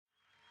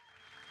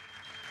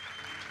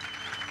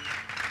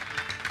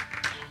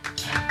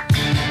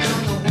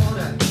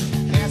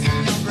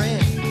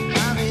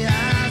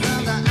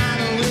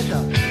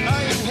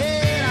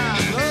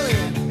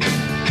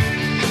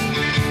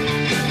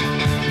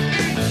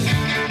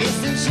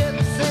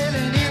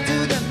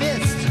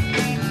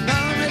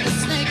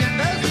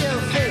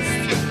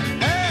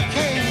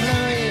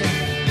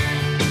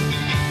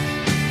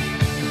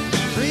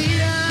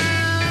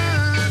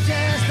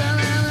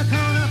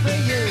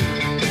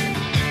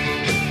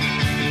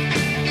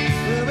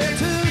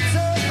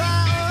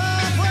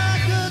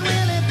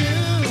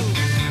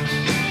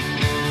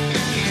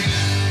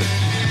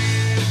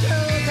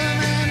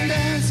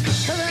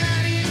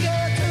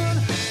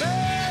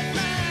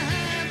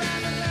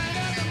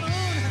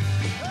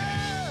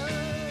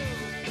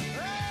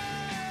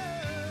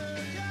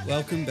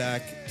Welcome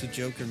back to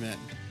Joker Men.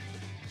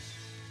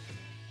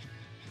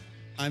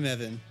 I'm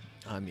Evan.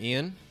 I'm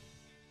Ian,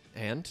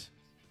 and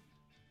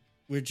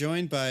We're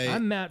joined by...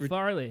 I'm Matt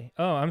Farley.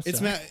 Oh, I'm sorry. It's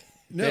Matt...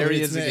 No, There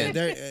he it's is Matt. again.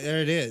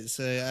 There it is.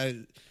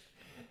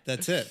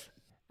 That's it.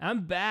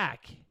 I'm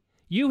back.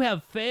 You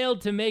have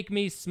failed to make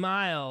me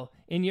smile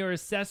in your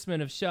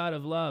assessment of Shot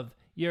of Love.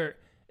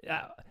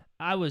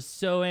 I was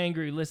so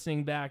angry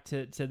listening back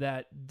to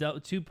that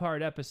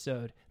two-part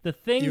episode. The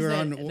things You were that,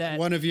 on that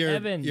one of your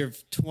Evan,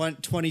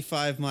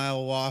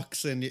 25-mile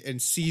walks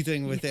and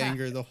seething with Yeah.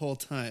 anger the whole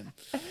time.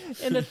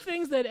 and the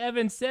things that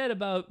Evan said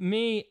about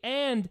me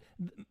and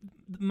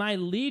my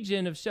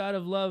legion of Shot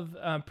of Love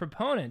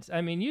proponents. I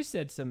mean, you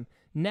said some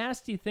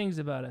nasty things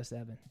about us,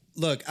 Evan.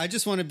 Look, I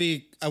want to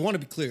be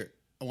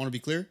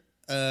clear.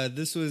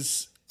 This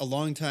was a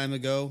long time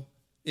ago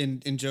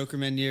in Joker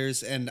Men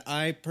years, and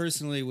I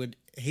personally would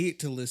hate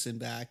to listen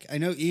back. I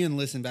know Ian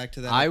listened back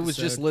to that I episode. was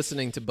just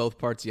listening to both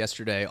parts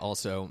yesterday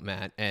also,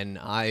 Matt, and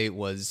it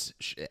was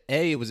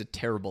a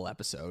terrible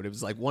episode. It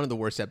was like one of the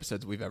worst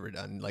episodes we've ever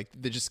done. Like,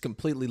 they're just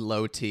completely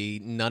low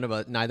T.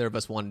 Neither of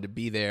us wanted to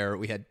be there.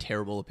 We had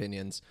terrible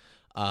opinions.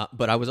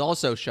 But I was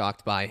also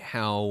shocked by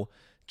how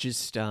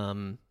just...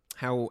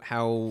 How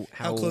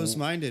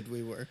close-minded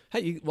we were.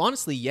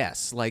 Honestly,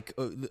 yes. Like,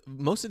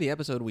 most of the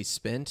episode we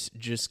spent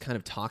just kind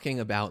of talking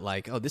about,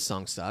 like, oh, this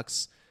song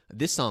sucks.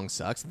 This song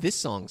sucks. This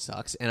song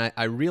sucks. And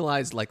I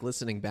realized, like,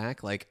 listening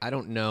back, like, I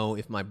don't know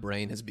if my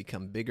brain has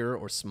become bigger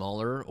or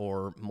smaller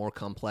or more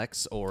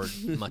complex or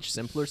much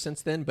simpler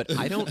since then, but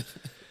I don't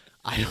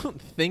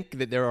think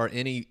that there are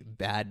any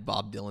bad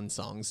Bob Dylan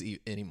songs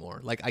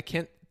anymore. Like, I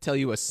can't tell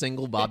you a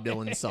single Bob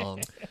Dylan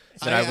song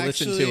that I would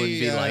listen to and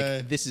be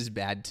like, this is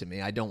bad to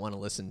me. I don't want to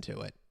listen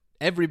to it.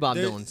 Every Bob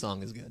Dylan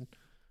song is good.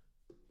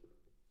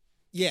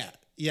 Yeah,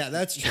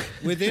 that's true.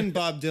 Within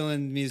Bob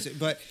Dylan music,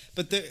 but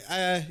there,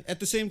 at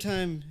the same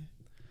time,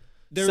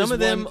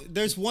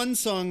 there's one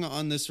song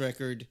on this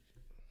record.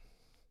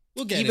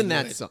 We'll get even into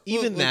that it. song.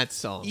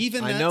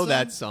 I know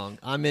that song.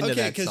 I'm into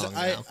that song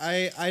now.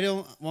 I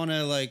don't want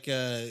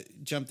to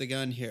jump the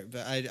gun here,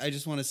 but I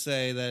just want to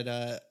say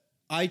that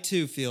I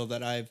too feel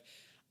that I've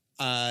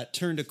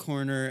turned a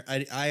corner.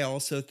 I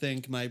also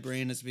think my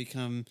brain has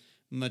become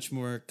much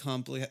more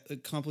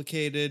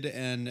complicated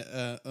and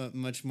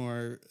much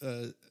more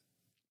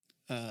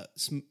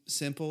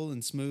simple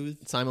and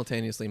smooth.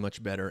 Simultaneously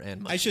much better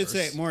and much I should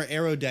worse. say more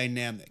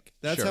aerodynamic.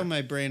 That's Sure. how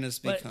my brain has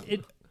But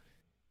become.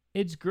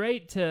 it's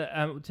great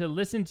to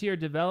listen to your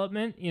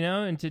development, you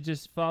know, and to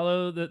just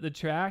follow the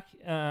track,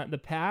 the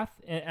path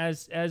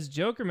as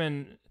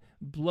Jokerman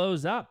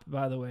blows up.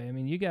 By the way, I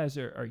mean, you guys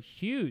are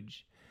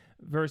huge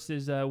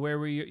versus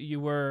where you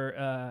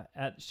were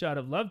at Shot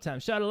of Love Time.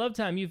 Shot of Love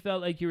Time, you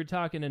felt like you were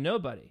talking to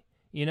nobody.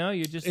 You know,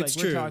 you're just It's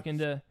like, we're true. talking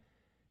to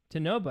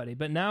nobody.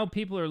 But now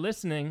people are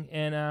listening,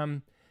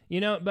 and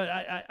you know. But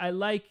I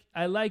like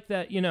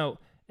that. You know,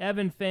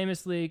 Evan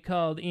famously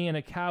called Ian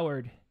a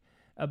coward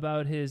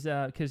about his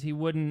because he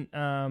wouldn't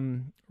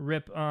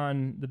rip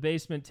on the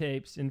Basement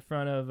Tapes in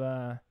front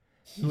of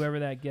whoever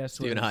that guest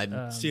Stephen was.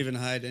 Hyden. Stephen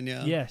Hyden,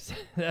 yeah. Yes,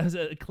 that was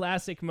a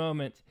classic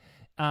moment.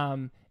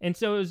 And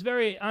so it was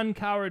very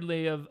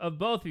uncowardly of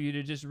both of you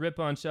to just rip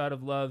on Shot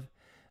of Love.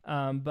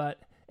 But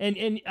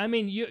I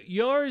mean,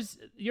 your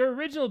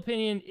original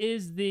opinion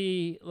is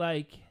the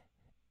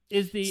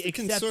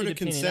accepted sort of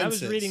opinion. I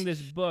was reading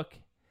this book.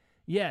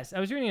 Yes, I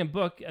was reading a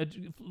book,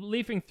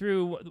 leafing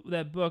through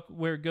that book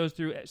where it goes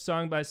through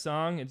song by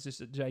song. It's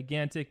just a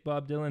gigantic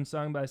Bob Dylan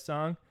song by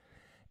song.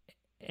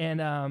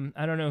 And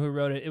I don't know who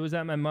wrote it. It was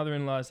at my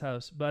mother-in-law's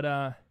house.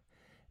 But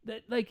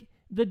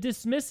the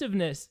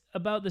dismissiveness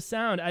about the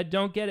sound, I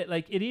don't get it.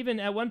 Like, it even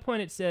at one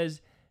point it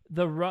says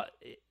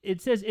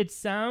it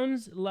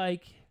sounds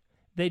like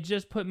they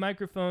just put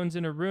microphones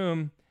in a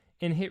room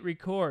and hit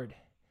record.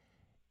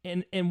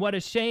 And what a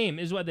shame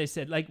is what they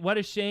said. Like, what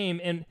a shame.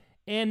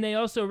 And they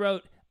also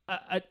wrote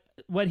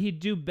what he'd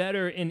do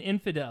better in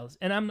Infidels.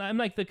 And I'm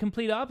like the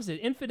complete opposite.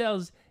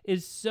 Infidels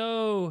is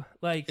so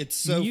like It's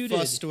so muted.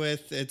 fussed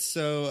with. It's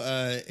so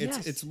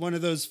Yes. it's one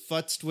of those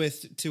futzed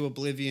with to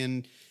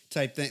oblivion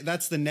type thing.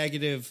 That's the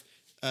negative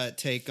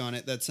take on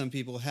it that some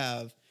people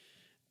have.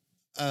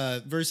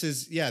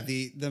 Versus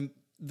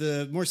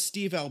the more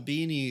Steve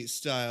Albini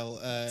style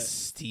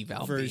Steve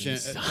Albini version.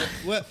 style.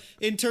 Well,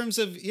 in terms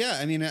of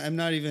I mean, I'm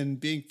not even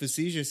being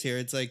facetious here.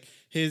 It's like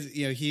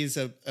he's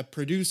a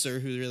producer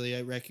who really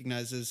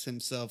identifies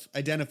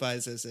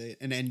as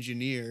an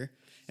engineer.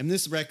 And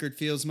this record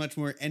feels much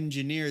more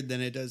engineered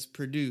than it does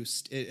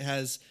produced. It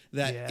has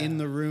that in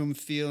the room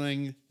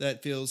feeling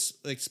that feels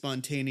like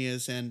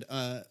spontaneous and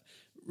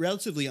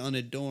relatively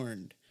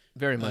unadorned.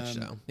 Very much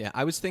so. Yeah,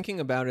 I was thinking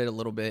about it a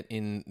little bit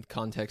in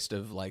context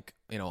of, like,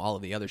 you know, all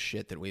of the other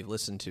shit that we've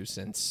listened to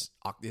since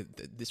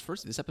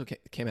this episode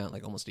came out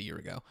like almost a year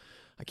ago.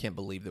 I can't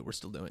believe that we're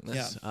still doing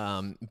this.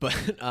 Yeah. But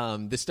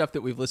the stuff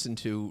that we've listened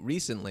to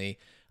recently,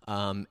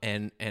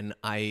 and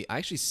I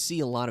actually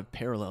see a lot of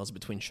parallels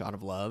between Shot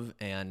of Love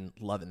and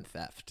Love and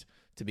Theft.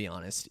 to be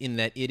honest, in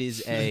that it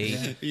is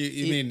a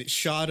you mean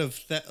shot of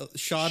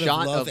shot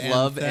love, of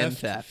love and and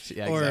theft, theft.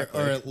 Yeah, or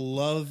exactly. or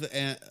love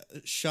and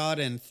shot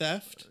and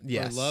theft.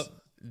 Yes. Or love.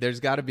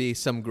 There's got to be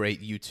some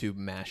great YouTube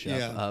mashup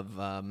Yeah.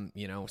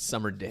 of,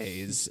 summer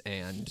days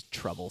and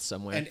trouble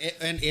somewhere.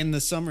 And in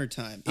the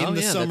summertime, Oh, in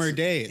the yeah, summer that's-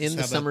 days, in How the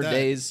about summer that?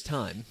 days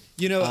time.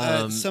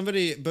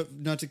 Somebody, but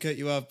not to cut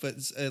you off, but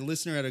a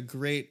listener had a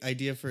great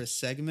idea for a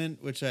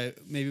segment, which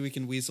maybe we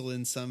can weasel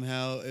in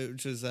somehow,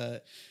 which was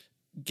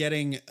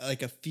getting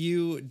like a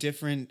few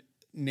different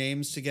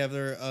names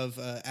together of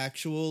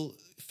actual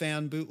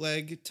fan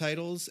bootleg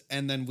titles,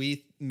 and then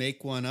we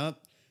make one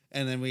up,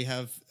 and then we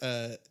have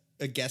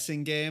a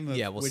guessing game of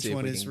We'll which see if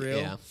one we is can, real.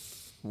 Yeah,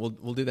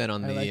 we'll do that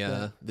on I like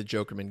that. the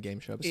Jokerman game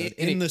show episode.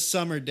 In the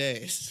summer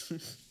days.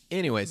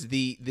 Anyways,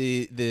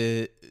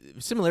 the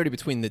similarity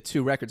between the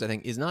two records, I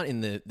think, is not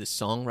in the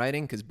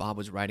songwriting, because Bob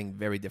was writing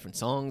very different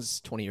songs,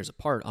 20 years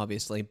apart,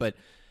 obviously. But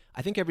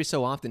I think every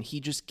so often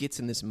he just gets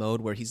in this mode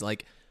where he's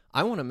like,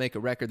 I want to make a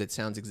record that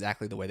sounds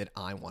exactly the way that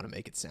I want to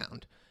make it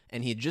sound.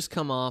 And he had just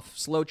come off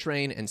Slow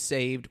Train and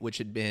Saved, which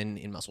had been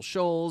in Muscle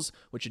Shoals,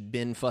 which had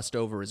been fussed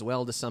over as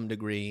well to some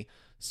degree.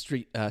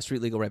 Street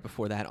Legal right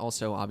before that,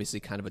 also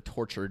obviously kind of a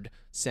tortured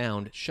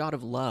sound. Shot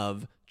of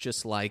Love,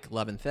 just like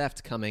Love and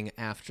Theft coming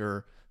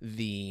after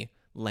the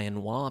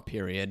Lanois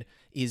period,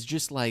 is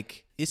just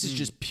like, this is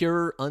just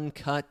pure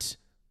uncut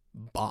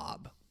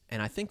Bob.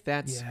 And I think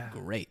that's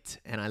great.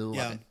 And I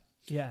love it.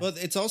 Yeah. Well,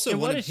 it's also And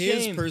one what of a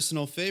his shame.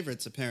 personal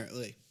favorites,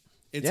 apparently.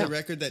 It's Yeah. a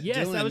record that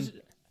Yes, Dylan...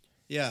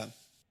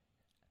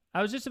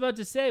 I was just about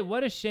to say,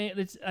 what a shame.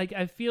 It's like,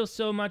 I feel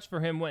so much for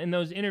him in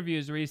those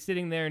interviews where he's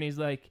sitting there and he's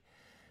like,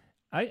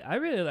 I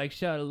really like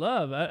Shot of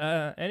Love.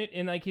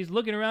 And like he's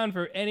looking around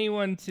for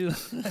anyone to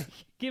like,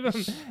 give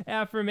him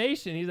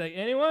affirmation. He's like,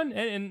 anyone?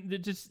 And they're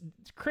just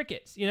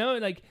crickets,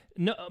 like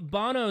no,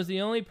 Bono's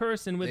the only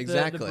person with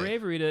the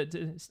bravery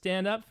to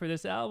stand up for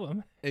this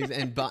album.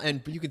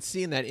 And you can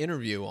see in that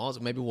interview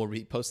also, maybe we'll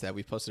repost that.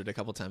 We've posted it a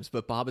couple times,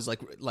 but Bob is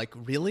like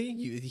really?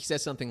 He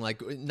says something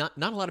like, not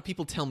a lot of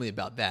people tell me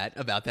about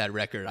that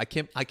record. I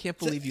can't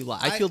believe you lie.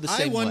 I feel the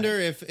same way. I wonder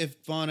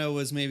if Bono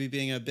was maybe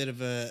being a bit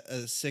of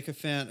a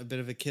sycophant, a bit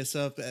of a kiss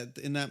up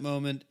in that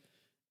moment.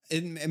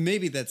 And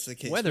maybe that's the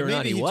case. Whether or maybe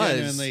not he was,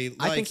 genuinely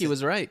I think he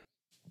was right.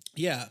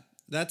 Yeah,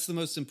 that's the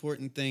most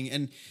important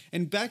thing.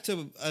 And back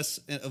to us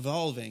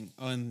evolving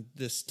on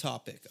this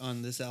topic,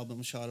 on this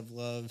album, Shot of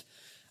Love,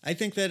 I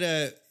think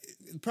that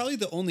probably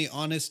the only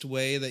honest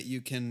way that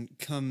you can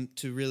come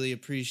to really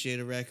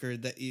appreciate a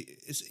record that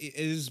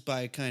is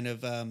by kind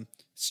of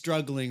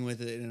struggling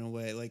with it in a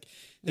way. Like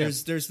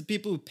there's the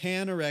people who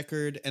pan a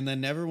record and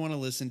then never want to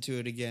listen to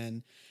it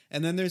again.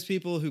 And then there's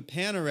people who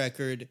pan a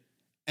record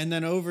and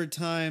then over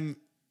time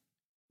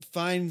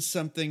find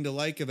something to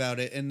like about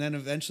it, and then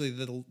eventually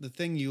the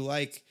thing you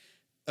like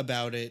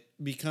about it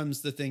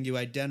becomes the thing you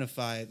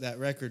identify that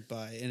record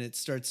by, and it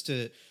starts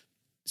to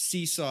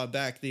seesaw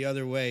back the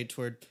other way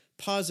toward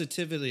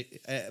positivity,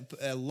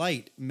 a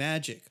light,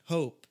 magic,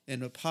 hope,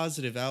 and a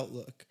positive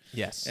outlook.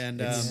 Yes,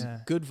 and it's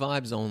good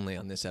vibes only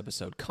on this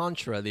episode,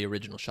 contra the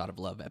original Shot of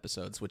Love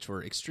episodes, which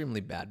were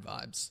extremely bad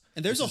vibes.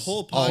 And there's a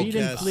whole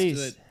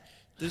podcast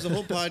there's a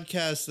whole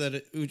podcast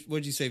that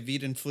what'd you say,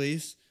 Veed and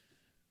Fleece?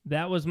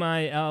 That was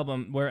my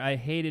album where I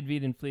hated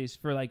Veed and Fleece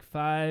for like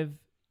 5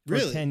 or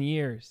 10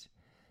 years.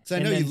 So I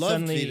know you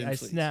loved Veed and I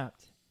Fleece.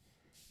 snapped.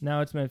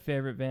 Now it's my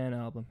favorite Van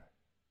album.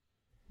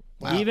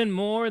 Wow. Even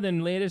more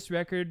than latest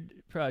record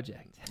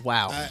project.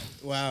 Wow.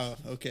 Wow.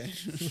 Okay.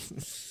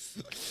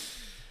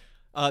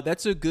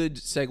 That's a good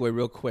segue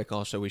real quick.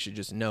 Also, we should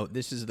just note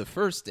this is the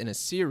first in a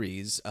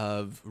series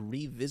of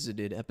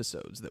revisited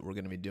episodes that we're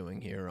going to be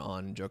doing here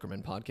on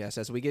Jokerman Podcast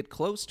as we get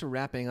close to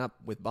wrapping up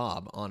with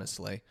Bob,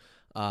 honestly.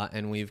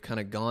 And we've kind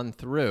of gone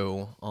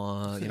through,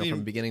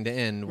 from beginning to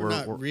end. We're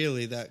not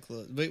really that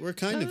close, but we're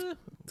kind of close.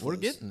 We're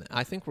getting there.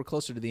 I think we're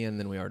closer to the end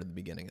than we are to the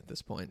beginning at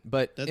this point.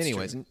 But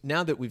anyways,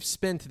 now that we've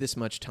spent this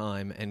much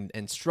time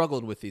and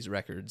struggled with these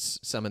records,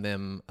 some of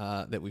them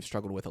that we've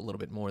struggled with a little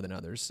bit more than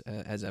others,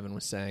 as Evan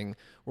was saying,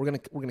 we're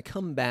gonna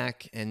come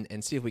back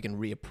and see if we can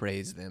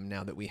reappraise them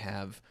now that we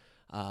have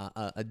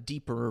a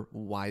deeper,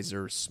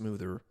 wiser,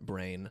 smoother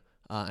brain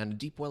and a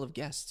deep well of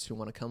guests who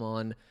want to come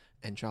on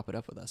and chop it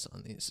up with us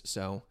on these.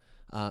 So,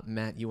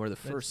 Matt, you are the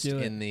first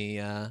in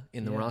the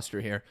roster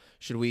here.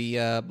 Should we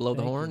blow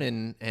the horn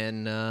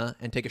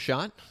and take a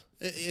shot?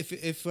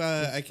 If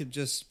I could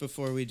just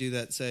before we do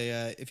that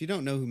say, if you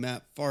don't know who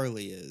Matt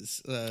Farley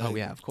is,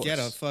 of course,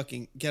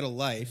 get a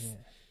life,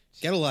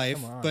 get a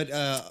life. But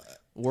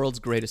world's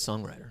greatest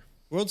songwriter.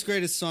 World's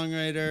greatest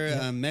songwriter.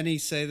 Yeah. Many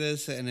say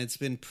this, and it's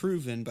been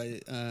proven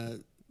by.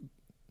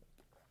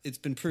 It's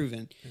been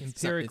proven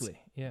empirically.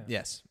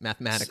 Yes,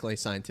 mathematically,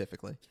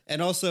 scientifically,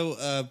 and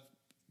also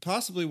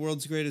possibly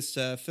world's greatest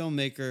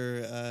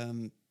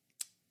filmmaker.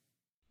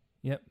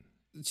 Yep.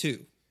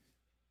 Too.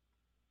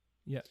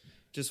 Yep.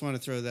 Just want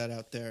to throw that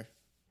out there.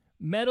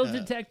 Metal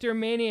Detector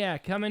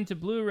Maniac coming to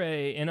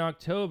Blu-ray in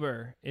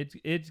October.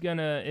 It's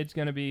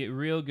gonna be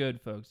real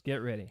good, folks. Get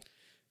ready.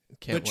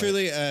 Can't but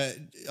truly,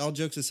 all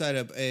jokes aside,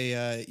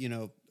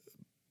 a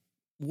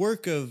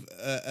work of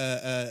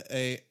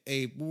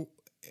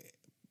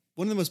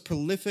one of the most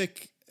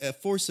prolific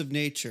force of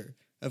nature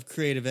of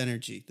creative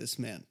energy. This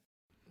man,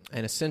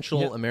 an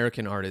essential Yep.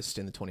 American artist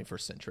in the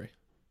 21st century.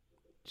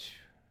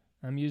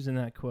 I'm using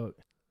that quote.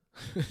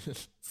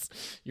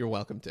 You're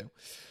welcome to.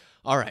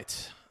 All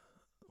right.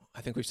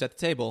 I think we've set the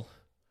table.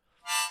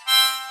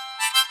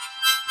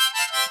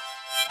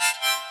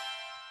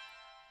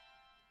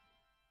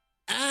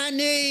 I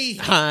need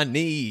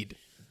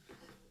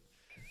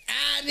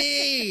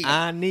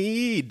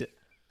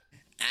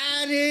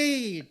I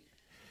need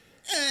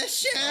a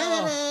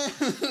shower.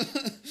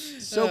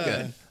 so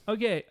good.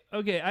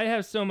 Okay, I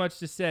have so much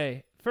to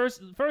say.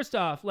 First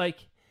off,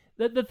 like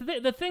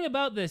the thing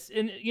about this,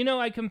 and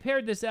I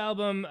compared this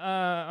album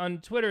on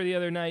Twitter the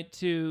other night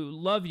to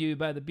 "Love You"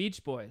 by the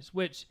Beach Boys,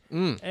 which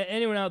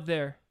anyone out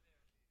there?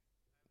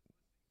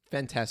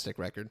 Fantastic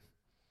record.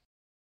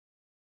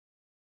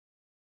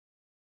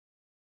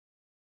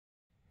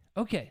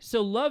 Okay,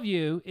 so "Love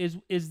You"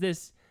 is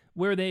this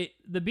where the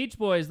Beach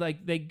Boys,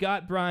 like, they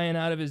got Brian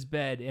out of his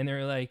bed and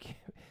they're like,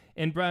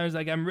 and Brian was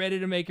like, I'm ready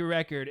to make a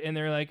record, and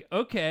they're like,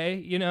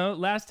 okay,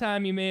 last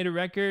time you made a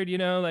record,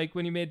 like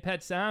when you made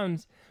Pet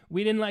Sounds,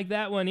 we didn't like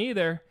that one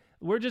either.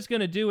 We're just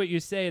gonna do what you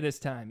say this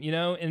time,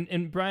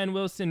 and Brian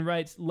Wilson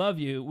writes "Love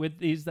You" with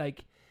these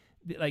like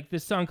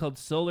this song called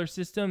 "Solar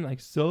System,"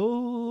 like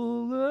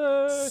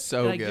solar,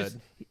 So like, good. just,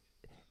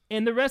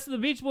 and the rest of the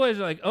Beach Boys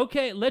are like,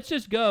 okay, let's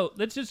just go.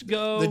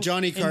 The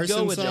Johnny and go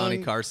Carson with it. song. Johnny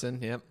Carson,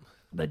 yep.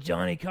 The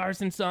Johnny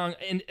Carson song,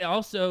 and it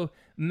also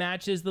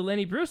matches the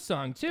Lenny Bruce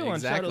song too Exactly.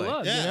 on "Shot of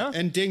Love." Yeah,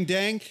 and Ding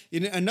Dang.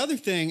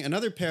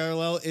 Another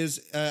parallel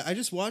is I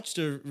just watched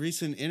a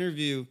recent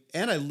interview,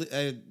 and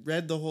I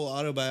read the whole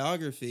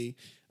autobiography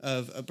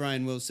of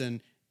Brian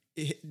Wilson.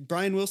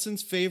 Brian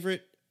Wilson's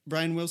favorite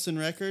Brian Wilson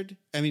record,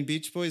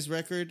 Beach Boys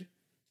record,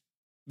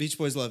 Beach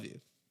Boys "Love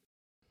You."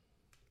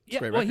 Yeah,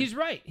 great well, record. he's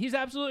right. He's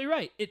absolutely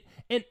right.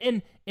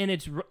 And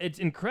it's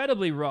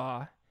incredibly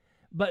raw,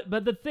 but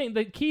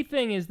the key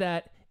thing is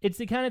that it's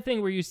the kind of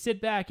thing where you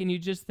sit back and you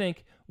just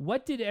think,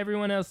 what did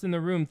everyone else in the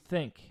room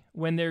think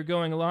when they're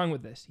going along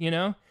with this?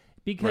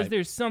 Because Right.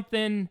 there's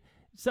something.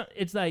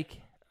 It's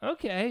like,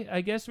 okay,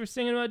 I guess we're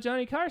singing about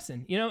Johnny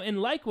Carson. And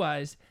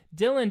likewise,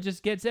 Dylan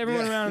just gets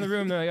everyone Yeah. around in the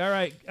room. They're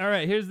like, all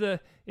right, here's the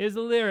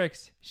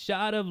lyrics,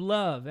 "Shot of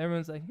Love."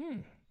 Everyone's like,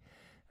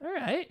 all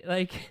right,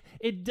 like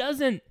it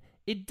doesn't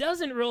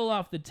roll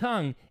off the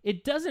tongue.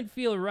 It doesn't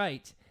feel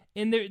right.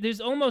 And there's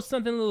almost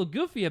something a little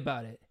goofy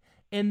about it.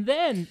 And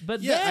then,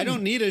 I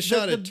don't need a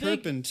shot the of big-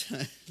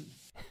 turpentine.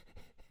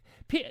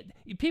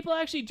 People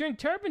actually drink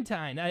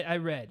turpentine. I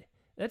read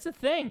that's a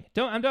thing.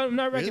 I'm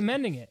not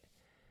recommending it.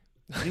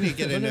 We need to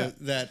get into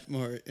that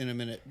more in a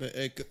minute, but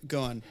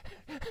go on.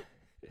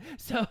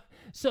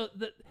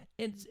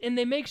 And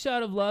they make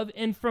 "Shot of Love,"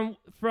 and from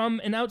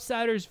an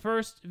outsider's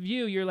first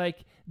view, you're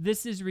like,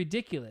 this is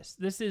ridiculous.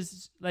 This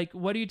is like,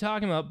 what are you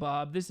talking about,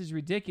 Bob? This is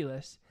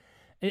ridiculous.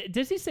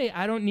 Does he say,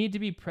 "I don't need to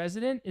be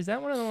president"? Is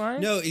that one of the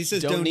lines? No, he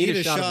says, "Don't need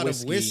a shot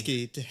of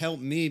whiskey to help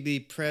me be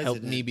president."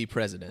 Help me be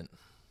president.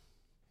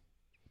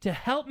 To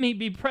help me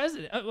be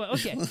president.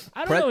 Okay,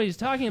 I don't know what he's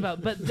talking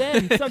about, but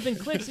then something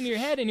clicks in your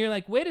head and you're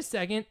like, wait a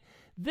second,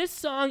 this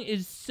song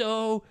is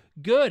so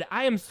good.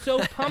 I am so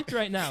pumped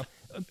right now.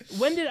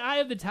 When did "Eye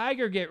of the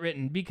Tiger" get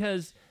written?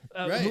 Because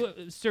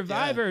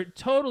Survivor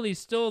totally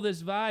stole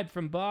this vibe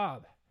from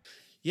Bob.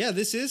 Yeah,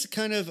 this is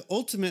kind of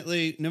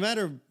ultimately, no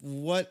matter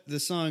what the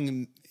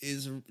song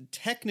is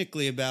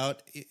technically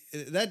about,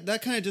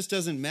 that kind of just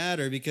doesn't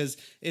matter, because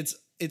it's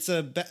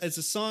a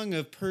song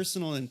of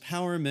personal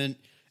empowerment,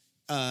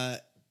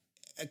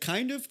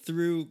 kind of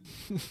through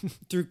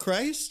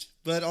Christ,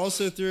 but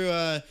also through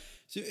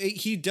so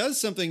he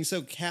does something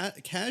so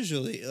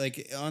casually,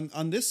 like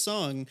on this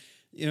song.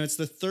 It's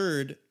the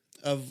third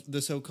of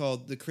the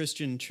so-called the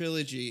Christian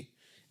trilogy,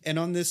 and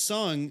on this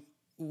song,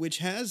 which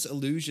has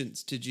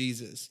allusions to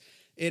Jesus,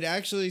 it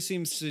actually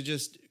seems to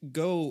just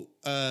go.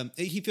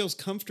 He feels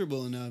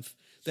comfortable enough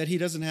that he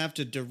doesn't have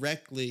to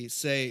directly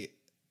say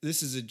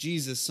this is a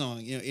Jesus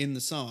song. In the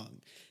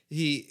song,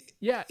 he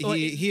has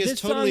this totally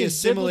song is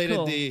assimilated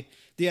biblical.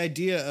 the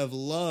idea of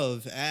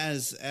love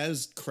as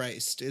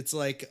Christ. It's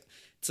like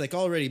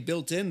already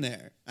built in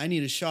there. I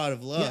need a shot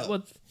of love. Yeah,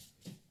 well,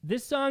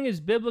 this song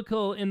is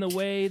biblical in the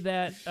way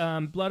that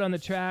 "Blood on the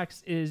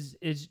Tracks" is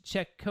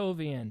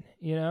Chekhovian.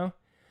 Yeah.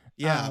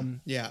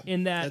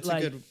 In that, That's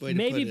like, a good way to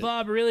maybe put it.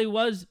 Bob really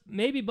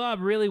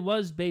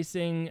was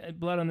basing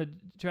 "Blood on the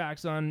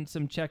Tracks" on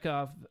some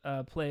Chekhov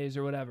plays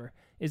or whatever.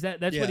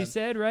 That's what Yeah. he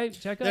said, right?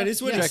 Chekhov. That is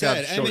what he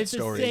Chekhov said. short it's the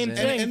stories, same yeah.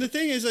 thing. And the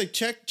thing is, like,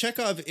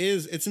 Chekhov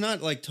it's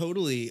not like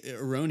totally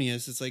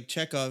erroneous. It's like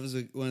Chekhov is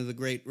one of the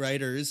great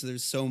writers.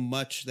 There's so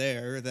much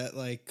there that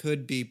like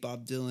could be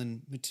Bob Dylan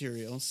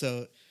material.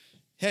 So,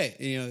 hey,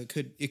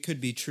 it could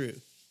be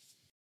true.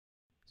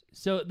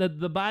 So the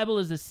Bible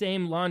is the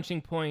same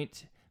launching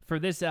point for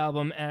this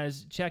album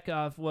as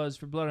Chekhov was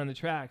for "Blood on the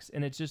Tracks,"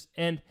 and it's just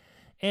I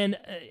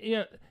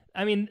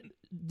mean,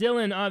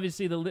 Dylan,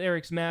 obviously the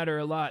lyrics matter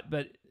a lot,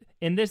 but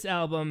in this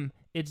album,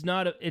 it's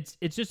not. It's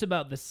just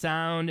about the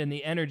sound and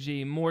the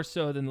energy more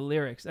so than the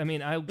lyrics. I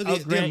mean, I'll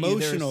grant you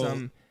there's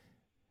some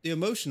the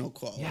emotional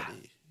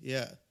quality.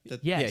 Yeah.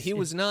 He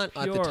was not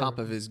pure. at the top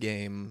of his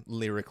game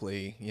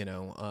lyrically,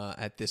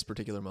 at this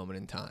particular moment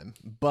in time.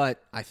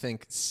 But I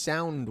think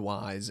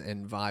sound-wise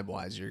and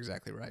vibe-wise, you're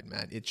exactly right,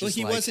 Matt. It's just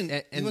he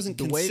wasn't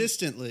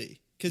consistently.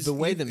 Because the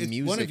way the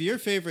music, one of your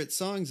favorite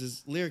songs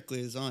is lyrically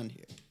is on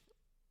here.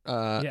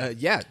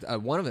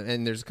 One of them,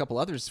 and there's a couple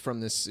others from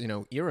this,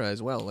 era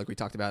as well. Like we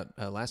talked about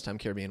last time,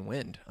 Caribbean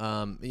Wind.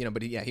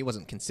 But he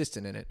wasn't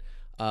consistent in it.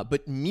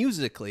 But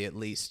musically, at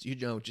least,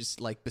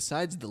 just like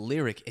besides the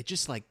lyric, it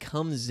just like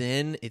comes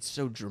in. It's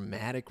so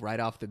dramatic right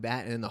off the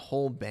bat, and then the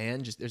whole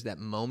band there's that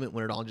moment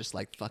when it all just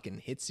like fucking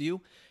hits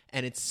you,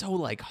 and it's so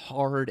like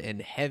hard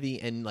and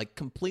heavy and like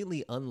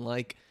completely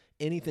unlike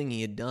anything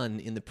he had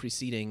done in the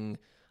preceding.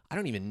 I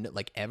don't even know,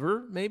 like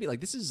ever, maybe?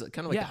 Like this is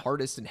kind of like the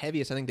hardest and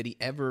heaviest I think that he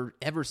ever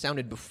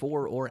sounded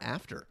before or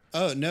after.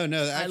 Oh, no.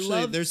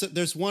 Actually,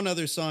 there's one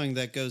other song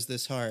that goes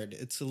this hard.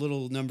 It's a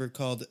little number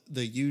called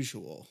The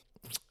Usual.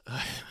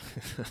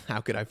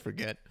 How could I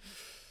forget?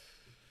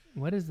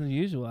 What is The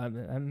Usual?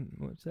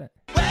 What's that?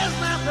 Where's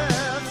my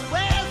bird?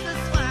 Where's the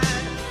swine?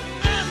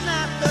 I'm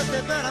not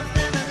thirsty, but I'm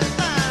standing in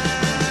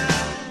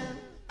line.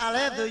 I'll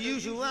have the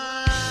usual.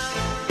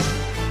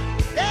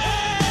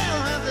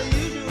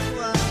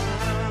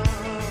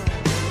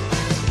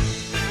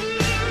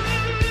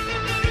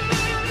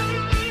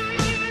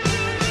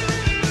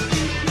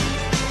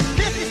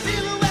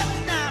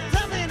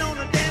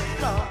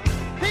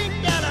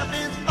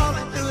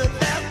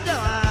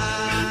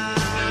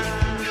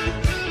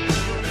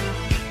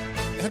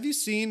 Have you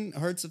seen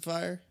Hearts of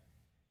Fire?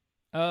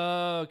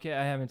 Oh, okay.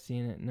 I haven't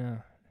seen it. No.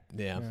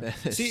 Yeah.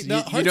 See,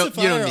 Hearts of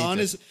Fire,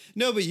 honest.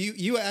 No, but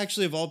you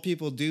actually, of all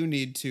people, do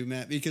need to,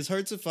 Matt, because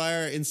Hearts of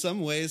Fire, in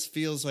some ways,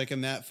 feels like a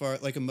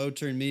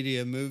Motown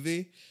Media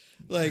movie,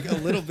 like a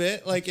little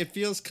bit. Like it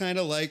feels kind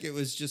of like it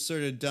was just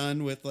sort of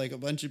done with like a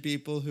bunch of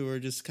people who were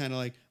just kind of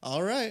like,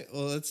 all right,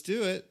 well, let's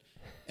do it,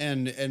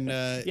 and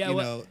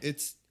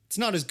it's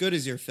not as good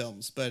as your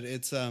films, but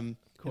it's it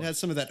has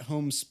some of that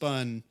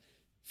homespun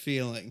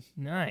feeling.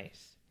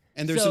 Nice.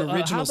 And there's an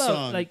original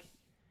song, like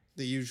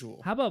The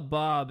Usual. How about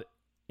Bob?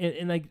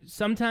 And like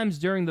sometimes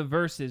during the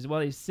verses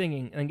while he's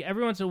singing, like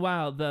every once in a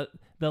while, the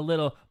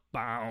little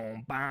bow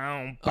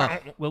bow bow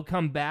will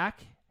come back.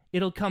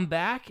 It'll come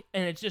back,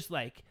 and it's just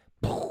like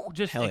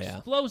just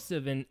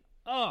explosive, and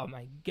oh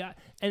my god!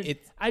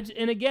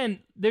 And again,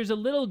 there's a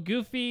little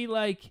goofy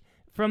like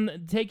from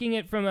taking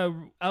it from a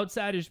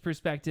outsider's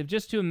perspective,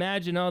 just to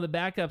imagine all the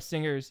backup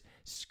singers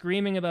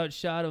screaming about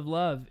 "Shot of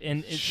Love,"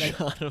 and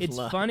it's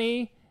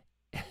funny.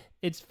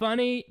 It's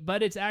funny,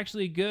 but it's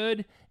actually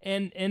good,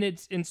 and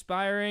it's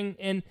inspiring,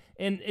 and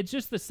it's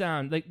just the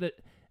sound. Like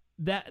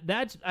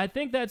that's I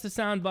think that's the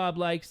sound Bob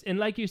likes, and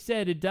like you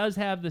said, it does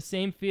have the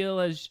same feel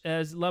as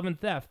Love and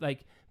Theft.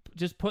 Like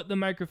just put the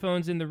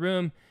microphones in the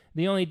room.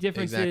 The only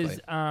difference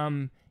is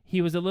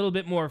he was a little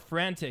bit more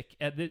frantic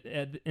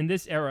in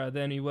this era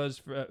than he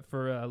was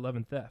for Love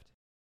and Theft.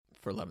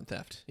 For Love and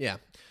Theft, yeah.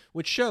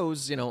 Which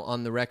shows,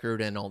 on the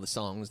record and all the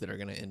songs that are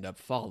going to end up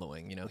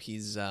following.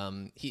 He's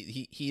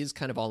he is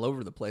kind of all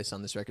over the place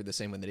on this record, the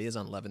same way that he is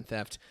on Love and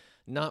Theft,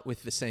 not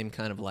with the same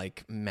kind of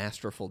like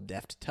masterful,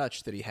 deft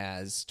touch that he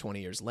has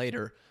 20 years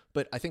later.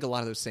 But I think a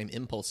lot of those same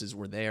impulses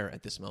were there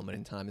at this moment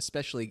in time,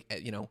 especially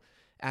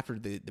after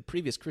the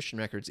previous Christian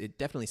records. It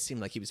definitely seemed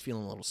like he was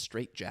feeling a little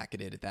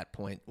straitjacketed at that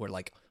point, where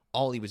like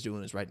all he was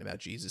doing was writing about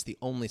Jesus. The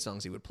only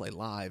songs he would play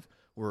live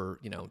were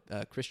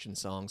Christian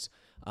songs.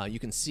 You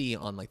can see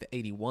on like the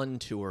 81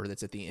 tour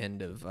that's at the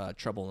end of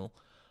Trouble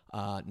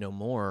No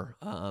More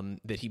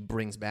that he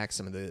brings back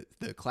some of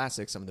the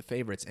classics, some of the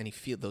favorites, and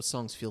those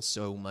songs feel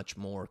so much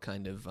more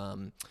kind of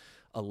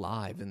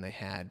alive than they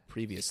had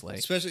previously.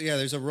 Especially,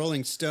 there's a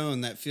Rolling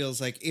Stone that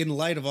feels like, in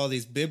light of all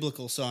these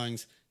biblical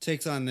songs,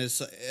 takes on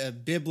this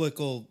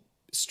biblical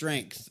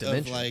strength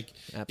dimension. Of like,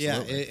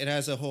 absolutely. It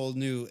has a whole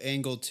new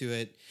angle to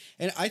it.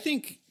 And I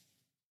think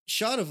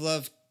Shot of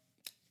Love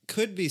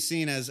could be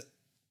seen as,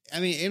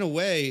 in a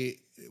way,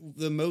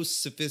 the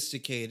most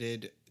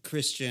sophisticated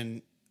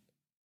Christian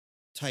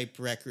type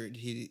record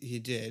he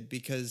did,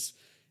 because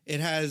it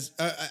has,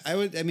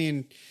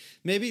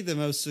 maybe the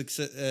most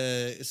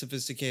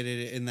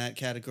sophisticated in that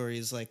category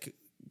is like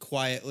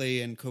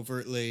quietly and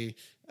covertly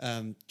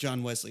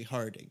John Wesley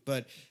Harding.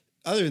 But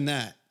other than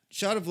that,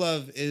 Shot of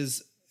Love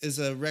is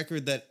a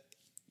record that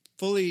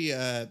fully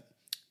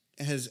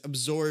has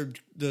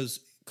absorbed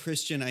those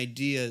Christian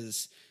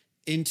ideas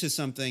into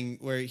something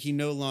where he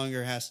no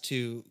longer has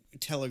to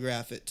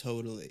telegraph it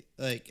totally.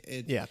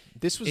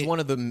 This was one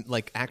of the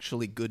like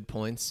actually good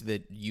points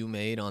that you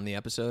made on the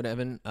episode,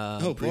 Evan.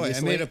 I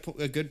made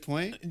a good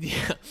point.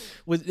 Yeah,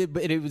 but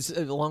it was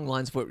along the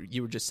lines of what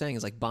you were just saying.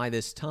 Is like by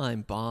this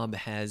time, Bob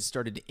has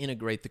started to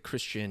integrate the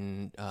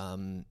Christian,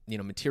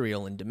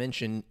 material and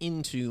dimension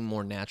into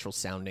more natural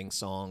sounding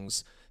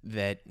songs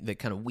that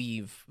kind of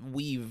weave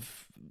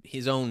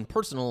his own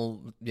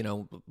personal,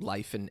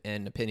 life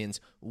and opinions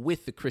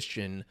with the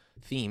Christian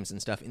themes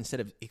and stuff, instead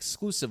of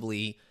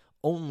exclusively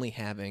only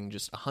having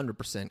just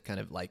 100% kind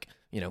of like,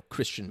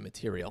 Christian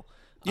material.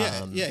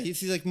 Yeah,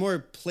 he's like more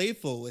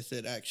playful with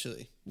it,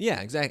 actually. Yeah,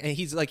 exactly. And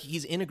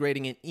he's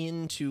integrating it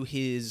into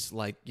his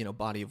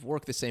body of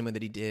work the same way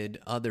that he did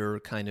other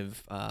kind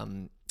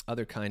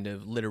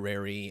of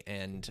literary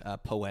and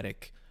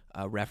poetic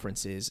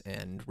references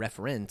and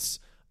reference,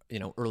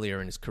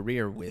 earlier in his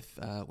career with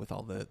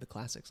all the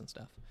classics and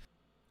stuff.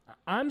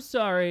 I'm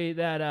sorry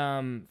that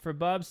for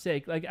Bob's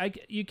sake,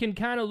 you can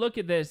kind of look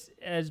at this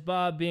as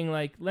Bob being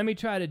like, let me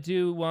try to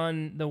do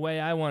one the way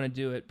I want to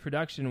do it,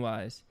 production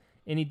wise.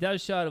 And he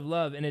does Shot of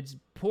Love, and it's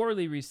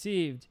poorly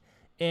received.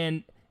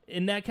 And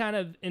that kind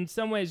of, in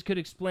some ways, could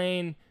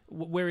explain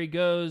where he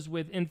goes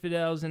with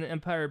Infidels and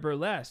Empire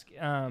Burlesque.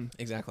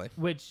 Exactly.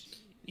 Which,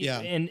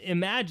 yeah. And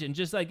imagine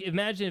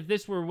if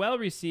this were well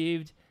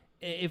received,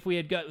 if we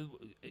had got,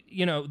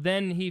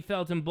 then he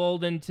felt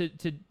emboldened to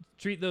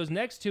treat those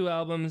next two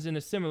albums in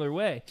a similar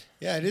way.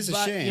 Yeah, it is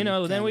a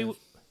shame. Then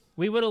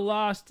we would have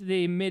lost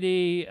the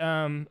MIDI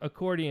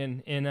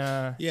accordion in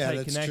Tight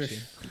that's Connection.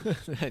 true.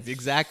 That's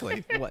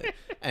exactly what.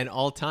 And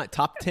all time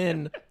top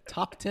 10.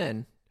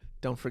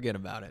 Don't forget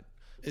about it.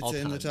 It's all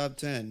in time. the top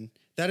 10.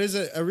 That is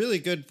a really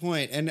good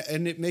point, and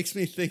it makes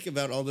me think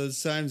about all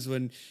those times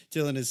when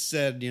Dylan has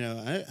said,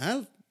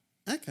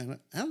 I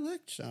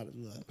like Shot of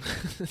Love.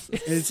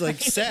 It's like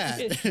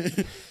sad.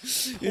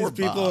 Poor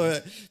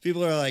Bob.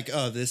 People are like,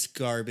 oh, this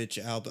garbage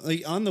album.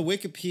 Like on the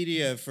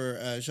Wikipedia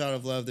for Shot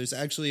of Love, there's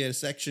actually a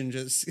section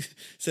just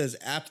says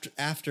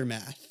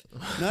aftermath.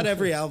 Not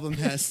every album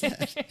has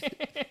that.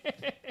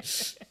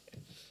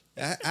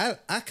 I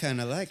kind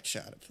of like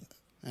Shot of Love.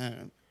 I don't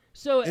know.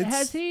 So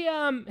has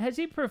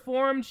he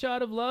performed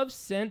Shot of Love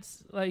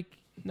since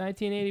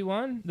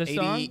 1981? The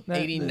song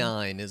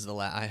 89 is the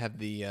last. I have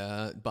the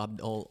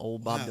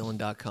old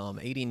BobDylan.com.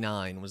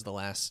 89 was the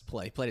last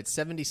play. Played it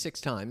 76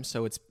 times,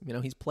 so it's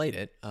he's played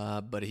it,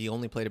 but he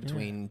only played it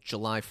between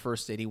July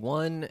 1st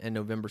 81 and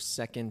November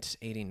 2nd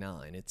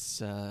 89.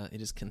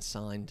 It is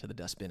consigned to the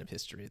dustbin of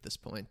history at this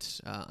point,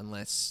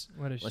 unless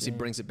he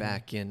brings it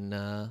back in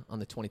on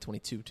the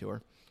 2022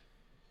 tour.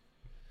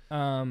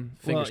 Fingers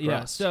crossed.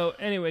 Yeah. So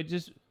anyway,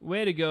 just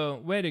way to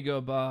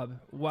go, Bob.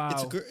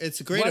 Wow,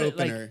 it's a great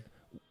opener.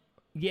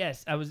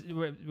 Yes,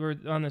 we're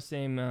on the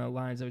same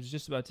lines. I was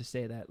just about to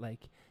say that.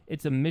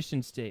 It's a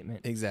mission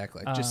statement.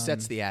 Exactly. Just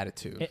sets the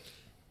attitude.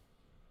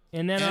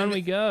 And then on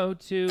we go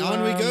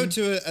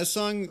to a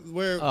song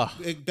where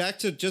back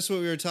to just what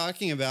we were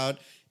talking about.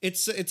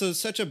 It's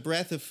such a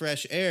breath of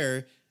fresh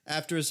air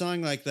after a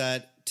song like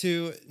that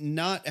to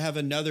not have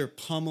another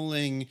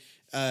pummeling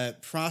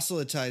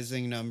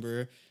proselytizing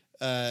number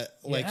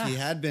he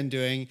had been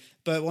doing,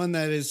 but one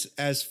that is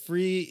as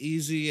free,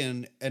 easy,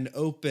 and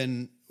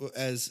open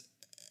as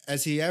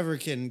he ever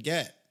can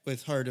get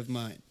with Heart of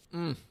Mine.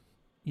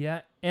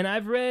 Yeah, and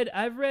I've read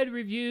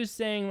reviews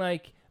saying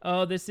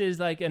oh, this is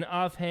an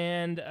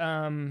offhand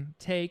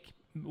take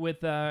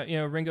with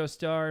Ringo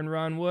Starr and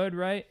Ron Wood,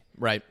 right?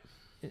 Right.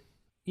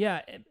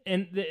 Yeah,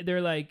 and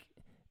they're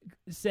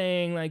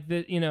saying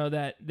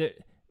that they're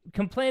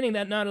complaining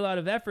that not a lot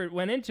of effort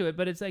went into it,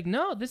 but it's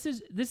no, this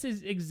is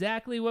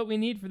exactly what we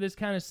need for this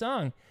kind of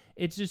song.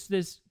 It's just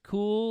this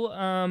cool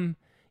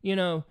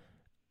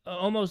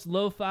almost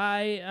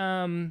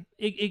lo-fi.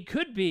 It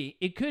could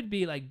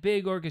be like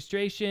big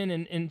orchestration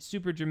and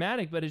super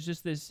dramatic, but it's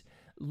just this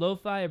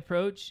lo-fi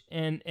approach,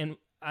 and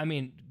I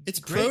mean, it's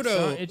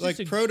proto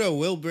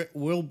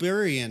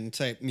Wilburian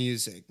type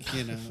music,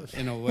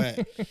 in a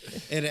way.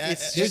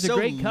 There's a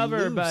great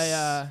cover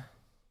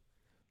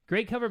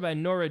by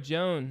Norah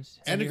Jones.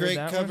 And a great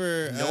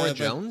cover. Norah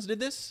Jones did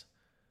this?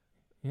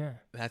 Yeah.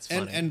 That's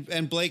funny.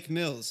 And Blake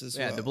Mills as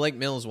well. Yeah, the Blake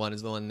Mills one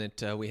is the one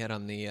that we had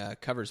on the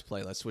covers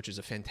playlist, which is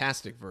a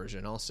fantastic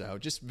version also.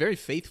 Just very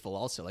faithful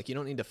also. You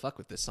don't need to fuck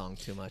with this song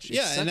too much.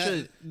 It's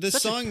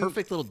such a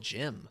perfect little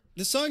gem.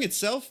 The song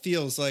itself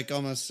feels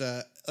almost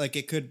like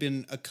it could have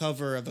been a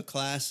cover of a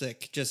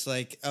classic, just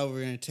we're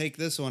going to take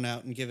this one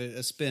out and give it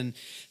a spin.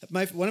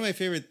 One of my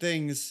favorite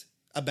things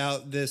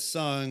about this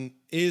song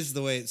is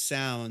the way it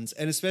sounds,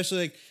 and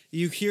especially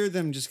you hear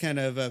them just kind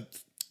of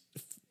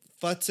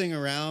futzing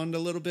around a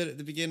little bit at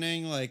the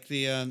beginning,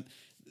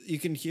 you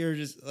can hear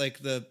just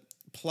the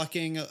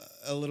plucking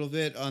a little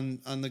bit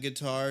on the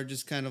guitar,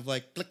 just kind of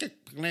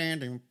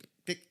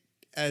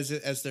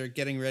as they're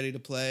getting ready to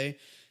play.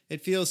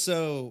 It feels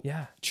so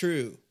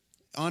true,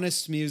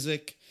 honest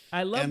music.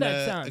 I love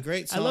that sound. A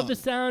great song. I love the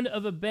sound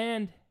of a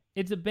band.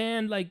 It's a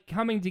band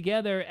coming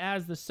together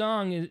as the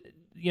song is.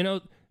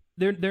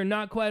 They're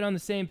not quite on the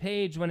same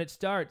page when it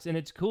starts, and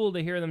it's cool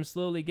to hear them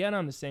slowly get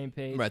on the same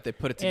page. Right, they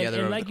put it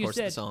together over the course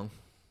of the song.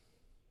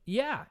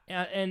 Yeah,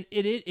 and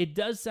it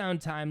does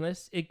sound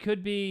timeless. It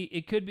could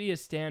be a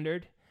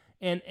standard,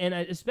 and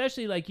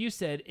especially like you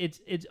said,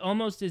 it's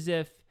almost as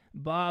if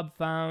Bob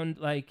found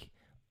like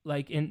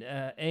in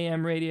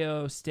AM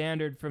radio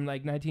standard from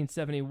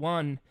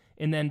 1971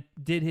 and then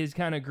did his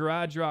kind of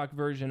garage rock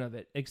version of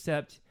it,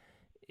 except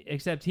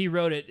he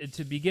wrote it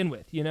to begin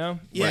with, you know?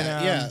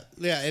 Yeah.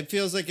 It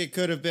feels like it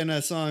could have been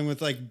a song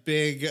with like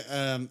big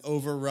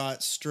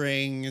overwrought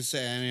strings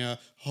and, you know,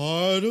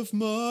 heart of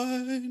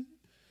mine,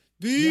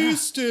 be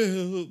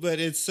still. But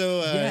it's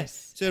so,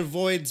 it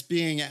avoids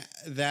being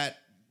that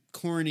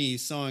corny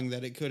song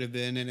that it could have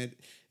been. And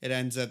it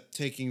ends up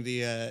taking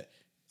the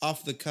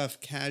off the cuff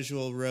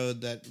casual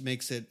road that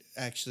makes it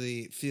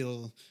actually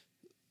feel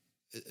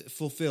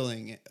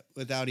fulfilling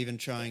without even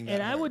trying that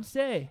And hard.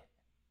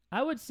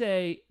 I would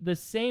say the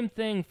same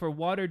thing for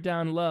Watered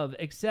Down Love,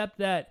 except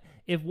that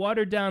if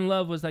Watered Down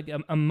Love was like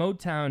a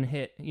Motown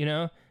hit, you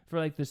know, for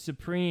like the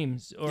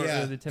Supremes or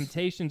the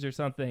Temptations or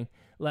something,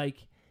 like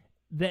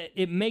that,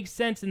 it makes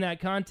sense in that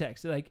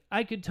context. Like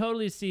I could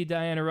totally see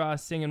Diana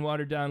Ross singing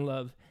Watered Down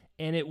Love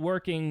and it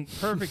working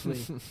perfectly.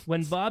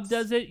 When Bob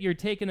does it, you're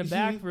taken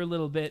aback for a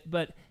little bit,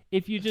 but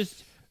if you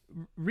just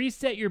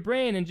reset your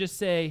brain and just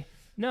say,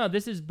 no,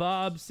 this is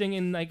Bob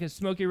singing like a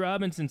Smokey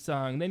Robinson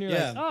song, then you're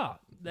like, oh,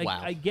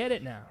 wow. I get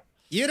it now.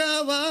 You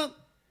don't want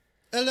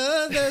a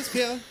love that's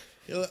pure.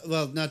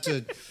 Well, not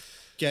to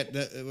get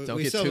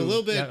we still have a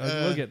little bit.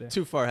 We'll get there.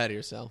 Too far ahead of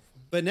yourself.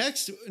 But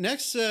next,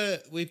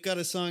 we've got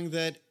a song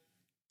that,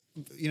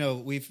 you know,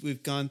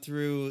 we've gone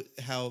through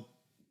how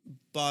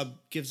Bob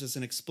gives us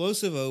an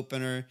explosive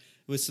opener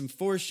with some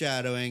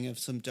foreshadowing of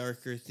some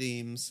darker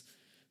themes.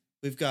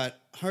 We've got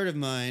Heart of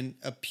Mine,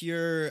 a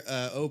pure,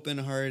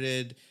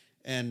 open-hearted,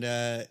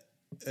 and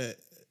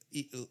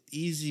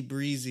easy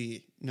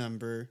breezy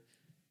number.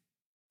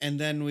 And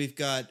then we've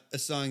got a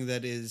song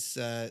that is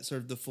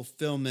sort of the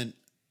fulfillment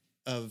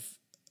of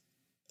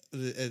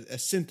a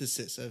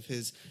synthesis of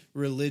his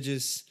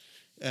religious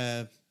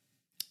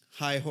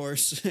high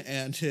horse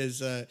and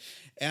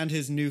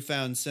his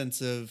newfound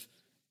sense of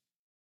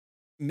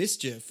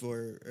mischief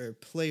or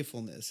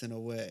playfulness in a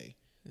way.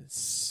 It's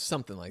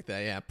something like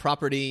that, yeah.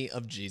 Property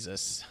of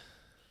Jesus.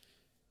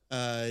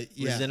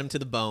 Resent him to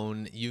the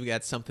bone. You've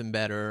got something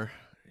better.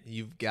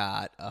 You've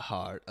got a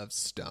heart of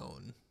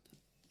stone.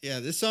 Yeah,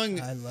 this song,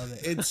 I love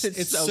it.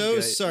 It's so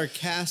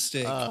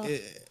sarcastic.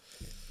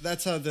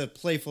 That's how the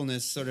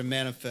playfulness sort of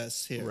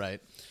manifests here.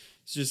 Right.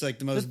 It's just like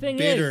the most thing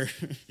bitter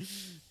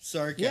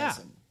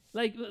sarcasm.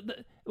 Like,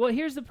 well,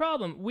 here's the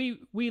problem.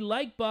 We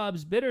like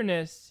Bob's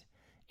bitterness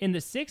in the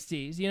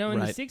 60s. You know, in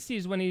the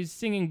 60s when he's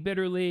singing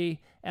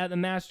bitterly at the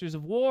Masters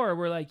of War,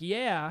 we're like,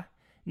 yeah.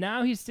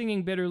 Now he's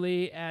singing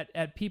bitterly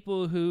at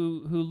people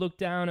who look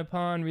down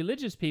upon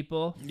religious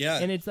people. Yeah.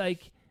 And it's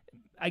like,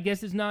 I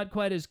guess it's not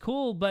quite as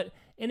cool, but...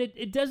 And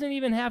it doesn't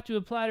even have to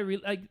apply to,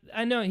 like,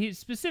 I know he's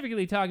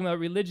specifically talking about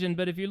religion,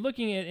 but if you're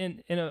looking at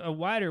it in a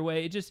wider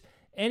way, it just,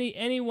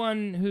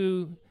 anyone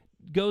who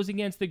goes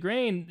against the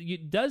grain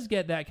does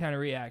get that kind of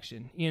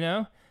reaction, you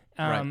know,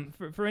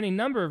 for any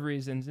number of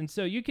reasons. And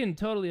so you can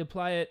totally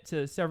apply it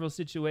to several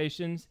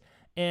situations.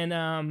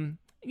 And,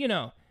 you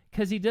know,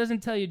 because he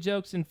doesn't tell you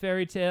jokes and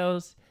fairy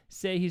tales,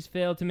 say he's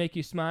failed to make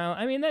you smile.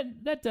 I mean,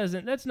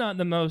 that's not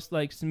the most,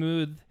 like,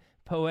 smooth,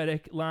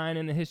 poetic line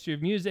in the history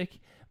of music.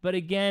 But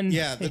again,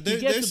 but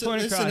there's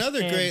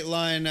another great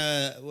line.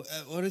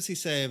 What does he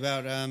say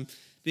about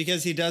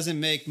because he doesn't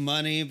make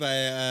money by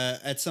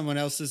at someone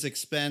else's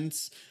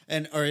expense,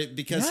 or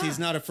because he's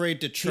not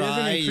afraid to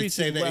try? You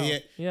say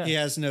that he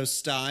has no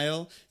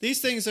style.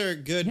 These things are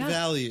good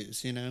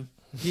values, you know.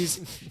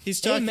 He's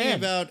talking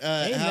about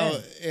how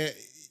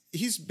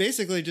he's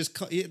basically just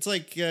it's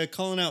like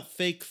calling out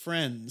fake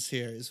friends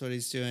here is what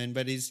he's doing,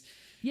 but he's.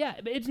 Yeah,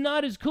 but it's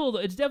not as cool.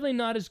 It's definitely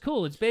not as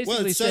cool. It's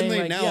basically it's suddenly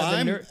saying, like,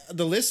 now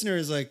the listener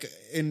is like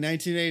in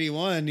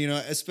 1981, you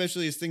know,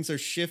 especially as things are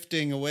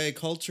shifting away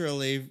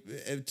culturally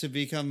to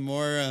become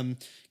more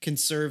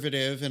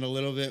conservative and a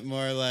little bit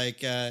more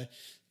like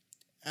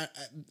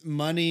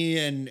money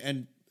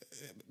and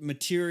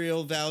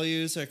material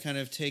values are kind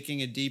of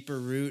taking a deeper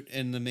root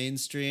in the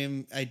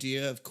mainstream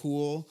idea of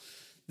cool.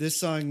 This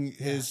song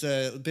is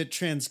a bit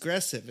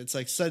transgressive. It's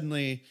like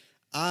suddenly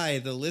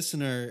the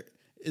listener,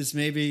 is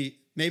maybe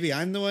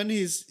I'm the one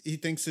he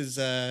thinks is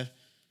an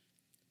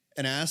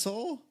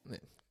asshole.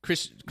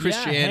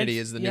 Christianity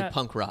is the new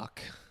punk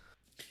rock.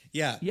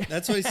 Yeah,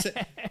 that's what he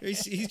said.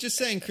 He's just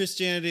saying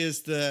Christianity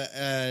is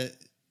the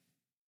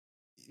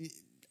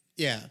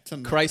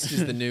Christ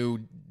is the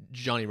new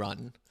Johnny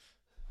Rotten.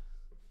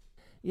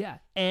 Yeah,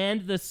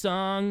 and the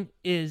song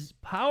is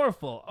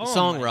powerful. Oh,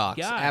 song my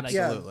rocks, God.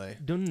 absolutely.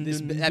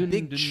 That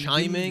big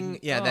chiming,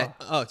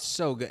 it's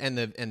so good. And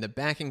the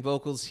backing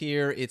vocals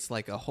here, it's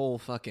like a whole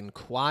fucking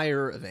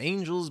choir of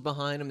angels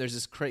behind him. There's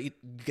this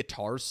great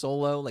guitar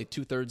solo, like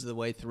 2/3 of the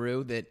way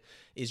through, that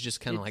is just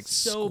kind of like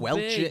so squelch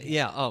big. it.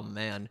 Yeah. Oh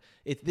man,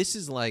 this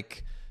is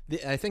like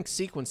I think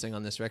sequencing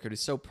on this record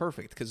is so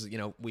perfect because you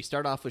know we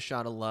start off with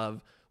 "Shot of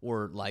Love,"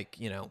 or like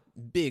you know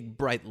big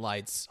bright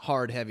lights,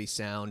 hard heavy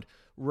sound.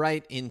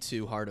 Right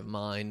into Heart of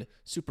Mine,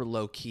 super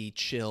low-key,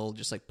 chill,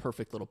 just like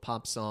perfect little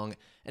pop song.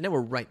 And then we're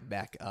right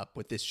back up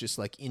with this just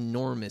like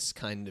enormous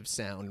kind of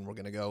sound. And we're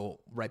going to go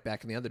right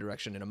back in the other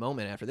direction in a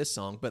moment after this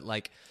song. But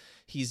like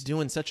he's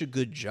doing such a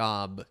good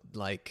job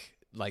like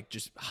like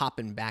just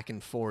hopping back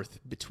and forth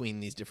between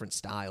these different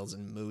styles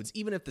and moods,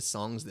 even if the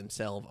songs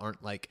themselves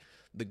aren't like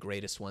the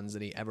greatest ones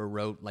that he ever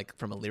wrote, like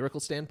from a lyrical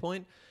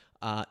standpoint.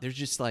 There's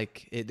just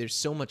like there's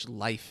so much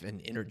life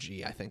and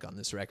energy, I think, on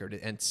this record,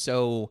 and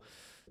so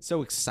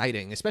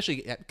exciting,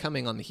 especially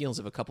coming on the heels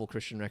of a couple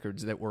Christian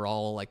records that were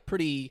all like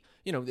pretty,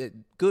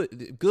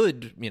 good,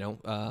 good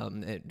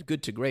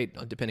to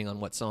great, depending on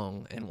what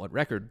song and what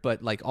record,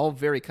 but like all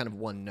very kind of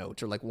one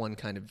note or like one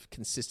kind of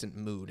consistent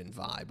mood and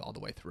vibe all the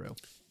way through.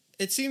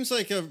 It seems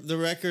like the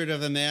record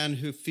of a man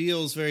who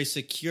feels very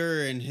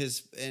secure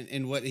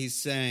in what he's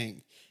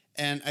saying.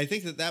 And I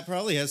think that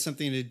probably has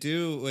something to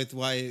do with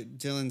why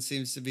Dylan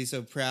seems to be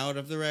so proud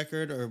of the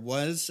record, or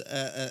was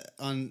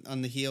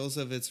on the heels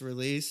of its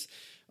release,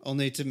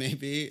 only to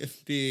maybe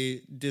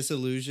be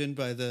disillusioned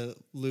by the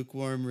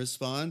lukewarm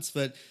response.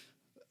 But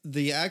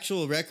the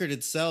actual record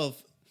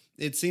itself,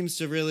 it seems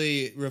to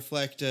really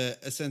reflect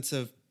a sense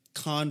of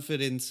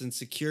confidence and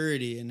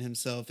security in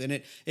himself,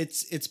 and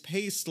it's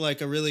paced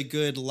like a really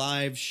good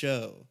live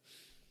show.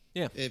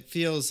 Yeah, it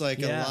feels like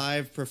a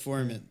live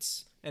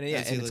performance. And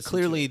it's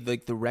clearly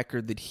like the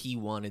record that he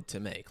wanted to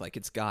make. Like,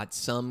 it's got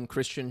some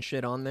Christian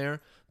shit on there,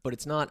 but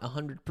it's not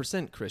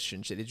 100%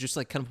 Christian shit. It's just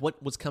like kind of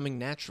what was coming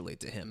naturally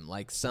to him.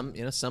 Like some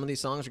of these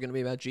songs are going to be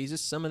about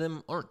Jesus, some of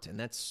them aren't, and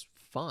that's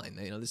fine.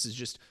 This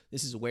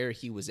is where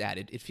he was at.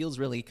 It feels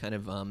really kind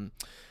of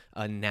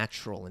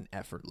natural and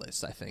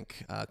effortless, I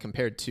think,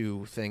 compared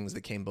to things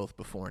that came both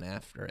before and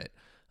after it.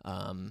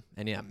 And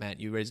yeah,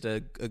 Matt, you raised a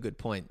good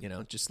point.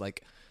 Just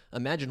like,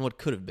 imagine what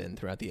could have been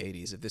throughout the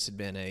 80s if this had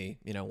been a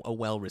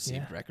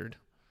well-received record.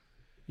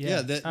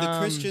 Yeah, the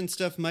Christian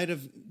stuff might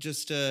have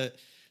just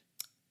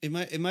it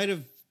might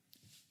have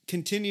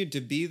continued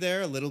to be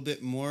there a little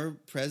bit more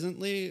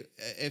presently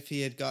if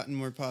he had gotten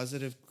more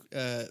positive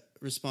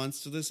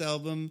response to this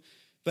album.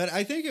 But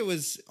I think it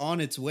was on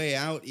its way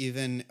out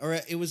even, or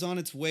it was on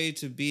its way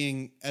to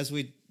being, as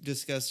we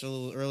discussed a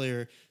little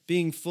earlier,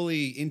 being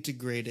fully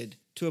integrated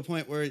to a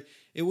point where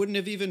it wouldn't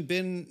have even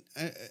been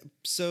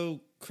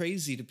so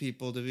crazy to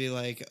people to be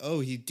like,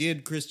 oh, he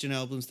did Christian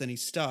albums, then he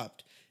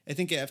stopped. I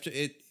think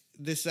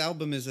this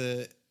album is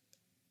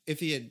if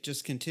he had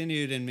just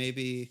continued and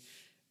maybe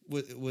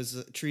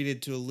was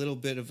treated to a little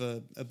bit of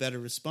a better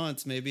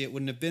response, maybe it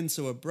wouldn't have been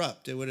so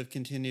abrupt. It would have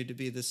continued to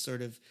be this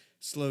sort of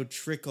slow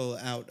trickle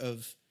out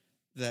of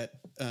that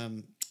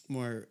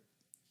more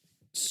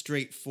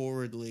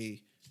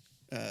straightforwardly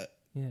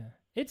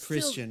it's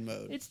Christian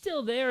mode. It's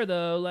still there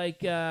though,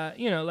 like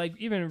like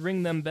even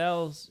Ring Them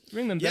Bells.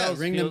 Ring Them Bells.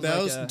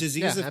 Like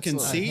Disease of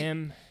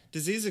Conceit.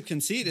 Disease of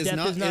Conceit is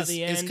not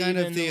is kind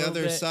of the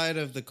other side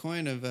of the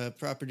coin of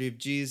Property of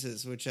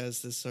Jesus, which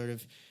has this sort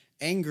of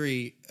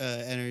angry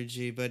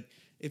energy, but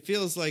it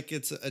feels like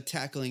it's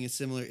tackling a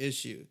similar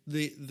issue.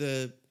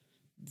 The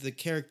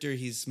character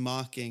he's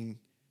mocking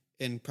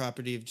in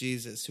Property of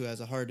Jesus, who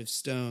has a heart of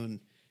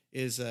stone,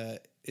 is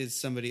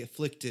somebody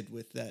afflicted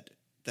with that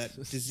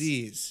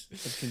disease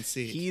of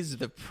conceit. He's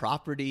the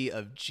property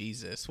of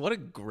Jesus. What a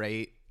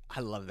great... I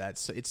love that.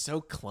 So it's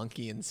so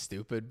clunky and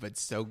stupid, but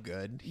so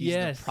good. He's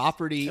the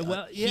property.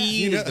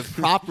 He is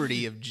the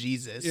property of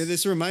Jesus. Yeah,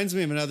 this reminds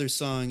me of another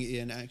song,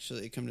 Ian.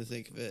 Actually, come to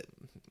think of it,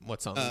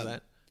 what song is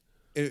that?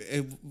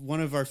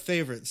 One of our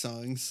favorite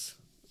songs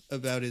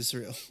about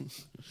Israel.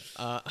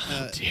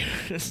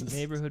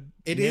 Neighborhood.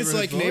 It is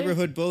like Bully?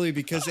 Neighborhood Bully,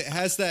 because it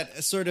has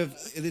that sort of.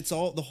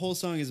 The whole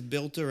song is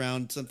built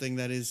around something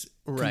that is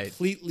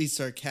completely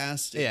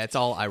sarcastic. Yeah, it's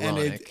all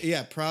ironic.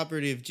 And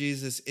Property of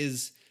Jesus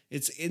is.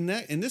 It's in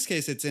this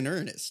case, it's in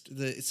earnest.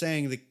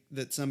 Saying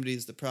that somebody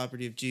is the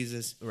property of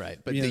Jesus, right?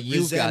 But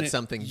you've got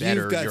something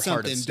better. You've got your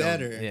something heart of stone.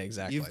 better. Yeah,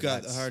 exactly. You've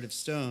got the heart of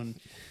stone.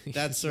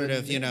 That's sort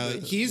of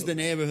he's the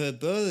neighborhood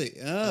bully.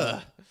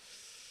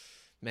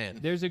 Man,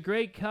 there's a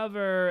great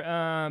cover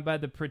by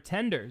the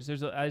Pretenders.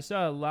 I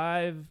saw a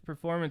live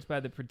performance by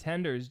the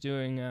Pretenders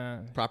doing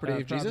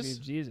Property of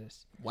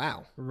Jesus.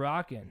 Wow,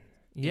 rocking.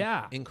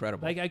 Yeah,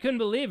 incredible. Like I couldn't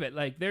believe it.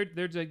 Like they're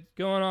just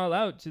going all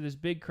out to this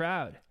big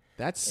crowd.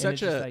 That's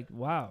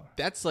wow.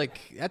 That's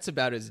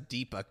about as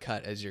deep a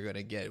cut as you're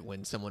gonna get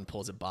when someone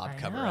pulls a Bob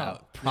cover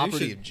out.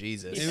 Property of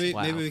Jesus.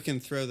 Maybe we can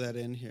throw that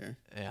in here.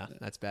 Yeah,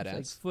 that's badass.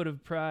 It's like Foot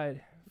of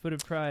Pride.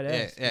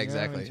 Yeah,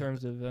 exactly. In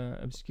terms of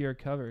obscure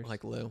covers,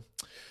 like Lou.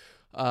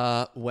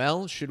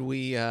 Well, should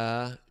we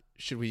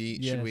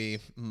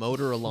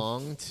motor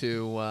along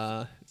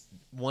to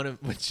one of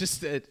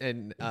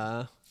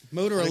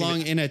motor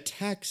along in a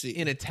taxi.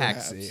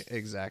 Perhaps.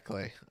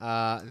 Exactly.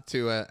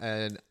 To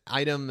an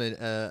item,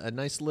 a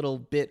nice little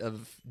bit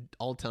of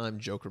all-time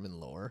Jokerman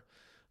lore.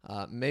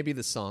 Maybe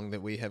the song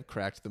that we have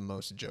cracked the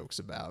most jokes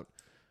about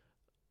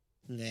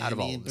out of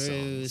all of the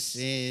Bruce songs.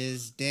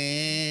 Is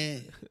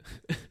dead.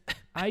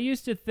 I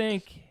used to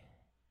think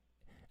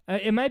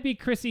it might be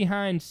Chrissie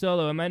Hynde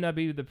solo. It might not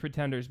be the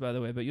Pretenders, by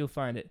the way, but you'll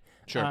find it.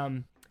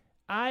 Sure.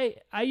 I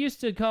used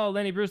to call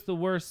Lenny Bruce the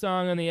worst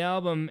song on the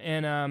album,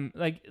 and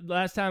like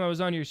last time I was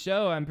on your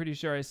show, I'm pretty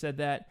sure I said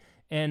that,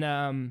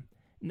 and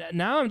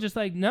now I'm just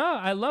like, no,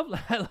 I love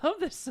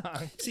this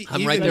song. See,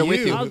 I'm even right there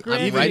with you. I'll I'm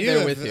grant right you there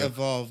have with you.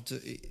 Evolved.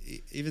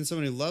 Even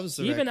someone who loves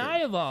the Even record.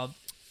 I evolved.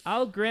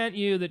 I'll grant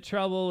you that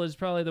Trouble is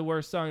probably the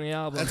worst song on the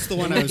album. That's the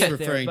one I We'll was get there,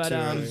 referring but, to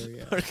earlier.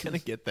 Yeah. We're gonna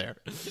get there.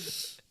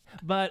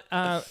 But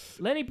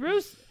Lenny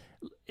Bruce,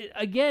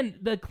 again,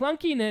 the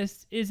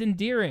clunkiness is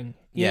endearing.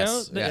 You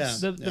Yes, know,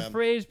 yes. the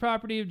phrase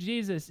 "property of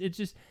Jesus." It's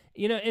just,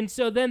 you know, and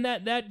so then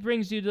that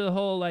brings you to the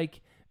whole like,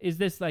 is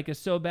this like a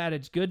so bad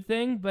it's good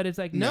thing? But it's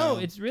like, no, No.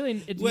 it's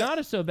really Well- not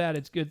a so bad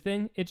it's good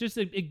thing. It's just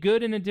a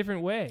good in a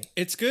different way.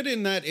 It's good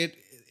in that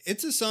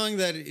it's a song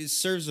that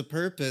serves a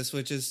purpose,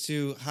 which is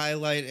to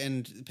highlight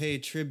and pay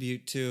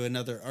tribute to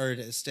another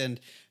artist. And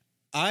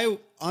I,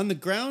 on the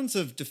grounds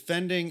of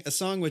defending a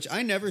song which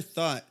I never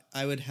thought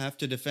I would have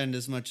to defend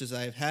as much as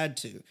I've had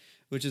to,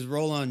 which is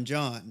Roll On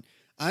John,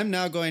 I'm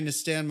now going to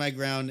stand my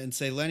ground and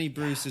say Lenny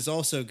Bruce is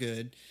also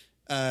good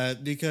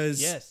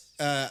because Yes.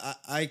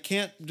 I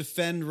can't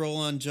defend Roll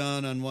On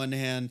John on one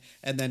hand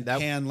and then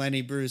pan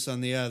Lenny Bruce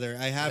on the other.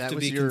 I have That to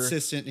was be your-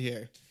 consistent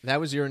here. That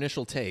was your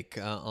initial take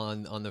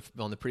on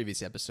the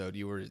previous episode.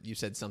 You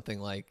said something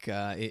like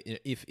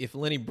if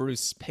Lenny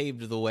Bruce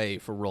paved the way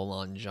for Roll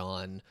On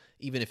John,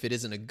 even if it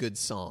isn't a good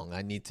song,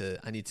 I need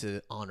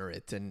to honor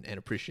it and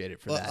appreciate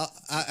it for that.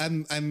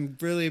 I'm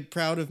really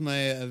proud of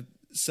my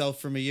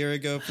self from a year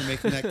ago for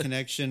making that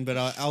connection, but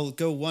I'll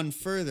go one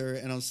further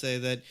and I'll say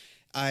that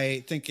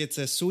I think it's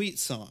a sweet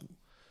song.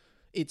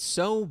 It's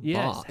so Yes.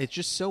 Bob. It's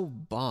just so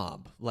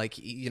Bob. Like,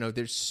 you know,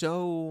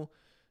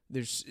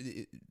 there's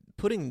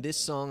putting this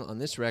song on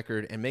this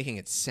record and making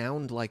it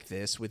sound like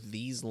this with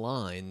these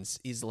lines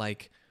is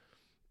like,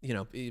 you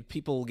know,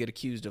 people get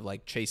accused of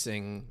like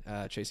chasing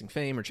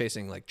fame or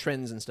chasing like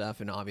trends and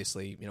stuff, and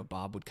obviously, you know,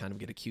 Bob would kind of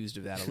get accused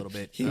of that a little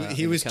bit. He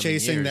in was the coming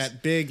chasing years.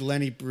 that big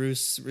Lenny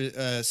Bruce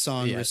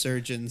song Yeah.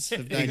 resurgence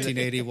of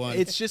 1981.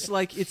 It's just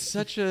like it's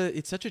such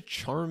a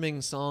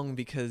charming song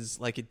because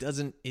like it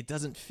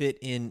doesn't fit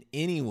in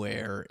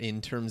anywhere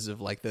in terms of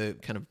like the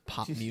kind of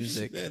pop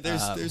music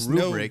there's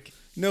rubric.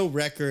 no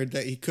record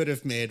that he could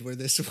have made where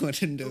this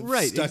wouldn't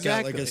have stuck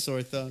out like a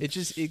sore thumb. It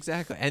just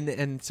exactly,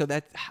 and so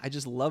that I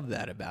just love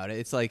that about it.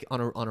 It's like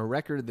on a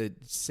record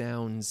that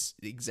sounds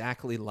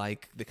exactly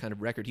like the kind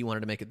of record he wanted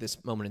to make at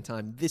this moment in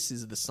time. This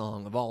is the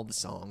song of all the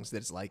songs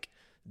that's like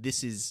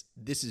this is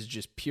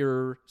just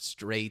pure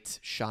straight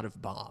shot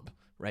of Bob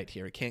right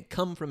here. It can't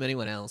come from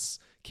anyone else.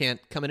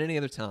 Can't come at any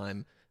other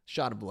time.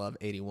 Shot of Love,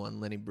 81.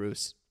 Lenny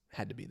Bruce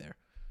had to be there.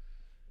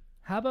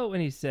 How about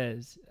when he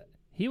says,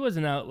 he was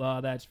an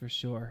outlaw, that's for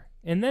sure.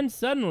 And then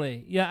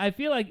suddenly, yeah, I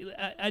feel like,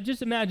 I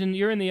just imagine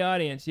you're in the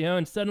audience, you know,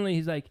 and suddenly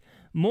he's like,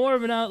 more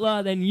of an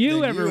outlaw than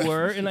you ever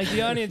were. And like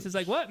the audience is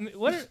like, what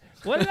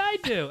did I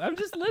do? I'm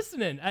just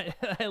listening.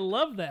 I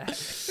love that.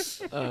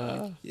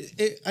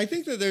 I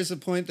think that there's a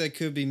point that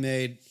could be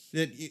made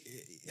that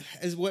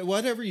as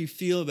whatever you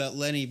feel about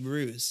Lenny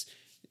Bruce,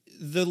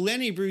 the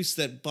Lenny Bruce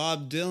that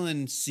Bob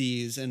Dylan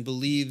sees and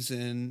believes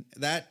in,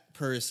 that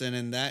person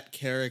and that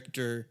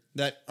character,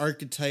 that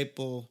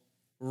archetypal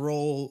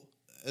role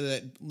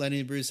that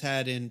Lenny Bruce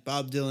had in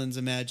Bob Dylan's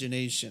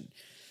imagination,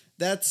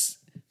 that's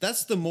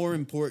the more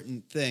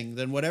important thing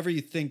than whatever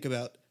you think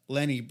about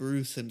Lenny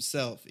Bruce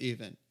himself.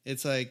 Even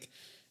it's like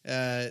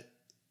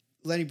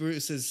Lenny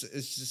Bruce is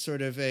just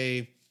sort of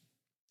an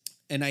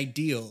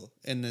ideal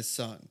in this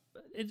song.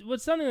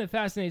 What's something that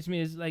fascinates me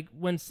is like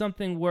when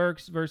something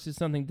works versus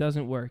something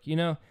doesn't work. You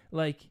know,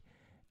 like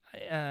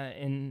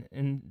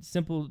in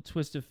Simple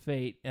Twist of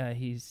Fate,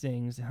 he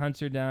sings,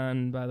 hunts her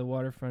down by the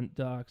waterfront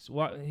docks.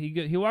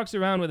 He walks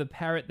around with a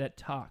parrot that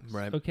talks.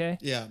 Right. Okay.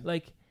 Yeah.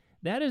 Like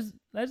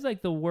that's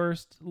like the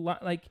worst.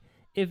 Like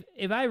if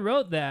I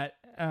wrote that,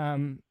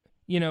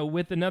 you know,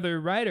 with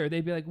another writer,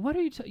 they'd be like, "What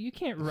are you? You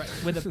can't write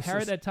with a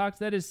parrot that talks."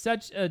 That is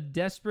such a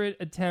desperate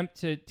attempt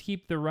to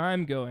keep the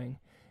rhyme going,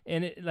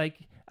 and it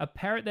like a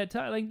parrot that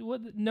talks. Like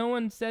what? No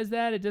one says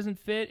that. It doesn't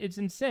fit. It's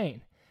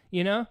insane.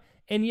 You know.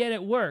 And yet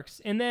it works.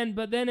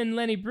 But then in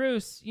Lenny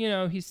Bruce, you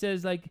know, he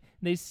says like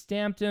they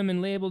stamped him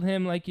and labeled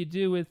him like you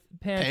do with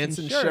pants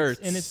and shirts.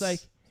 And it's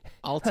like,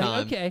 all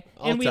time. Okay.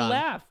 All and we time.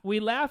 laugh. We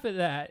laugh at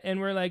that. And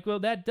we're like, well,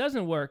 that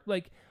doesn't work.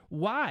 Like,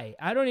 why?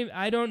 I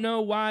don't know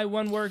why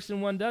one works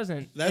and one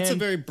doesn't. That's a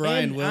very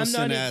Brian and I'm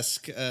not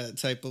Wilson-esque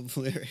type of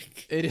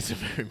lyric. It is a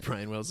very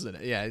Brian Wilson.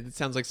 Yeah, it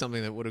sounds like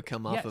something that would have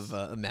come off Yes.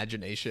 of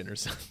Imagination or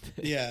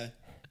something. Yeah.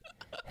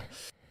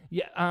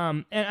 Yeah,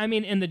 and I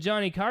mean, in the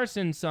Johnny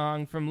Carson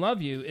song from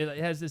Love You, it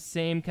has the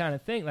same kind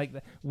of thing. Like,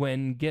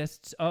 when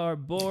guests are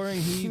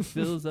boring, he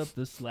fills up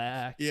the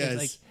slack. Yes.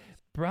 It's like,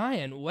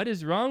 Brian, what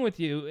is wrong with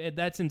you?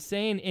 That's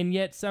insane, and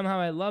yet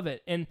somehow I love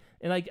it. And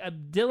like,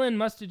 Dylan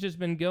must have just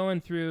been going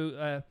through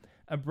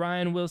a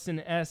Brian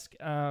Wilson-esque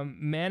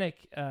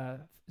manic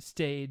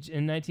stage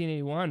in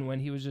 1981 when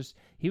he was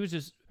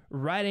just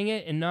writing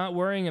it and not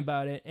worrying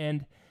about it.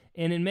 And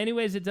in many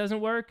ways it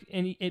doesn't work,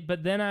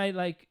 but then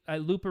I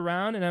loop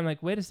around and I'm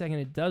like, wait a second,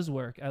 it does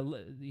work.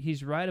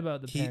 He's right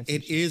about the pants.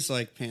 It is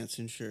like pants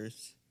and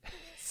shirts.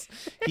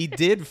 He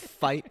did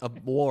fight a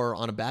war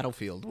on a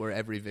battlefield where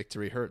every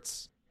victory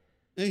hurts.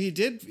 No, he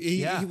did.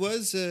 Yeah. He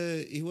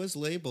was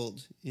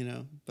labeled,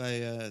 by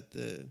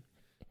the.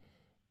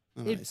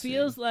 what am I It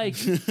feels saying? like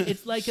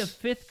it's like a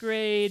fifth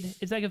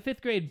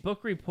grade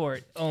book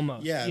report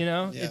almost. Yeah,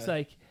 Yeah. yeah. It's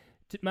like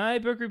my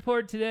book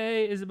report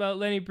today is about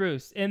Lenny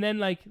Bruce, and then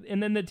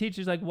the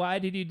teacher's like, "Why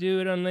did you do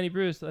it on Lenny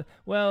Bruce?" Like,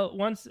 well,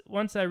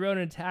 once I rode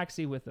in a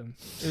taxi with him.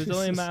 It was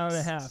only a mile and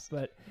a half,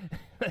 but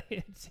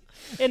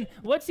and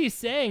what's he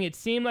saying? It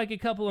seemed like a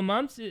couple of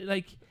months.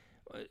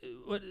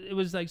 It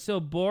was like so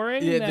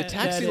boring. Yeah, that, the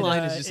taxi that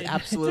line it, is just it took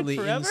absolutely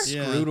forever.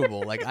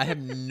 inscrutable. Like I have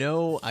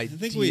no idea. I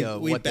think we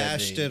what that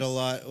bashed it a means.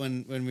 lot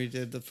when we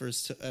did the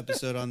first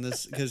episode on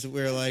this because we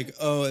are like,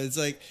 oh, it's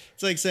like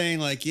saying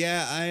like,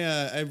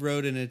 yeah, I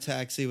rode in a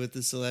taxi with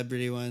the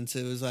celebrity once.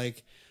 It was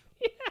like,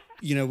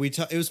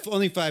 it was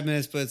only 5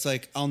 minutes, but it's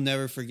like I'll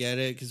never forget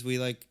it because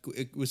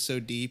it was so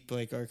deep,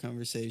 like our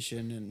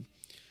conversation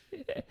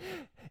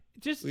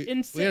Just we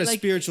insane. had a like,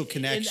 spiritual and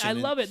connection. I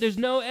love it. There's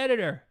no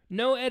editor.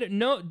 Danny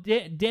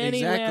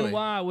Exactly.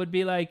 Lanois would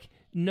be like,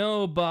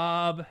 "No,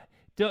 Bob,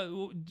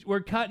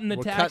 we're cutting the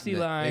We're taxi cutting it.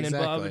 line," and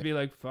Bob Exactly. would be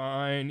like,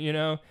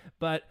 "Fine,"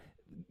 But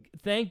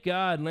thank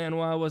God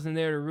Lanois wasn't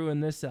there to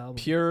ruin this album.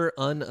 Pure,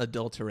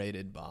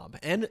 unadulterated Bob,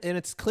 and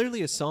it's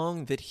clearly a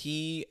song that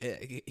he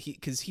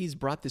because he's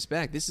brought this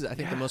back. This is, I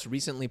think, the most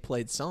recently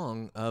played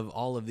song of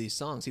all of these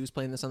songs. He was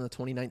playing this on the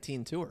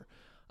 2019 tour,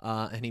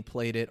 and he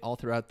played it all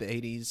throughout the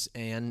 80s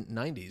and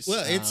 90s.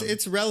 Well,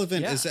 it's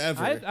relevant Yeah, as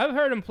ever. I've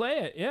heard him play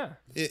it. Yeah.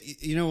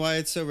 You know why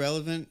it's so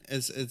relevant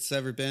as it's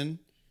ever been?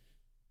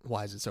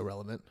 Why is it so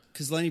relevant?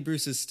 Because Lenny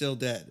Bruce is still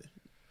dead.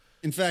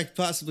 In fact,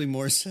 possibly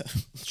more so.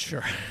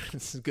 Sure,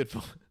 this is a good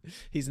point.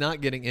 He's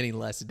not getting any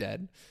less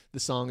dead.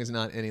 The song is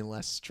not any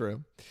less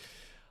true.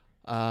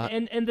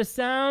 And the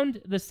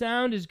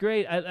sound is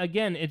great.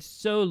 Again, it's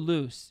so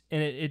loose,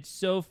 and it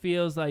so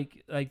feels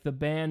like the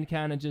band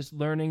kind of just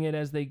learning it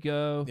as they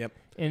go. Yep.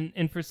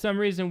 And for some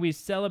reason we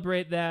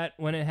celebrate that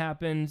when it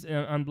happens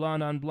on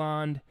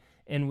Blonde,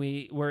 and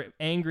we're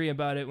angry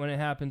about it when it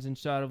happens in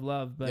Shot of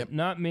Love. But Yep.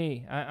 not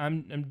me.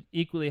 I'm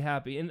equally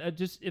happy. And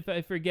just if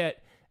I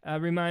forget,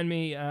 remind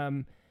me.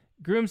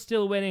 Groom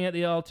Still Waiting at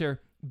the Altar.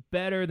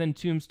 Better than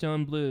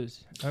Tombstone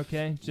Blues.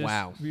 Okay, just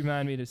Wow.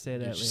 remind me to say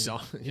that later.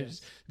 You're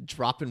just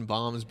dropping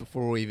bombs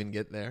before we even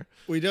get there.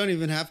 We don't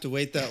even have to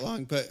wait that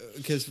long, but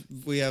because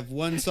we have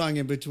one song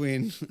in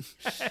between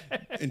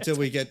until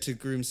we get to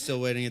Groom Still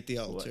Waiting at the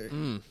Altar.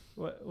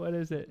 What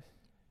is it?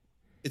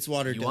 It's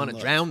Watered You Down want to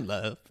Love. drown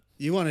love?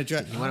 You want to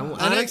drown. wanna-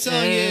 The next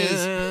song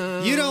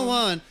is You Don't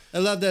Want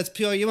a Love That's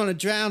Pure. You want to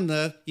drown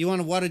love. You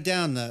want to water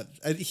down love.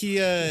 He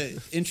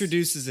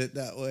introduces it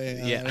that way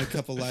Yeah. in a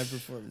couple live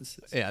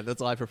performances. Yeah,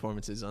 that's live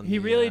performances on. He the,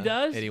 really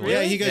does? 81. Yeah,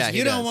 Really? he goes, Yeah, he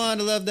you don't does.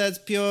 want a love that's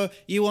pure.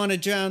 You want to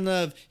drown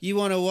love. You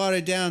want to water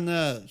down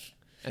love.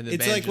 And the It's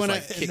band like just when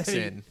like kicks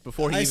in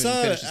before he I even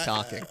saw finishes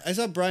talking. I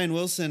saw Brian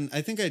Wilson.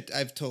 I think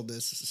I've told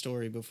this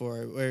story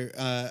before, where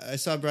I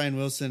saw Brian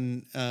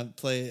Wilson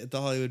play at the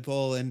Hollywood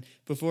Bowl, and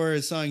before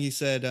his song, he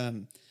said,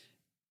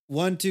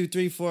 1, 2,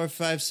 3, 4,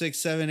 5, 6,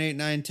 7, 8,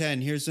 9,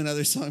 10. Here's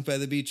another song by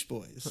the Beach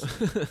Boys.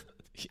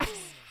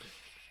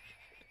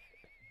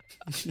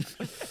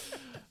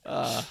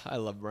 I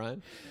love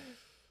Brian.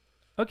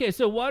 Okay,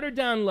 so Watered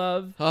Down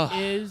Love Oh.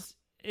 is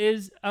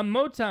a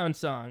Motown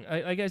song.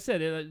 Like I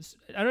said,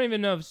 I don't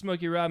even know if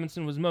Smokey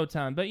Robinson was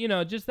Motown, but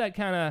just that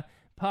kind of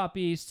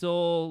poppy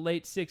soul,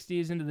 late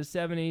 60s into the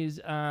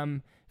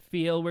 70s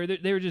feel where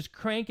they were just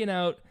cranking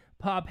out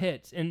pop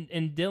hits. And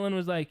Dylan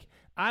was like,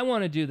 I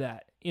want to do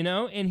that,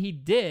 and he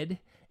did.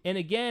 And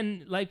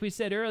again, like we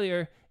said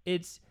earlier,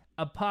 it's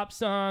a pop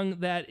song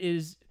that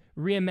is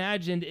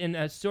reimagined in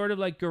a sort of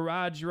like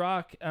garage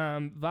rock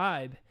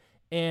vibe.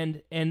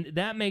 And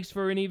that makes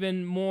for an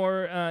even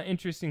more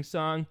interesting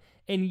song.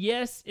 And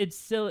yes, it's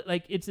silly,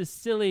 like it's a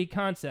silly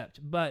concept,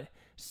 but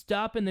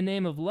 "Stop in the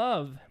Name of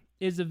Love"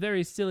 is a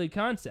very silly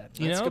concept,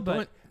 That's a good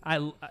but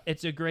point.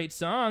 it's a great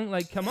song.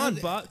 Like, come on,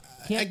 Bob,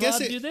 can't I guess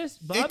Bob do this?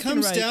 Bob it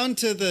comes can write down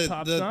to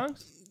pop the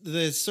songs.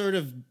 the sort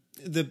of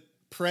the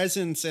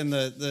presence and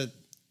the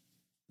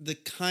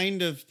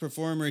kind of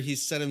performer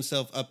he's set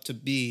himself up to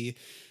be,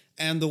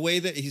 and the way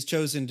that he's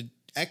chosen to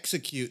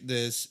execute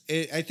this.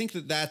 I think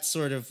that's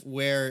sort of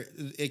where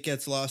it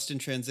gets lost in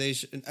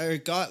translation, or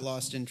it got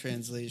lost in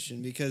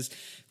translation, because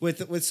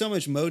with so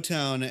much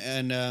Motown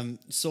and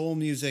soul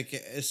music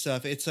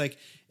stuff, it's like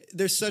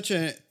there's such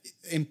an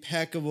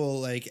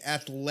impeccable, like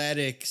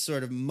athletic,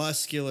 sort of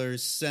muscular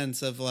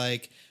sense of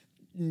like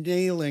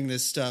nailing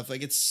this stuff.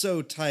 Like it's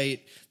so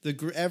tight.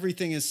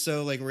 Everything is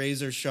so like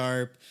razor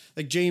sharp,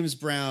 like James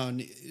Brown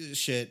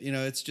shit.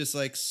 It's just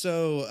like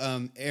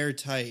so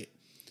airtight.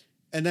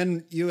 And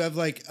then you have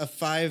like a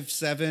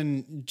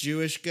 5'7"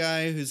 Jewish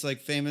guy who's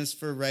like famous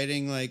for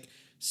writing like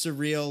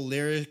surreal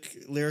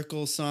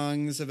lyrical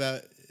songs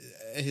about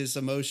his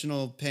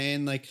emotional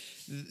pain. Like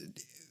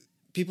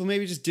people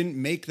maybe just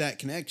didn't make that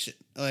connection.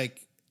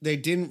 Like they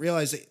didn't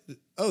realize that,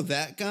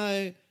 that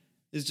guy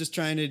is just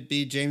trying to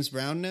be James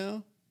Brown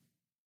now.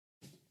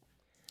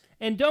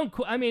 And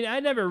I mean, I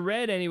never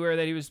read anywhere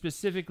that he was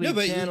specifically No,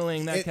 but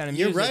channeling that kind of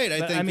you're music. right, I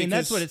but, think, I mean,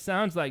 that's because- what it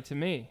sounds like to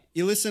me.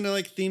 You listen to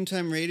like Theme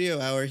Time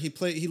Radio Hour.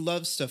 He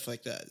loves stuff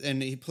like that,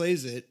 and he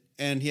plays it,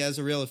 and he has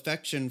a real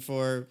affection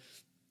for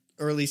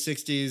early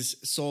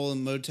 '60s soul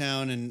and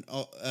Motown and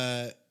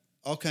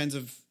all kinds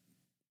of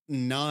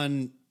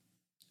non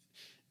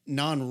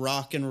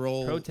rock and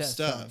roll Protest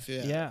stuff.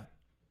 songs. Yeah.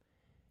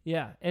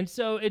 Yeah. And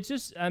so it's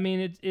just, I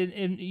mean,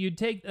 you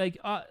take like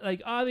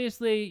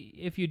obviously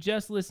if you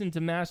just listen to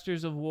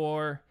Masters of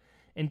War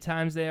and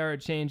Times They Are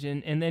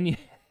A-Changin', and then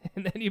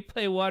you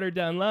play Watered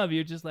Down Love,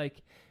 you're just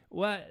like,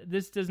 what?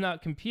 This does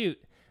not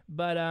compute.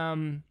 But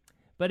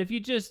if you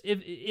just,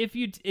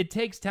 it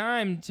takes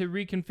time to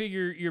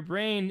reconfigure your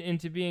brain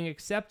into being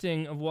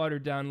accepting of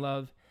Watered Down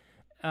Love.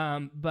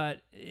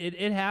 But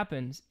it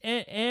happens,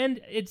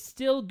 and it's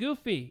still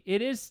goofy.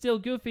 It is still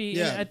goofy.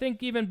 Yeah. And I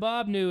think even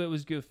Bob knew it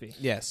was goofy.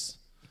 Yes.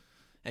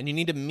 And you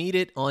need to meet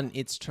it on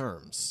its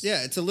terms.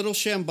 Yeah, it's a little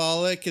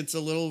shambolic. It's a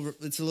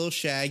little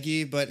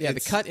shaggy, but Yeah, the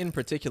it's, cut in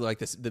particular, like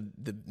this,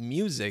 the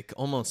music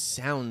almost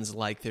sounds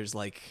like there's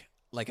like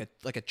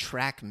a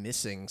track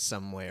missing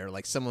somewhere.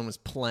 Like someone was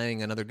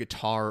playing another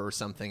guitar or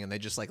something, and they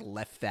just like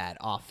left that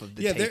off of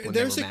the yeah. tape when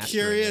There's they were a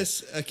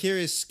mastering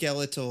curious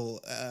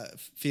skeletal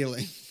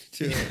feeling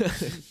to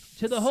it.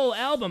 To the whole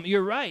album,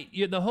 you're right.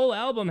 The whole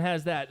album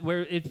has that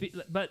where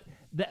but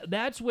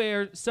that's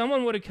where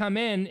someone would have come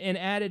in and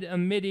added a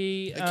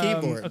MIDI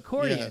keyboard.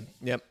 accordion. it.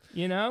 Yep,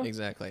 You know,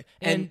 exactly.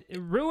 and it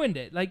ruined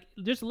it. Like,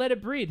 just let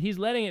it breathe. He's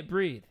letting it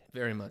breathe.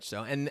 Very much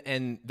so.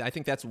 And I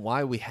think that's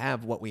why we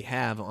have what we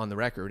have on the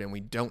record and we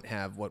don't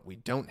have what we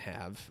don't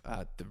have,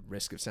 at the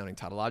risk of sounding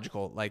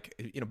tautological. Like,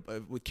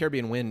 with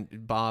Caribbean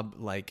Wind, Bob,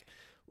 like,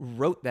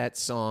 wrote that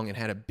song and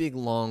had a big,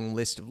 long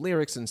list of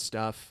lyrics and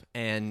stuff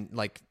and,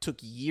 like, took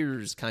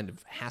years kind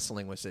of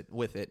hassling with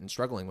it and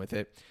struggling with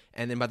it.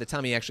 And then by the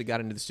time he actually got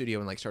into the studio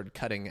and, like, started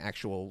cutting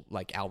actual,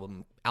 like,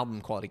 album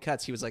quality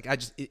cuts, he was like,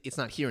 it's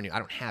not here anymore. I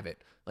don't have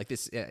it. Like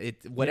this,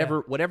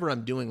 whatever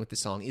I'm doing with the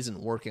song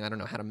isn't working. I don't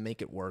know how to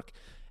make it work,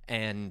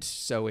 and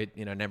so it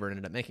never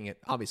ended up making it.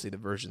 Obviously, the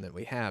version that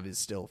we have is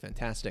still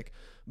fantastic,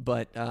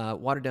 but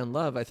Watered Down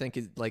Love, I think,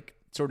 is like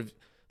sort of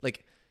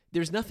like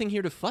there's nothing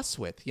here to fuss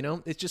with.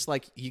 It's just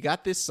like you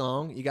got this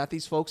song, you got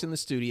these folks in the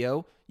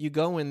studio, you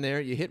go in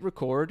there, you hit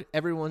record,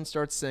 everyone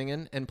starts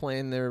singing and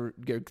playing their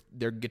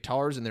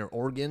guitars and their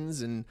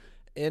organs, and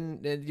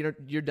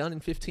you're done in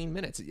 15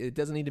 minutes. It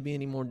doesn't need to be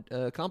any more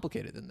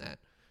complicated than that.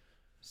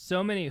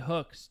 So many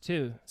hooks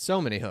too. So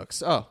many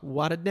hooks. Oh,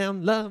 Watered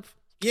Down Love.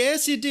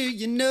 Yes, you do.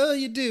 You know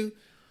you do.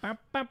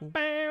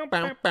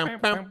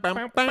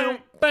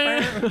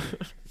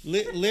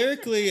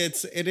 Lyrically,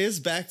 it is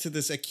back to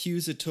this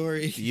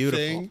accusatory Beautiful.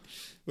 thing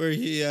where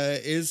he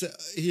is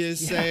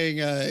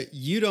saying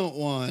you don't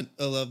want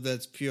a love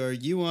that's pure.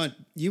 You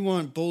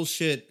want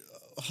bullshit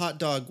hot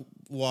dog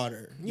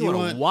water. You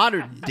want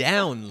watered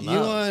down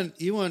love.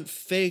 You want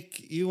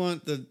fake. You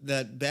want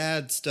that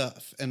bad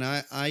stuff. And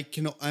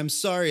I'm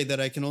sorry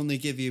that I can only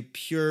give you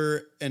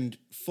pure and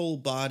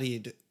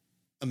full-bodied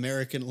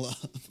American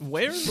love.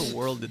 Where in the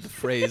world did the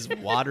phrase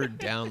 "watered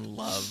down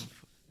love"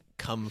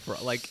 come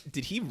from? Like,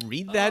 did he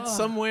read that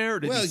somewhere, or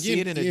did he see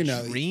it in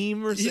a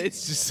dream, or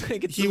it's just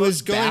like it's he the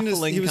was most going to.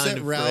 baffling He was kind at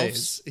of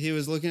Ralph's. phrase. He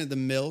was looking at the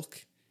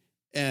milk.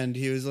 And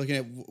he was looking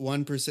at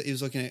 1%. He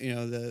was looking at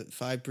the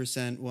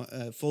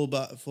 5%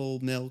 full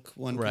milk,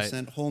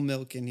 1% whole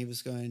milk, and he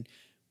was going,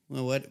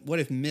 well, what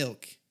if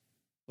milk?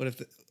 What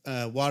if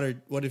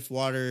water? What if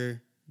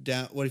water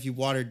down? What if you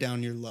watered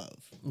down your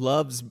love?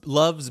 Love's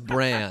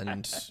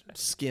brand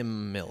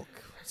skim milk.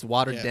 It's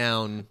watered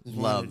down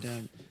love. Watered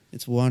down.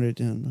 It's watered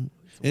down love.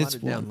 It's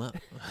watered down love.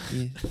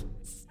 Yeah.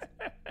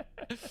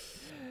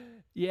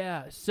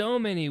 Yeah, so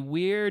many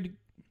weird,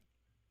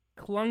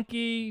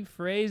 clunky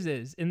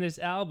phrases in this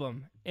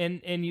album,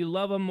 and you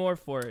love him more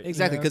for it.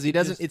 Exactly, because he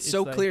doesn't. It's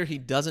so like, clear he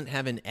doesn't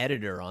have an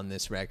editor on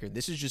this record.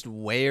 This is just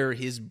where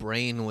his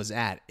brain was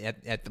at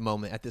the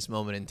moment, at this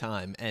moment in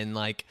time, and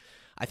like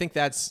I think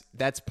that's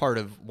part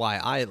of why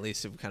I at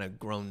least have kind of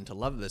grown to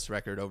love this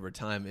record over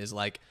time. Is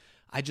like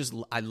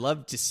I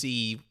love to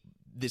see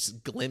this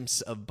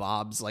glimpse of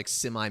Bob's like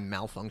semi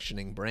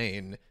malfunctioning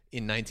brain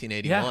in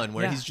 1981,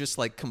 where he's just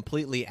like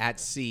completely at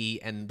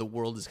sea and the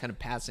world is kind of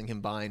passing him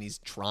by and he's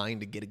trying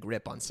to get a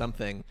grip on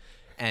something.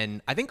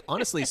 And I think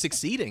honestly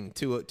succeeding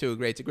to a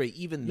great degree,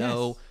 even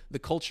though the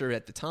culture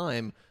at the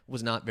time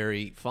was not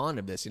very fond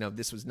of this.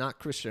 This was not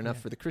Christian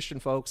enough for the Christian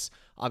folks.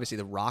 Obviously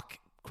the rock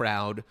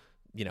crowd,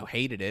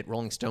 hated it.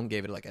 Rolling Stone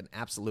gave it like an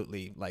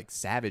absolutely like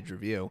savage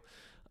review.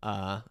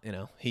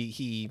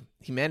 He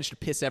managed to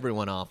piss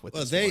everyone off with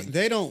this one.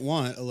 They don't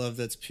want a love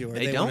that's pure.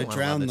 They don't want to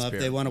drown love. pure.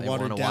 They want to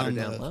water down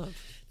down love.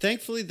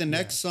 Thankfully, the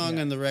next song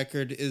on the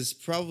record is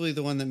probably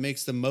the one that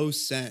makes the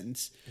most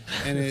sense,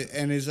 and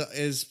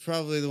is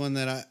probably the one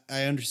that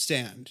I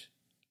understand.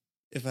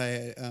 If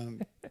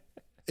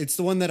it's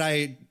the one that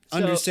I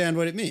understand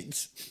what it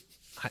means.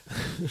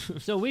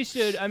 So we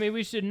should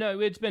know.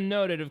 It's been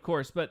noted, of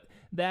course, but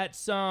that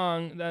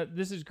song,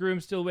 this is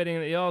Groom Still Waiting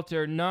at the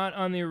Altar, not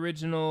on the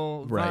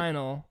original Right.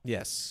 vinyl.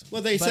 Yes.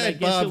 Well, they But I said,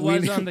 guess Bob, it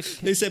was on the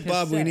they said,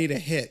 Bob, we cassette. need a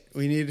hit.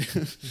 We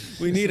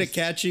need a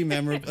catchy,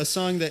 memorable, a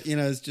song that,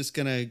 is just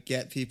going to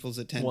get people's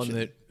attention.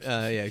 One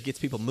that gets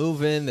people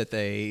moving, that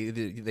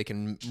they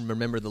can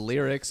remember the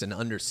lyrics and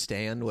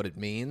understand what it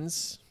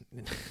means.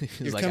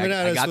 You're coming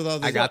at us with all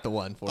this, I got the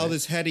one for all it.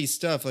 this heady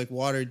stuff like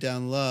Watered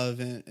Down Love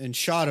and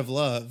Shot of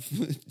Love.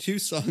 Two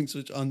songs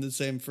which on the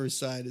same first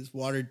side is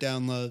Watered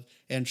Down Love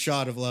and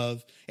Shot of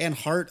Love and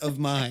Heart of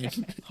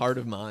Mine. Heart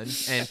of Mine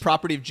and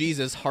Property of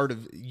Jesus.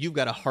 You've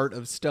got a heart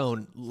of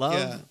stone. Love,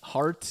 Yeah.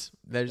 heart.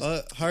 There's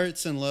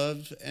Hearts and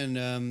Love.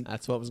 And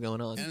that's what was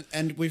going on.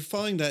 and we're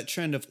following that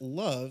trend of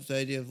love, the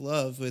idea of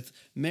love with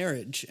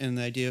marriage and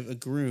the idea of a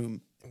groom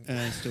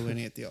still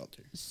waiting at the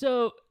altar.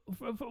 So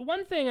for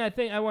one thing I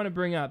think I want to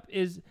bring up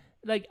is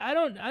like I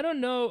don't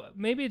know,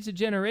 maybe it's a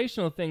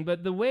generational thing,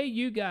 but the way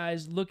you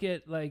guys look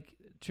at like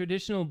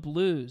traditional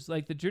blues,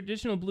 like the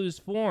traditional blues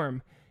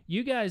form,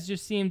 you guys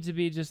just seem to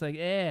be just like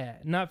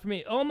not for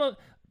me. Almost,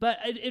 but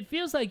it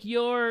feels like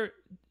your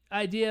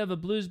idea of a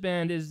blues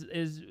band is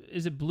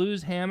a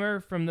Blues Hammer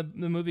from the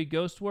movie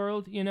Ghost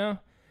World, Do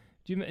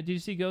you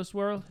see Ghost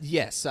World?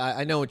 Yes,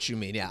 I know what you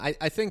mean. Yeah,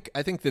 I think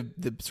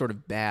the sort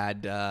of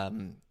bad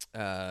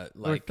Or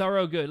like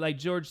Thorogood, like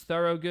George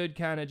Thorogood,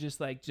 kind of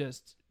just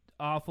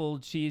awful,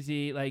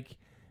 cheesy, like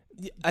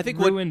I think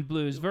ruined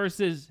blues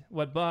versus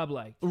what Bob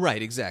liked.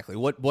 Right, exactly.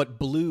 What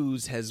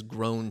blues has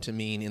grown to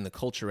mean in the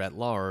culture at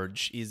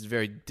large is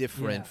very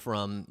different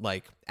from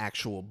like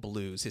actual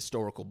blues,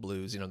 historical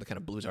blues, the kind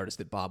of blues artists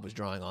that Bob was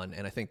drawing on.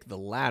 And I think the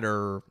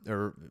latter,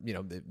 or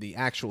the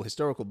actual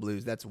historical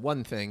blues, that's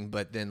one thing.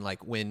 But then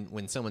like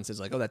when someone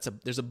says like, oh,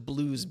 there's a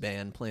blues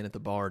band playing at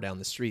the bar down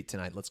the street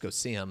tonight, let's go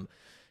see them.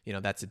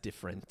 That's a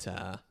different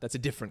kind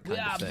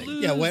of thing.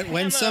 Blues Yeah,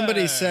 when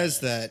somebody Hammer. says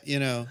that,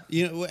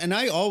 and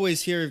I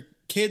always hear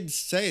kids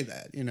say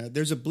that,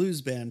 there's a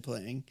blues band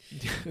playing.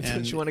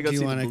 Don't you want to go do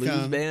see the wanna blues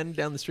come? band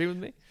down the street with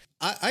me?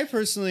 I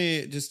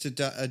personally, just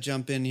to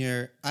jump in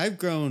here, I've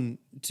grown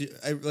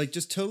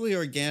just totally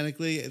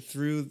organically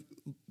through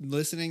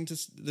listening to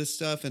this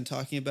stuff and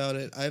talking about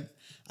it.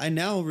 I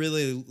now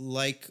really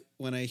like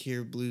when I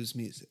hear blues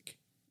music,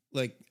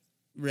 like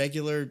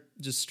regular,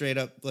 just straight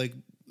up like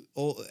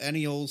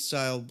any old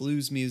style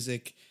blues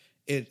music.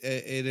 It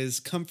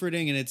is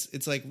comforting, and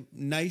it's like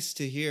nice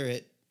to hear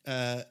it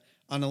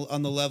on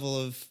the level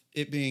of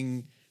it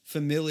being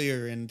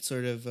familiar and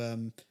sort of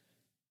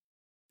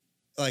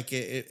like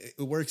it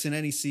works in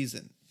any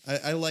season.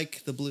 I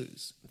like the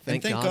blues.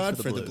 Thank and thank God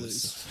God for the the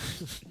blues.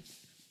 blues.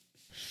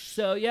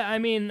 So yeah, I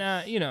mean,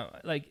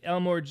 like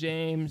Elmore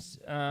James,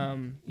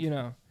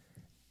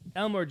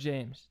 Elmore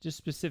James, just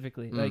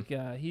specifically, like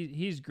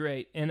he's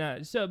great, and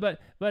but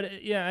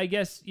yeah, I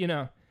guess you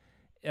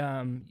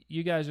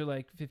guys are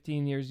like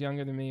 15 years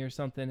younger than me or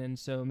something, and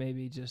so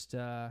maybe just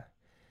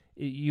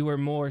you were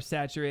more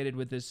saturated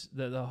with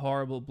the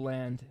horrible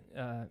bland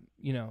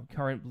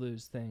current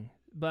blues thing,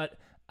 but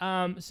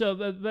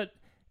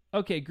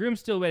okay, Groom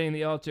Still Waiting at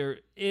the Altar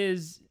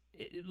is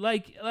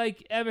like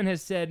Evan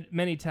has said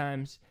many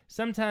times.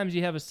 Sometimes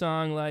you have a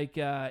song like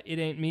It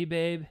Ain't Me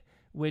Babe,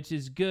 which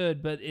is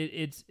good, but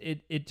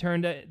it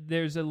turned out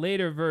there's a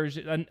later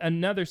version,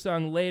 another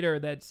song later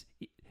that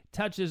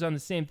touches on the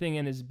same thing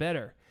and is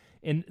better.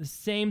 And the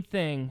same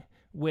thing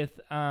with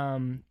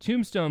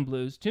Tombstone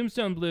Blues.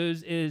 Tombstone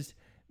Blues is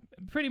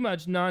pretty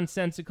much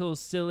nonsensical,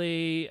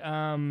 silly,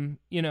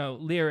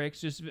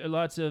 lyrics, just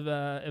lots of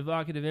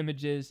evocative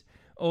images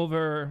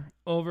over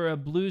a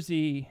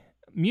bluesy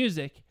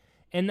music.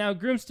 And now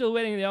Groom Still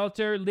Waiting at the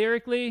Altar,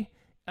 lyrically,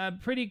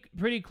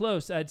 pretty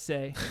close, I'd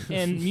say,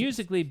 and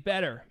musically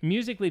better,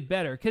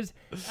 because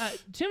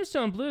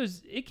Tombstone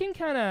Blues, it can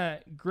kind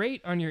of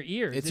grate on your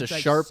ears. It's like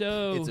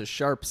a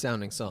sharp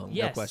sounding song,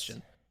 yes. no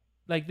question.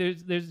 Like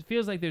there's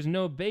feels like there's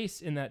no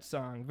bass in that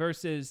song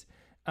versus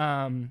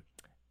Groom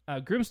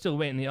Still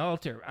Waiting at the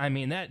Altar. I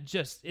mean,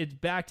 it's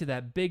back to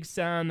that big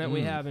sound that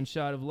we have in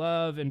Shot of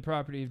Love and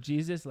Property of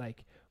Jesus.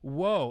 Like,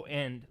 whoa,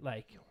 and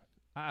like,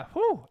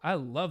 I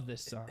love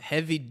this song.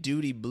 Heavy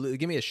duty blues.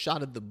 Give me a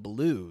shot of the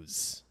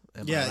blues.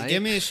 Am I right?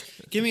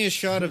 give me a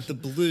shot of the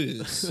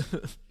blues.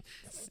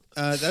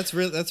 That's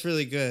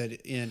really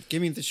good. And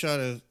give me a shot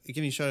of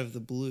the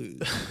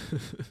blues.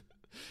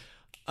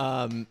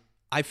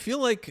 I feel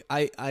like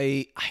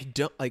I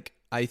don't like.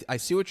 I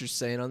see what you're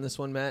saying on this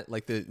one, Matt.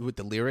 Like with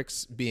the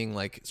lyrics being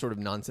like sort of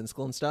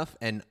nonsensical and stuff.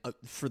 And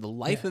for the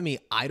life of me,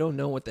 I don't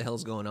know what the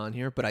hell's going on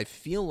here. But I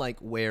feel like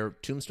where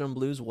Tombstone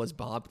Blues was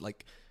Bob,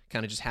 like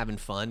kind of just having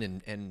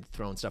fun and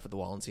throwing stuff at the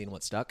wall and seeing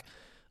what stuck.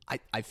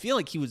 I feel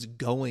like he was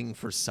going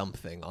for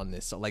something on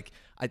this. So like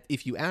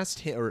if you asked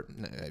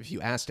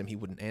him, he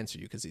wouldn't answer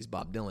you because he's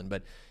Bob Dylan.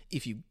 But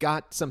if you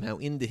got somehow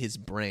into his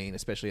brain,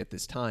 especially at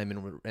this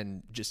time,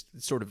 and just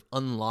sort of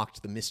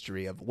unlocked the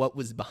mystery of what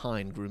was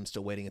behind Groom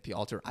Still Waiting at the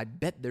Altar, I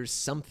bet there's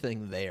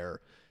something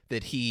there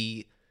that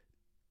he,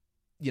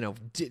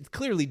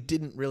 clearly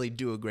didn't really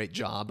do a great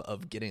job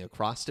of getting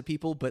across to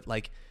people. But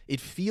like, it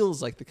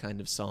feels like the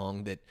kind of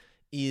song that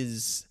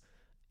is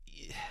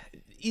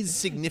is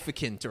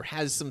significant or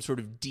has some sort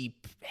of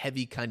deep,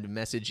 heavy kind of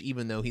message,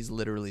 even though he's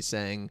literally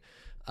saying,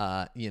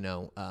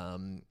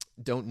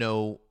 don't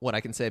know what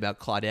I can say about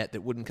Claudette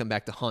that wouldn't come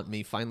back to haunt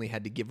me. Finally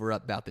had to give her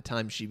up about the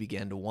time she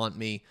began to want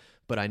me.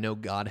 But I know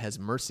God has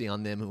mercy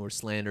on them who were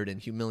slandered and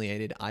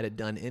humiliated. I'd have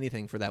done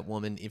anything for that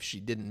woman if she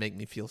didn't make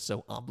me feel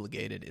so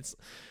obligated. It's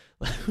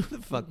who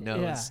the fuck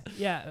knows?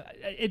 Yeah.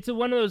 It's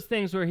one of those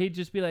things where he'd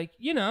just be like,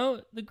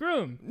 the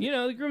groom.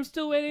 The groom's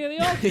still waiting at the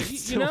altar.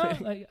 you know,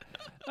 like,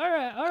 all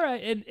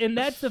right. And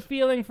that's the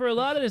feeling for a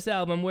lot of this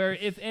album, where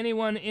if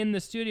anyone in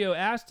the studio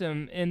asked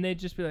him, and they'd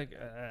just be like,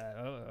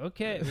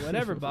 okay,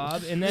 whatever,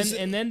 Bob. And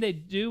then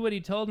they'd do what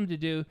he told them to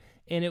do,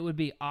 and it would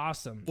be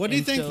awesome. What do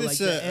you think this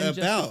the end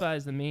about?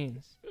 justifies the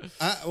means.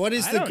 What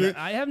is the?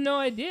 I have no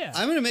idea.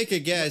 I'm going to make a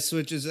guess,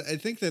 which is I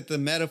think that the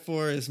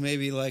metaphor is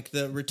maybe like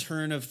the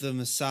return of the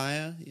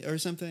Messiah or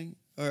something,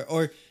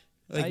 or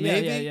like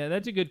maybe. Yeah.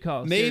 That's a good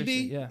call.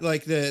 Maybe Seriously, yeah.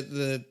 like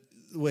the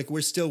like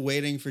we're still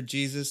waiting for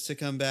Jesus to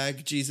come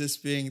back. Jesus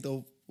being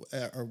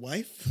our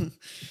wife,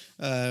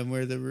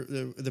 we're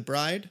the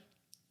bride.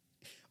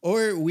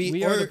 Or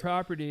we are the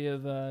property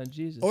of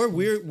Jesus. Or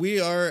we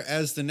are,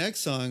 as the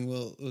next song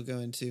we'll go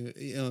into,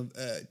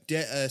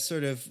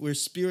 sort of we're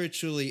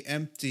spiritually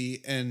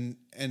empty and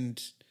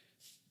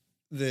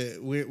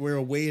we're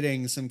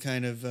awaiting some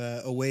kind of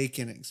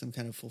awakening, some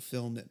kind of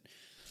fulfillment.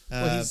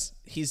 Well,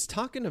 he's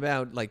talking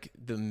about like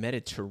the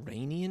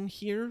Mediterranean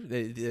here.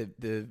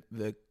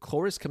 The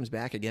chorus comes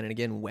back again and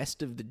again,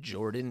 west of the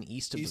Jordan,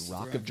 east of the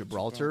Rock of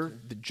Gibraltar.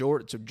 The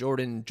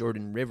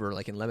Jordan River,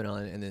 like in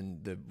Lebanon, and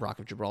then the Rock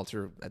of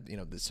Gibraltar at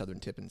the southern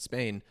tip in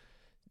Spain.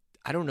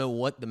 I don't know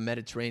what the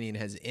Mediterranean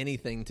has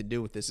anything to do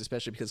with this,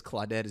 especially because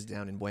Claudette is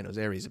down in Buenos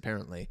Aires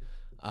apparently.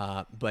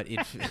 But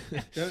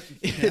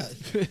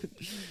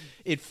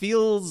it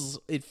feels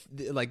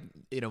like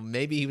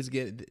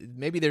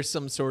maybe there's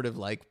some sort of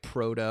like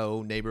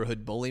proto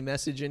neighborhood bully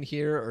message in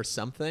here or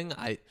something.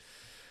 I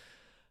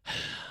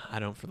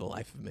don't for the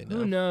life of me know.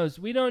 Who knows?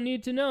 We don't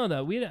need to know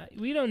though. We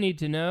don't need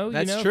to know.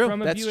 That's true.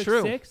 From a That's Buick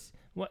true. 6.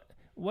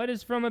 What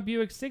is From a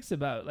Buick 6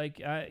 about?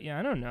 Like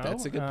I don't know.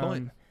 That's a good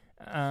point.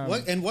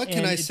 What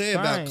can I say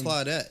about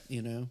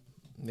Claudette?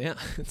 Yeah,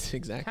 that's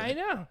exactly. I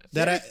know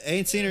that I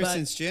ain't seen her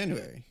since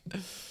January.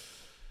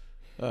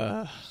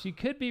 She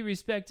could be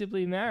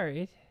respectably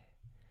married,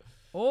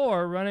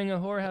 or running a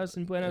whorehouse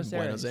in Buenos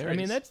Aires. I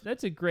mean,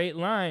 that's a great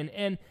line.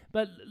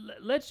 But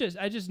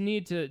I just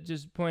need to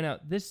point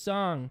out, this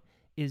song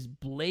is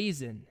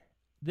blazing.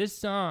 This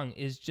song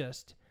is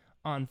just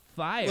on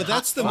fire. Well,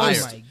 that's the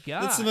most. Oh my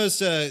God. That's the most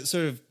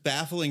sort of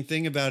baffling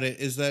thing about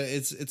it, is that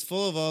it's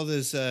full of all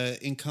this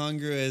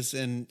incongruous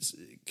and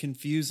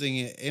confusing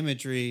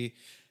imagery,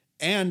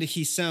 and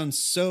he sounds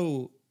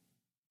so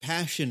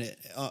passionate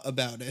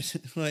about it.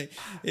 Like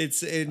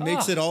it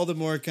makes it all the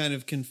more kind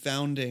of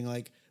confounding.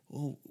 Like,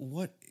 well,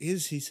 what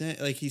is he saying?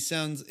 Like it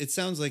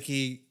sounds like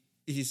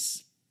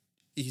he's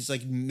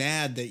like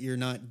mad that you're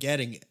not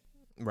getting it.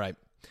 Right.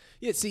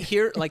 Yeah. See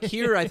here,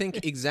 I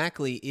think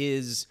exactly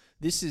is.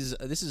 This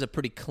is a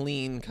pretty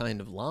clean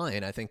kind of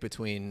line, I think,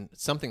 between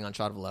something on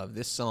Shot of Love,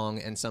 this song,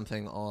 and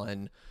something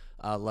on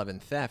Love and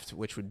Theft,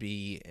 which would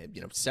be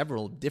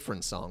several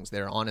different songs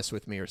there. Honest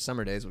With Me or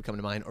Summer Days would come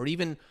to mind, or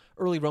even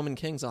early Roman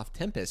Kings off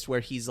Tempest, where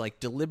he's like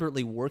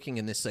deliberately working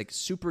in this like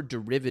super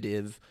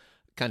derivative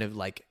kind of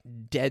like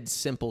dead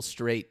simple,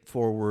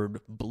 straightforward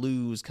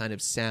blues kind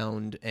of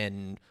sound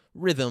and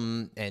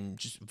rhythm and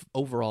just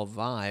overall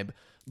vibe,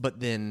 but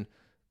then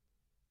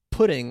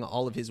putting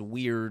all of his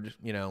weird,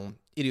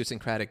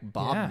 idiosyncratic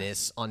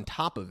Bobness on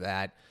top of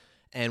that.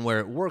 And where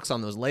it works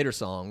on those later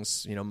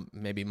songs,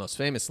 maybe most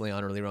famously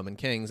on Early Roman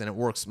Kings, and it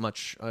works on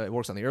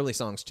the early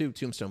songs too,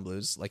 Tombstone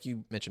Blues, like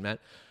you mentioned, Matt.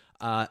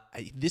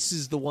 This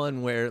is the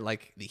one where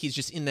like he's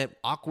just in that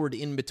awkward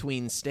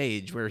in-between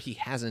stage where he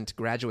hasn't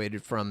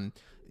graduated from,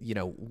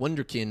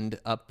 wunderkind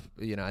up,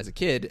 as a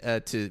kid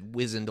to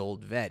wizened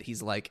old vet.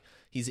 He's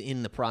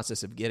in the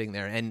process of getting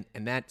there, and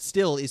that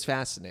still is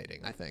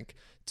fascinating, I think,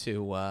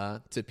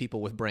 to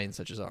people with brains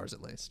such as ours,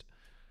 at least.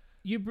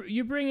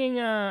 You're bringing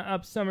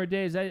up Summer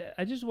Days.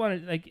 I just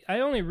wanted, I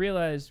only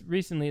realized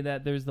recently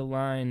that there's the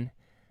line,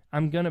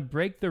 "I'm gonna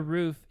break the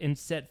roof and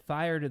set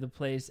fire to the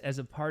place as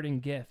a parting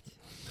gift."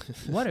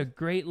 What a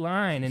great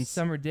line in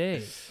Summer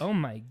Days. Oh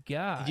my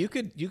God. You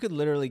could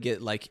literally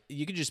get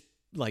you could just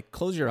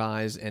close your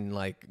eyes and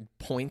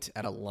point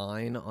at a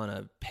line on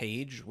a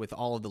page with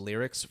all of the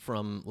lyrics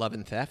from Love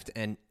and Theft,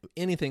 and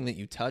anything that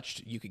you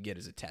touched, you could get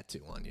as a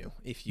tattoo on you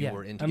if you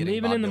were into getting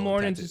leaving Bob in the Dylan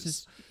morning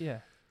tattoos.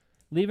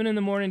 Leaving in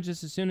the morning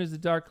just as soon as the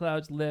dark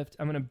clouds lift.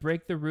 I'm going to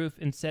break the roof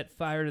and set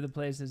fire to the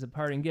place as a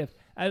parting gift.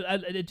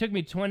 It took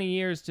me 20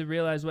 years to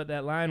realize what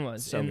that line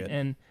was. So good.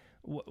 And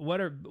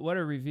what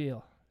a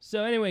reveal.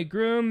 So anyway,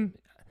 Groom,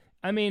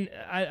 I mean,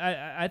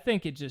 I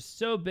think it's just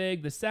so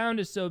big. The sound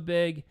is so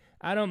big.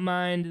 I don't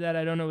mind that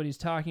I don't know what he's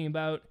talking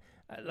about.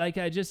 Like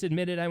I just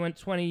admitted, I went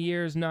 20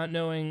 years not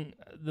knowing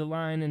the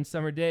line in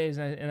Summer Days,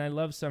 and I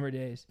love Summer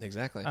Days.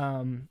 Exactly.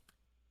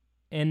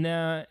 And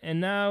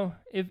now,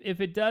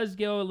 if it does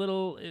go a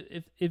little,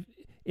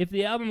 if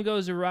the album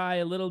goes awry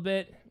a little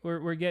bit,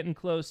 we're getting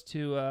close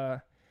to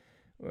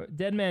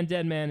Dead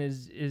Man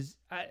is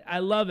I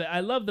love it. I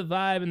love the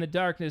vibe and the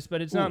darkness,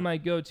 but it's not my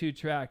go-to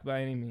track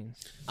by any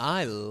means.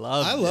 I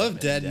love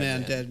Dead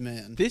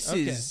Man. This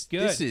Okay, is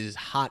good. this is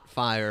hot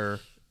fire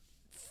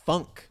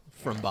funk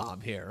from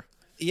Bob here.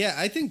 Yeah,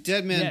 I think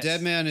Dead Man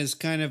Yes. is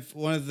kind of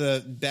one of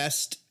the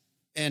best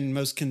and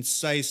most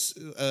concise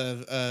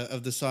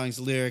of the songs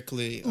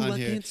lyrically on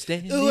here. I can't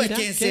stand Ooh, I it.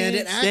 can't stand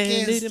it. I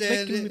can't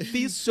stand Making me it.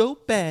 feel so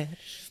bad.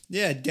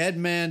 Yeah, Dead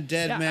Man.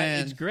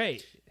 It's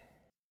great.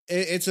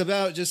 It's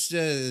about just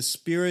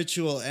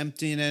spiritual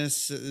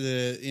emptiness.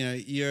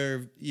 You're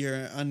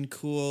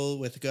uncool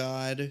with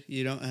God.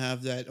 You don't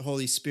have that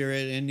Holy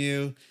Spirit in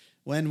you.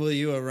 When will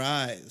you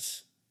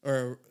arise?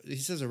 Or he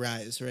says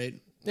arise,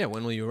 right? Yeah,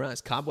 when will you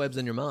arise? Cobwebs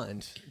in your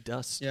mind,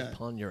 dust Yeah.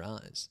 upon your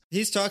eyes.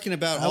 He's talking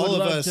about I would all of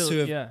love us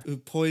to- who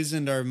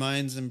poisoned our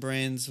minds and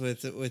brains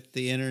with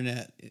the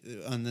internet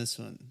on this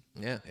one.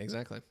 Yeah,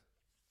 exactly.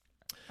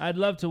 I'd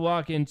love to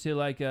walk into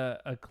like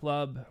a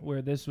club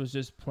where this was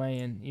just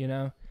playing, you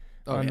know?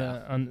 Oh,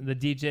 yeah. On the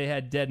DJ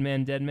had Dead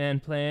Man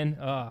playing.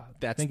 Oh,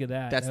 think of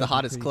that. That's That the would be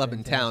hottest pretty club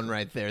in fantastic. town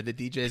right there. The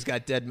DJ's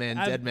got Dead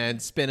Man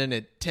spinning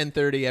at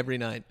 10:30 every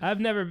night.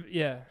 I've never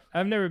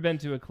been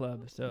to a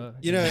club, so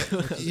You know,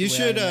 you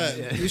should I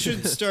know. you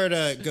should start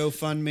a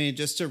GoFundMe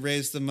just to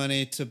raise the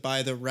money to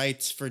buy the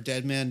rights for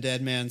Dead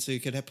Man, so you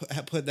could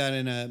put that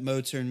in a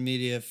Motown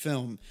Media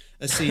film,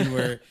 a scene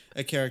where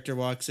a character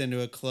walks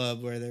into a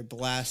club where they're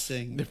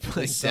blasting. They're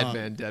playing the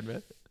song. Dead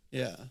Man.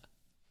 Yeah.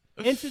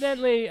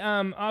 Incidentally,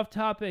 off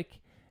topic,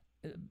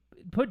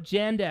 put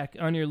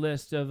Jandek on your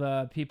list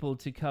of people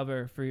to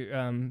cover for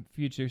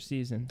future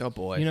season. Oh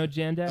boy. You know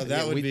Jandek? Oh,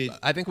 that would be.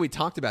 I think we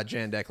talked about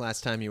Jandek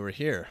last time you were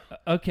here.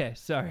 Okay,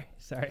 sorry.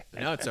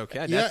 No, it's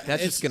okay. Yeah, That's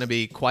it's- just going to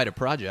be quite a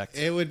project.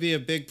 It would be a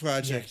big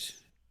project.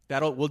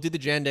 We'll do the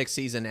Jandek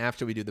season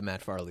after we do the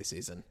Matt Farley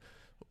season,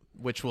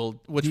 which will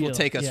Deal,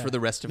 take us yeah. for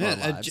the rest of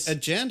Man, our a lives.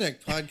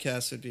 Jandek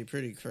podcast would be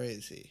pretty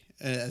crazy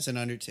as an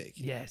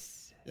undertaking.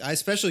 Yes.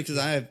 Especially because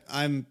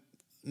I'm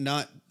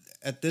not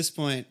at this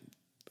point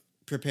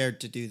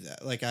prepared to do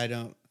that. Like I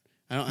don't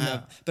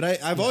have, but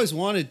I've always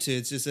wanted to.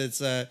 It's just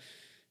it's a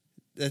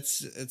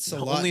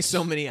lot. Only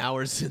so many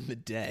hours in the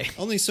day.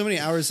 Only so many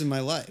hours in my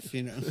life,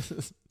 you know.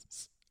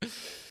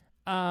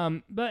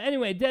 But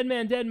anyway, Dead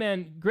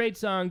Man, great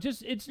song.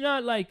 Just it's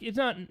not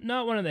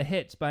one of the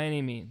hits by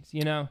any means,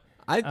 you know.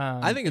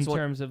 I think it's in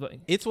terms of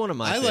it's one of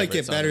my. I like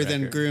it favorites on the better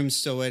than record. Groom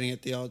Still Waiting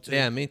at the Altar.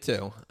 Yeah, me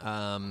too.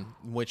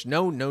 Which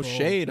no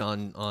shade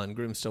on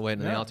Groom Still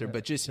Waiting on the No, Altar,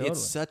 but just totally.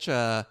 it's such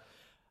a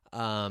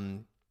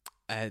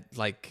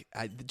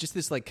just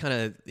this like kind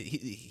of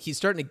he's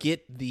starting to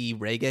get the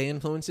reggae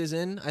influences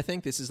in. I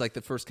think this is like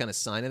the first kind of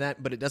sign of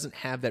that, but it doesn't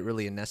have that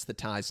really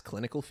anesthetized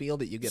clinical feel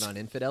that you get on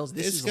Infidels.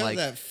 This It's is got like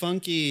that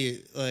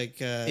funky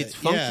it's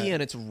funky yeah.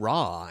 and it's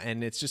raw,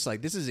 and it's just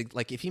like this is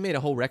like if he made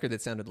a whole record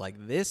that sounded like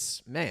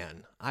this,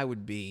 man, I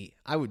would be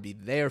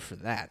there for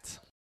that.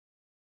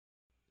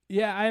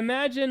 Yeah, I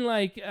imagine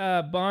like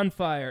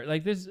bonfire.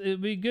 Like this,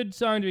 it'd be a good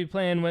song to be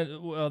playing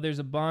when there's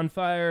a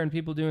bonfire and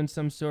people doing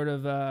some sort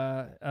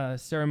of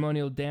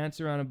ceremonial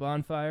dance around a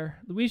bonfire.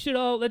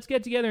 Let's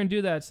get together and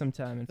do that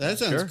sometime. In That fact.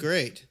 sounds Sure.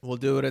 great. We'll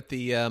do it at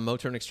the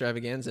Motown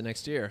Extravaganza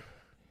next year.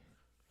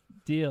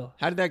 Deal.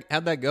 How'd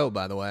that go,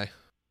 by the way?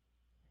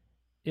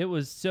 It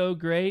was so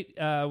great.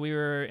 We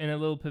were in a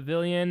little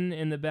pavilion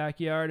in the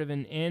backyard of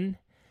an inn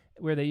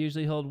where they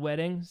usually hold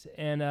weddings,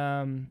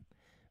 and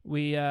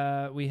we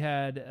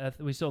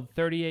sold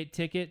 38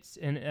 tickets,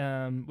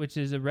 and which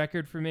is a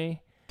record for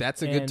me.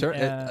 That's a good And, turn,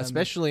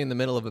 especially in the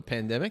middle of a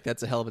pandemic.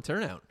 That's a hell of a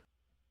turnout.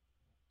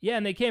 Yeah,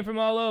 and they came from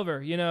all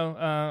over, you know,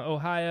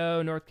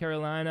 Ohio, North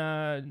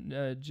Carolina,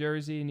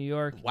 Jersey, New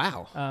York.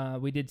 Wow,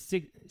 We did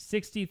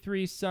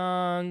 63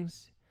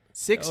 songs over the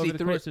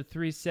 63. course of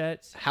 3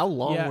 sets. How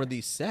long Yeah. were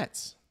these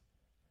sets?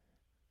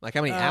 Like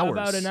how many hours?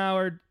 About an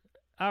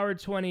hour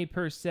 20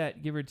 per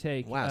set, give or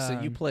take. Wow, so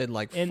you played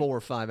like and- 4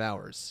 or 5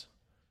 hours.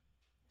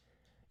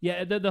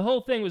 Yeah, the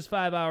whole thing was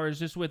 5 hours,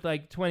 just with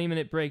like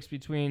 20-minute breaks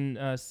between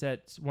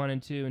sets 1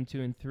 and 2 and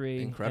 2 and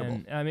 3. Incredible.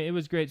 And, I mean, it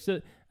was great.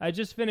 So I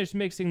just finished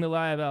mixing the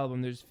live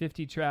album. There's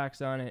 50 tracks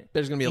on it.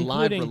 There's going to be a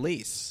live including-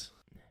 release.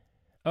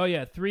 Oh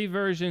yeah, 3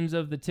 versions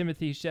of the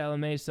Timothy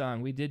Chalamet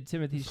song. We did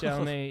Timothy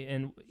Chalamet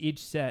in each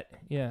set.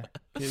 Yeah,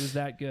 it was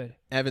that good.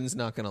 Evan's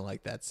not going to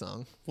like that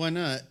song. Why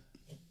not?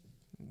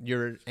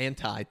 You're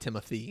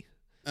anti-Timothy.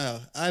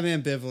 Oh, I'm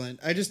ambivalent.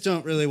 I just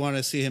don't really want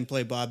to see him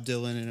play Bob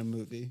Dylan in a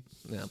movie.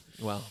 Yeah.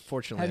 Well,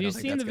 fortunately, Have I you don't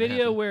think seen the that's gonna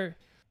video happen.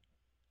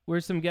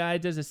 where some guy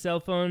does a cell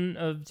phone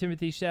of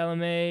Timothy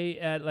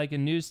Chalamet at like a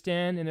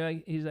newsstand,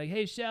 and he's like,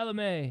 "Hey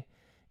Chalamet,"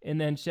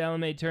 and then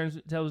Chalamet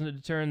tells him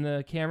to turn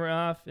the camera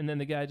off, and then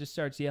the guy just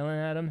starts yelling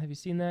at him. Have you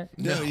seen that?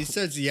 No, he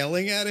starts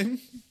yelling at him.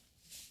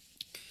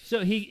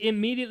 So he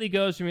immediately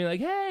goes from me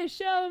like, "Hey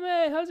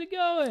Chalamet, how's it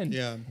going?"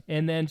 Yeah.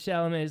 And then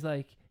Chalamet is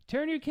like,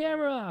 "Turn your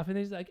camera off," and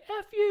he's like,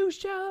 "F you,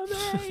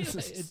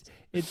 Chalamet."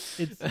 it's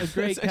a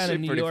great That's kind of actually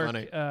New pretty York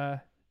funny.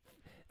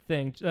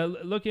 thing.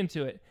 Look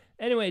into it.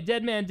 Anyway,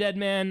 Dead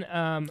Man.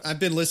 I've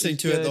been listening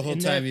It's to it the good. whole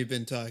And time then- you've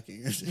been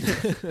talking.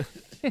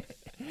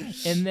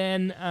 And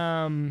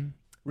then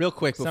Real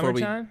quick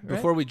Summertime, right?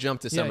 before we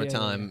jump to Yeah, yeah,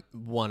 summertime,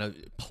 want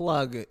to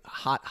plug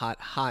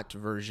hot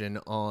version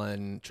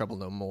on Trouble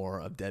No More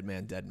of Dead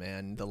Man,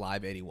 the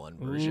live '81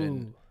 version.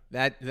 Ooh.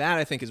 That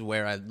I think is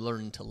where I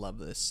learned to love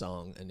this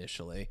song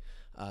initially.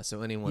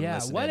 So anyone yeah,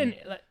 listening,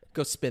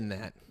 go spin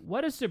that.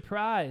 what a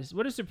surprise!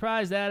 What a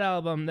surprise that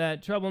album,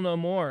 that Trouble No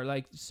More.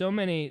 Like so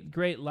many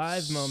great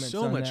live moments.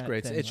 So on much that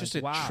great. thing. It's Like, just a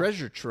wow.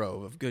 treasure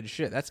trove of good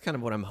shit. That's kind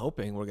of what I'm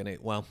hoping we're gonna.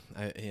 Well,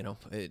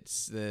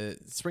 it's the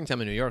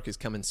springtime in New York is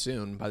coming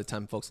soon. By the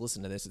time folks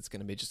listen to this, it's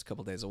gonna be just a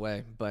couple days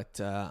away. But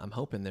I'm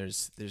hoping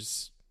there's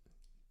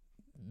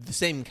the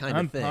same kind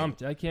I'm of thing.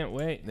 pumped. I can't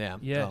wait. Yeah.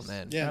 Yes. Oh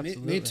man. Yeah, me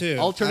Absolutely. too.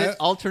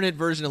 Alternate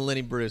version of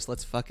Lenny Bruce.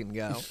 Let's fucking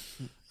go.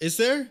 Is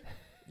there?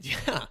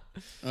 Yeah.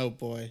 Oh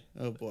boy.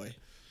 We're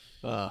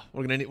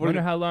gonna need. We're Wonder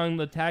gonna, how long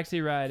the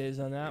taxi ride is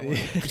on that one.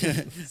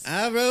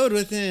 I rode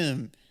with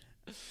him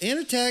in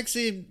a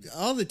taxi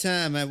all the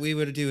time. We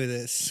would do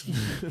this.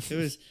 It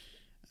was.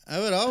 I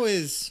would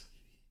always.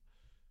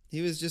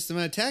 He was just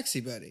my taxi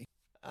buddy.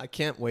 I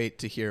can't wait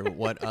to hear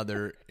what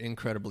other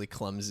incredibly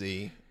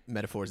clumsy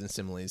metaphors and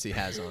similes he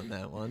has on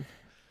that one.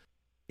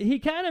 He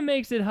kind of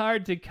makes it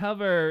hard to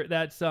cover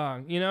that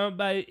song, you know,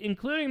 by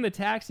including the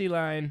taxi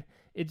line.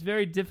 It's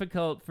very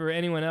difficult for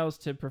anyone else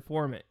to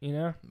perform it, you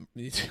know?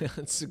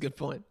 That's a good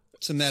point.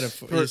 It's a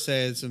metaphor. You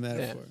say it's a Yeah,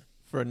 metaphor.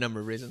 for a number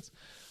of reasons.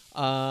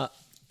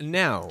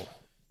 Now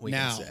we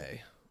Now. can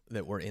say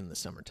that we're in the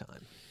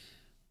summertime.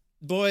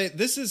 Boy,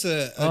 this is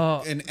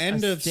Oh, an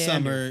end a of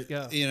summer, standard.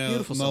 Go.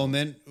 Beautiful song.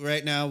 moment.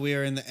 Right now, we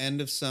are in the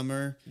end of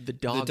summer, The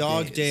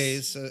dog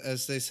days,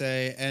 as they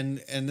say, and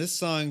this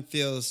song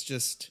feels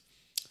just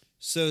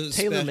so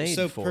Tailor-made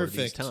so for perfect.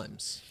 these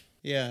times.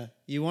 Yeah,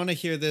 you want to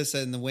hear this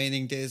in the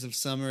waning days of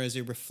summer as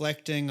you're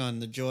reflecting on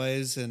the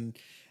joys and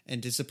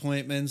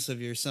disappointments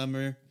of your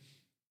summer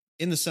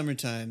in the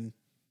summertime.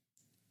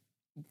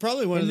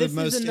 Probably one And of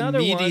the this is most another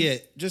one-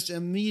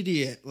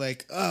 immediate,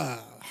 like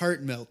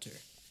heart melter.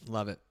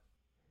 Love it.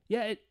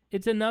 Yeah,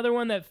 it's another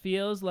one that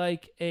feels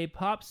like a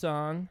pop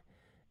song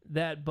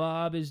that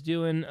Bob is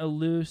doing a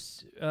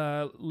loose,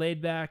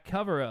 laid-back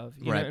cover of,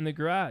 you Right. know, in the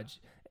garage,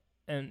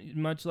 and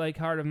much like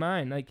Heart of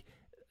Mine, like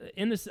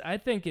in this, I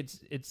think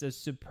it's a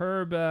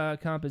superb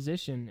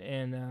composition,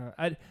 and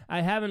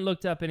I haven't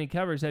looked up any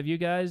covers. Have you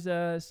guys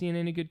seen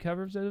any good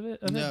covers of it?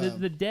 No.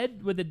 The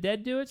Dead, would the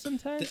Dead do it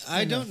sometimes?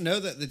 I don't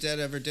know that the Dead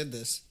ever did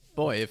this.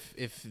 Boy,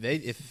 if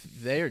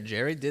they or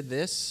Jerry did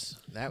this,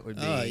 that would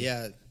be Oh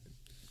yeah,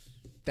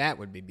 that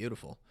would be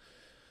beautiful.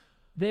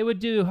 They would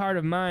do Heart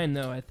of Mine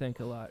though. I think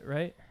a lot,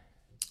 right?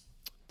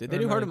 Did they Or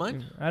do am Heart of I-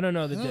 Mine? I don't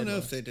know. The I don't Dead know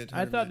one. if they did I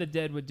Heart of thought Mine. the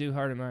Dead would do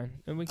Heart of Mine.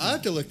 And we can I'll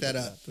have to look that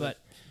up. But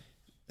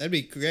That'd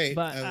be great.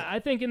 But I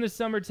think in the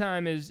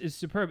summertime is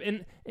superb.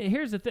 And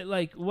here's the thing: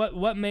 like,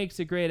 what makes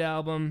a great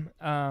album?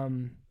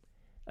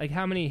 Like,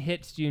 how many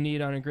hits do you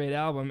need on a great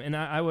album? And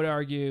I would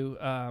argue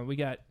we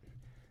got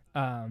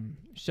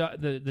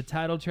the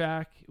title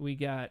track, we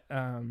got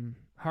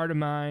Heart of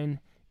Mine,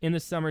 In the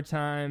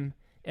Summertime,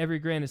 Every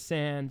Grain of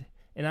Sand,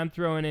 and I'm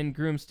throwing in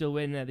Groom Still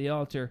Waiting at the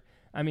Altar.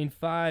 I mean,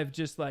 5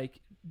 just like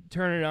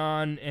turn it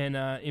on and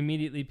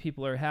immediately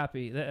people are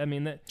happy.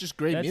 That Just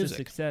great that's music. a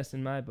success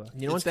in my book.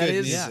 You know It's what that good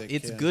is? music,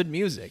 It's yeah. good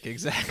music.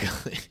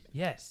 Exactly.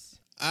 Yes.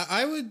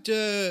 I would.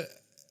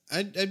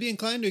 I'd be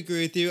inclined to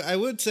agree with you. I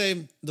would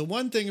say the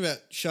one thing about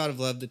 "Shot of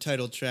Love," the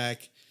title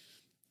track,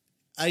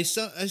 I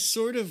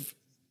sort of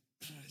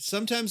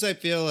sometimes I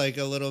feel like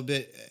a little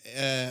bit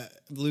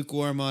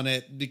lukewarm on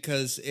it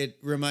because it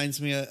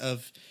reminds me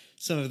of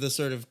some of the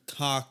sort of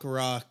cock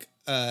rock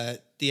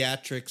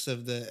theatrics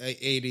of the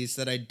 80s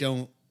that I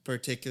don't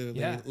particularly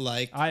Yeah.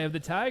 like. Eye of the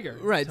Tiger.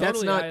 Right, that's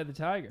Totally not- Eye of the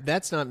Tiger.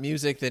 That's not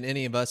music that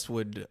any of us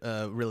would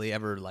really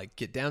ever like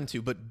get down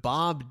to. But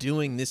Bob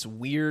doing this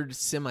weird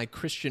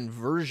semi-Christian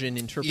version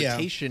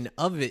interpretation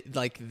of it,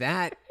 like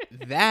that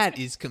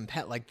is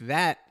like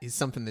that is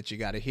something that you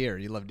got to hear.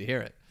 You love to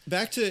hear it.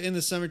 Back to In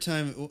the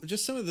Summertime,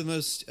 just some of the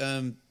most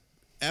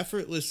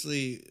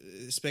effortlessly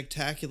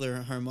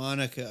spectacular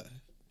harmonica.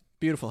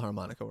 Beautiful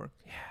harmonica work.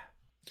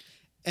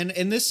 And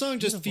this song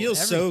just Beautiful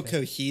feels so everything.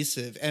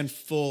 cohesive and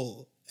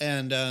full.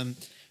 And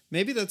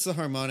maybe that's the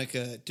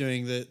harmonica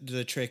doing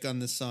the trick on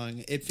this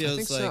song. It I feels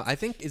think like so. I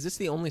think is this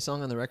the only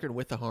song on the record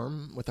with the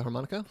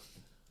harmonica?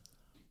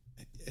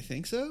 I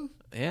think so.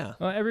 Yeah.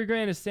 Well, Every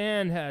Grain of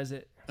Sand has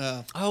it.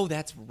 Oh,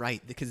 that's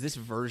right. Because this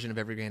version of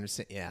Every Grain of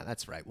Sand. Yeah,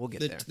 that's right. We'll get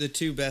there. The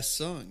two best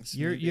songs.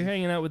 You're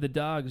hanging out with the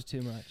dogs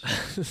too much.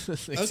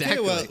 Exactly. Okay,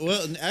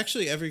 well,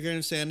 actually, Every Grain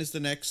of Sand is the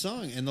next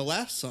song and the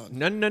last song.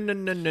 No. No,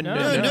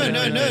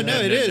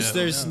 it is.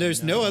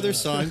 There's no other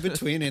song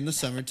between In the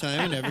Summertime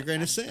and Every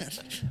Grain of Sand.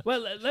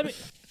 Well, let me.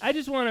 I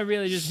just want to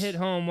really just hit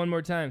home one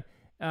more time.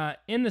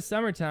 In the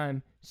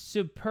Summertime,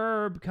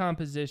 superb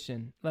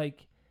composition.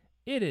 Like,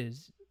 it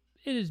is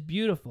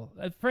beautiful.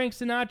 Frank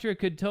Sinatra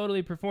could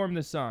totally perform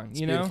this song.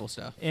 You know, beautiful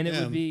stuff. and it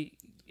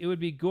Yeah. would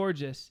be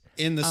gorgeous.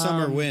 In the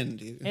Summer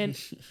Wind. And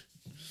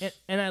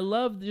And I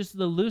love just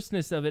the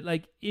looseness of it.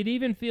 Like, it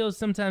even feels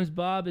sometimes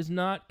Bob is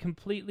not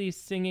completely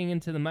singing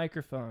into the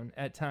microphone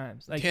at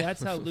times. Like,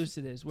 that's how loose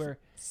it is, where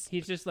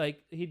he's just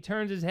like, he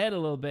turns his head a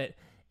little bit,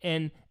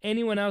 and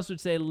anyone else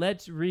would say,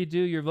 let's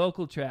redo your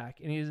vocal track.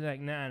 And he's like,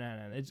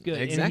 no, it's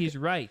good. Exactly. And he's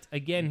right.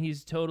 Again,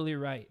 he's totally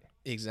right.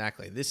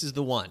 Exactly. This is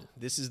the one.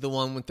 This is the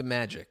one with the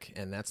magic,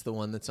 and that's the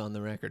one that's on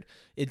the record.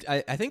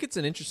 I think it's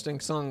an interesting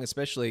song,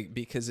 especially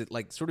because it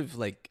like sort of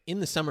like in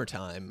the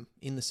summertime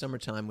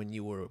when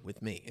you were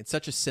with me. It's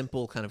such a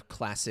simple kind of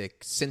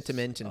classic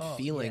sentiment and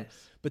feeling. Yes.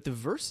 But the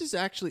verses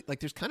actually, like,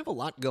 there's kind of a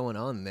lot going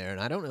on there,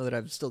 and I don't know that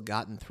I've still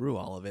gotten through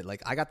all of it.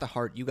 Like, I got the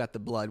heart, you got the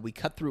blood. We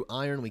cut through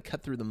iron, we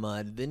cut through the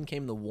mud. Then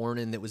came the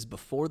warning that was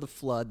before the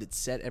flood that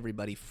set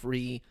everybody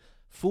free.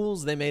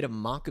 Fools, they made a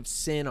mock of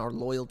sin. Our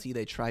loyalty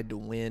they tried to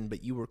win,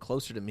 but you were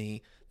closer to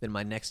me than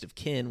my next of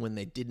kin when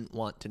they didn't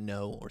want to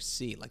know or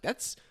see. Like,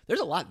 there's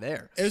a lot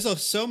there.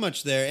 There's so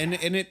much there, and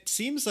it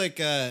seems like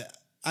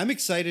I'm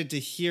excited to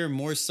hear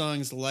more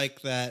songs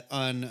like that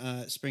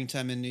on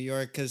Springtime in New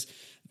York, because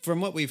from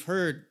what we've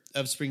heard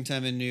of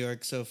Springtime in New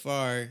York so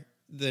far,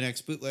 the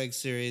next bootleg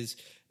series,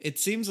 it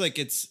seems like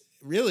it's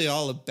really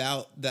all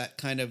about that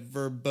kind of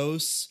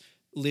verbose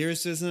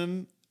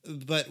lyricism,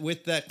 but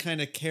with that kind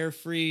of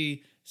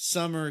carefree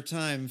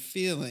summertime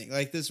feeling,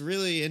 like this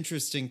really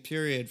interesting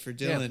period for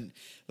Dylan.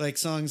 Yeah. Like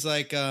songs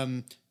like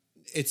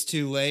It's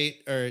Too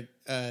Late, or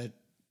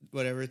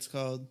whatever it's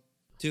called.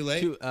 Too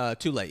Late?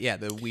 Too Late, yeah,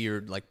 the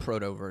weird like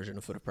proto version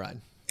of Foot of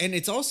Pride. And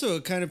it's also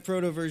a kind of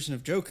proto version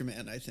of Joker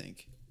Man, I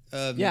think.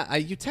 Yeah,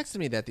 you texted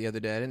me that the other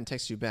day. I didn't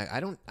text you back. I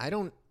don't.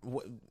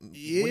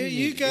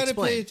 You gotta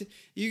play.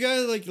 You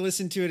gotta like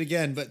listen to it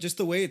again. But just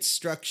the way it's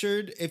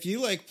structured, if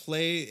you like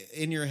play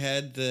in your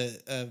head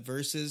the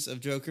verses of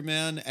Joker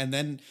Man, and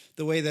then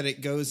the way that it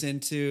goes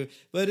into,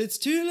 but it's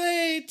too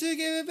late to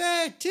give it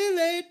back, too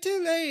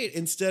late,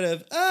 instead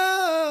of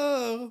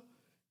oh,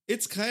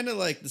 it's kind of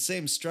like the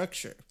same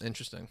structure.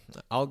 Interesting.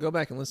 I'll go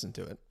back and listen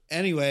to it.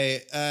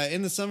 Anyway,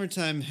 In the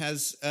Summertime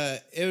has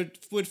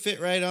it would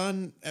fit right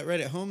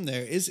at home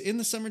there. Is In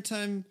the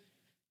Summertime,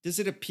 does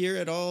it appear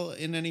at all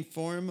in any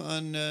form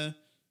on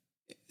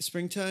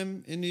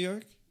Springtime in New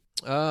York?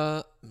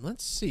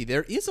 Let's see.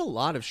 There is a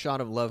lot of Shot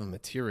of Love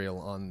material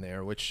on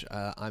there, which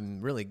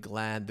I'm really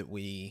glad that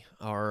we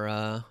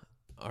are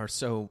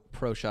so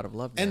pro Shot of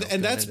Love now,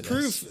 and that's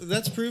proof.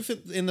 That's proof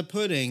in the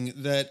pudding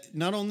that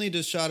not only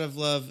does Shot of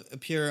Love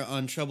appear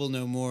on Trouble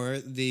No More,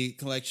 the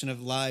collection of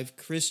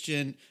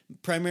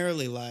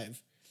primarily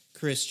live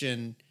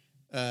Christian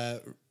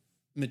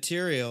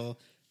material,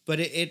 but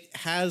it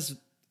has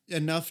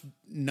enough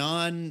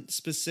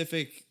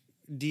non-specific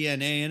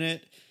DNA in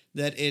it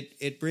that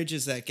it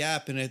bridges that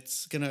gap, and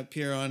it's going to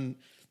appear on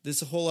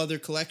this whole other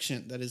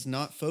collection that is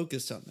not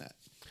focused on that.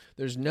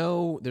 There's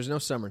no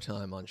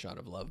Summertime on Shot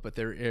of Love, but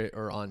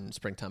or on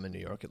Springtime in New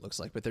York, it looks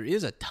like. But there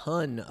is a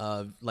ton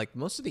of, like,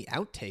 most of the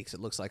outtakes,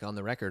 it looks like, on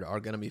the record are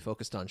going to be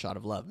focused on Shot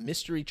of Love.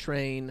 Mystery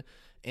Train,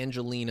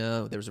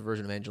 Angelina, there's a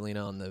version of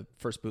Angelina on the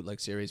first bootleg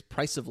series.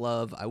 Price of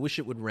Love, I Wish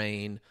It Would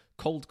Rain,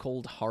 Cold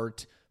Cold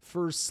Heart,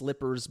 Fur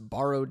Slippers,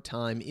 Borrowed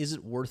Time, Is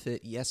It Worth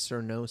It, Yes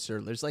Sir, No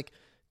Sir. There's like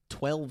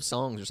 12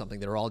 songs or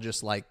something that are all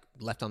just like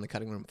left on the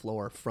cutting room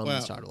floor from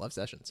the Shot of Love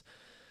sessions.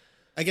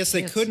 I guess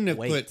they couldn't have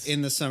put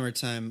In the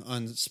Summertime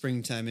on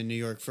Springtime in New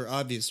York for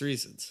obvious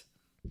reasons.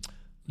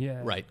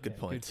 Yeah. Right. Good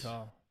point. Good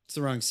call. It's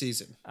the wrong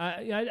season.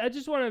 I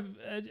just want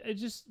to.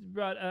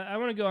 I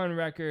want to go on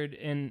record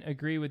and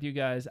agree with you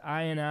guys.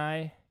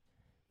 I.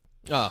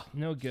 Oh,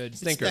 no good.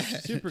 Stinker.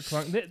 Super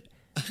clunk.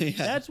 Yeah.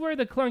 That's where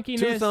the clunkiness.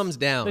 2 thumbs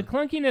down. The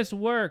clunkiness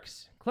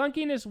works.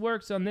 Clunkiness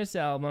works on this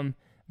album,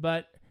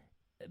 but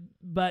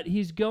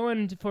he's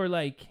going for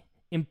like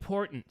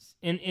importance.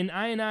 In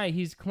I,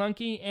 he's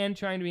clunky and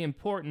trying to be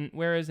important,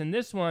 whereas in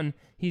this one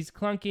he's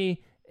clunky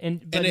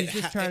but he's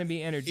just trying to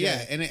be energetic.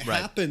 Yeah, and it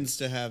happens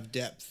to have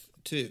depth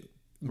too,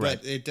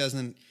 but it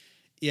doesn't.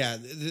 Yeah,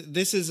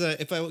 this is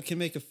if I can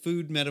make a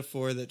food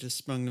metaphor that just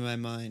sprung to my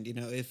mind. You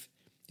know, if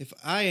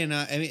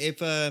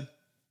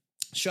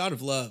Shot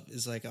of Love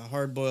is like a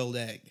hard-boiled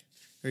egg,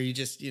 or you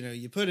just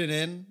you put it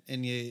in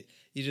and you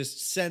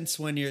just sense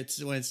when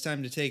it's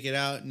time to take it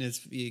out, and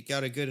you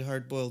got a good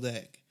hard-boiled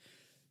egg.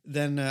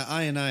 Then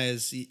I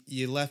is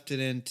you left it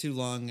in too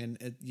long,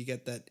 and you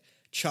get that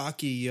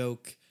chalky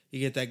yolk. You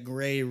get that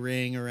gray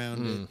ring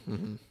around it.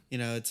 Mm-hmm. You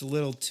know, it's a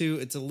little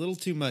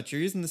too much.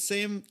 You're using the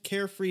same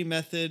carefree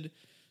method,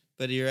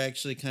 but you're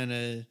actually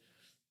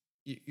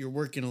you're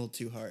working a little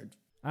too hard.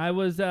 I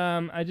was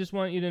I just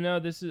want you to know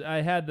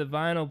I had the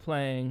vinyl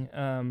playing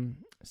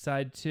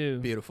side 2.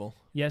 Beautiful.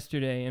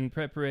 Yesterday in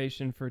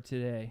preparation for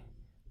today.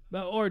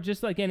 Or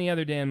just like any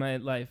other day in my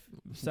life,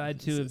 side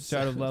 2 of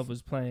Shot of Love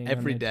was playing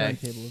every on my day.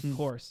 turntable, of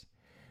course.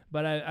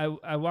 But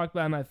I walked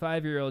by my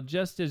 5-year-old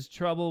just as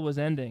Trouble was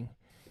ending,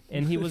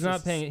 and he was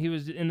not paying. He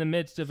was in the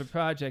midst of a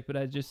project, but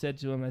I just said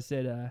to him, I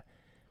said,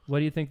 "What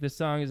do you think this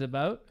song is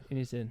about?" And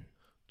he said,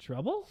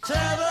 "Trouble."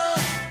 Trouble.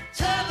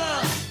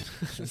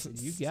 Said,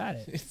 you got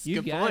it. It's You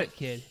a good got point. it,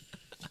 kid.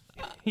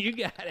 You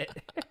got it.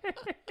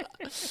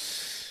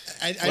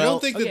 I Well,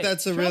 don't think okay, that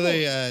that's a Trouble.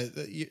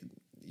 really.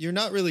 You're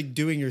not really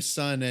doing your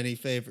son any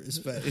favors,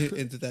 but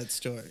into that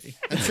story.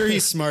 I'm sure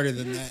he's smarter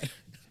than that.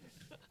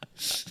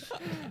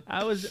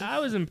 I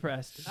was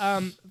impressed.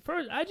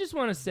 First, I just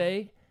want to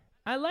say,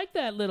 I like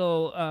that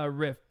little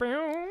riff.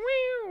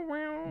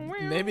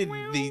 Maybe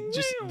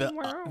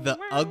the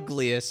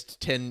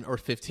ugliest 10 or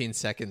 15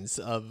 seconds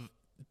of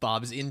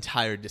Bob's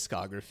entire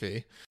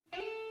discography.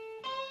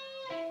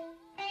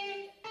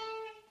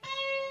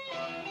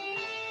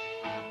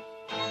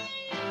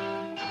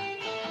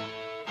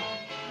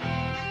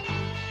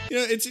 You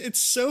know, it's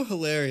so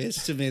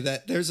hilarious to me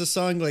that there's a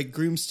song like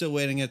 "Groom Still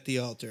Waiting at the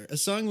Altar," a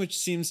song which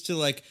seems to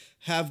like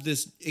have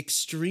this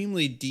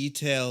extremely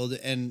detailed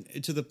and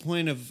to the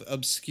point of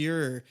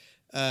obscure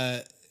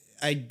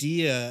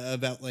idea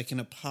about like an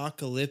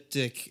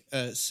apocalyptic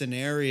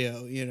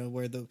scenario, you know,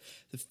 where the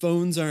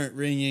phones aren't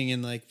ringing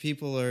and like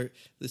the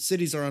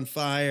cities are on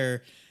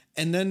fire.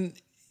 And then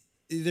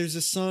there's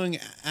a song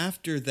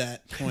after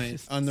that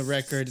point on the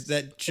record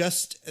that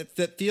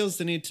feels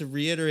the need to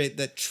reiterate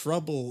that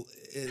trouble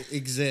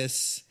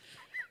exists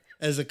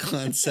as a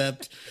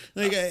concept.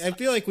 Like I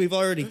feel like we've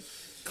already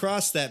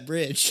crossed that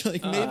bridge.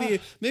 Like maybe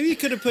you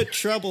could have put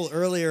trouble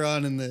earlier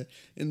on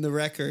in the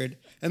record,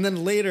 and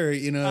then later,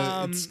 you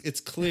know, it's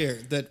clear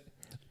that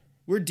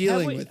we're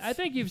dealing with. I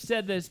think you've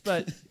said this,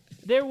 but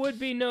there would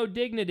be no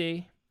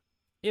dignity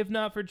if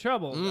not for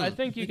trouble. I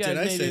think you guys Did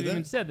I maybe say have even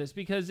that? said this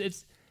because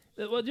it's,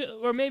 well,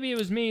 or maybe it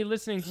was me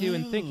listening to you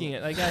and thinking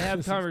it. Like I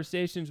have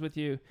conversations with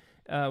you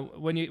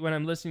when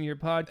I'm listening to your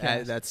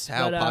podcast. That's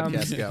how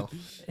podcasts go.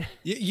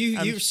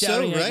 You're so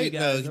shouting at you right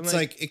guys. though. I'm It's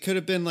like it could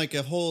have been like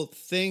a whole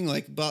thing,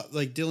 like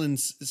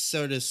Dylan's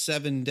sort of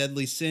 7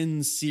 Deadly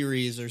Sins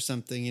series or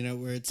something. You know,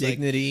 where it's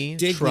Dignity,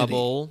 like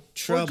trouble,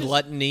 trouble.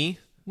 gluttony,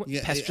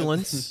 Yeah,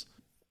 pestilence.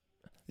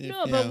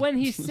 No, but when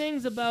he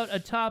sings about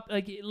a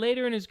like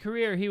later in his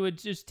career, he would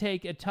just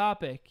take a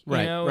topic, you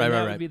Right, know, right, and that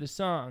right, would right. be the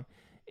song.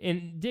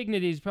 And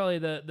Dignity is probably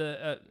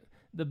the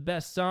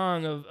best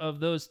song of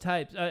those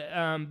types.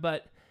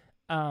 But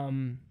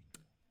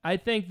I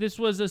think this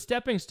was a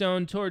stepping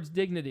stone towards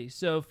Dignity.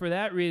 So for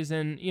that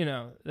reason, you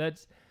know,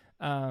 that's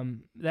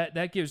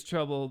that gives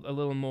Trouble a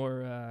little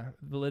more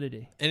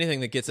validity. Anything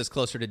that gets us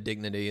closer to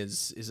dignity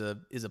is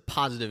a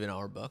positive in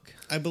our book.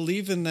 I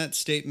believe in that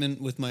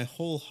statement with my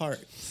whole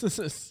heart,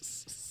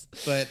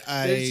 but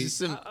There's just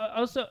some-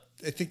 Also,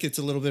 I think it's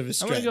a little bit of a I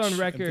stretch. wanna go on I'm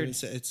record. gonna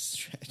say it's a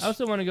stretch. I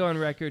also want to go on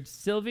record.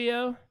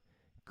 Silvio,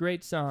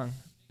 great song.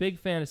 Big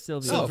fan of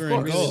Silvio. Silver I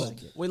and really Gold.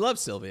 like it. we love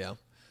Silvio.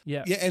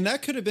 Yeah. Yeah, and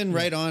that could have been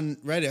right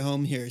at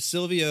home here.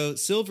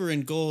 Silver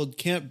and Gold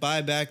can't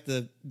buy back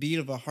the beat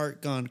of a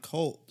heart gone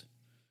cold.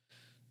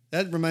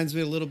 That reminds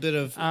me a little bit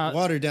of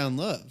Watered Down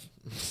Love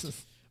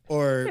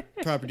or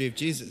Property of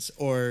Jesus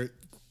or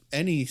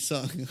any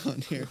song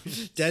on here.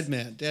 Dead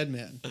Man.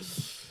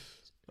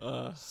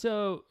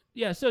 So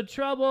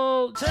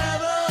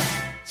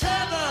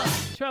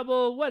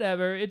Trouble,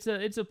 whatever. It's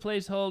a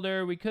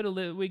placeholder. We could have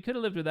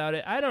lived without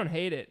it. I don't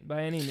hate it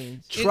by any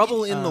means.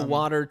 Trouble in the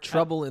water,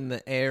 trouble in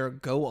the air.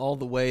 Go all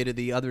the way to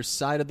the other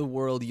side of the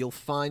world. You'll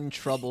find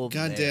trouble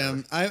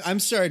Goddamn, I'm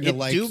starting to It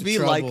like do be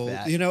like Trouble.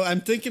 that. You know,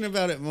 I'm thinking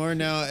about it more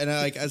now, and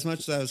I like as much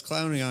as I was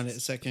clowning on it a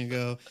second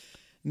ago.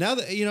 Now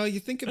that you know, you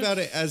think about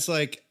it as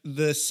like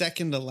the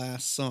second to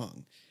last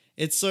song.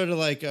 It's sort of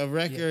like a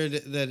record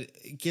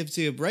that gives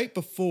you right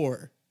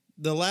before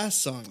the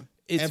last song.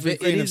 Every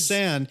Grain of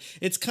Sand.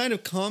 It's kind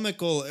of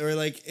comical, or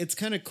like it's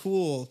kind of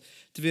cool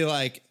to be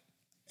like,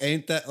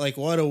 ain't that like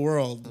what a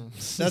world?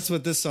 That's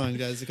what this song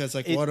does, because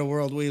like what a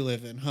world we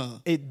live in, huh?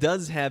 It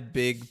does have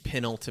big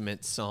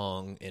penultimate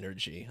song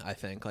energy. I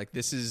think like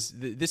this is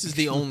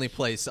the only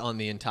place on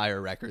the entire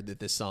record that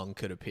this song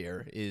could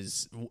appear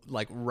is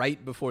like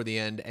right before the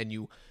end, and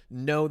you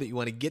know that you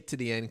want to get to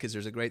the end because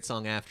there's a great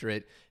song after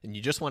it, and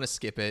you just want to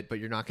skip it, but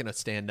you're not going to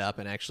stand up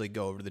and actually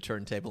go over to the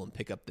turntable and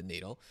pick up the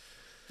needle.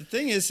 The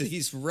thing is that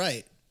he's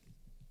right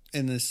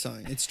in this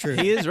song. It's true.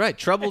 He is right.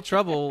 Trouble.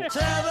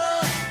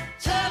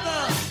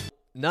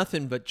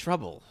 Nothing but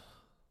trouble.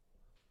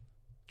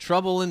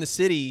 Trouble in the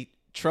city,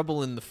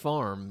 trouble in the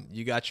farm.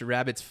 You got your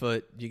rabbit's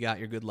foot, you got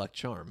your good luck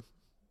charm.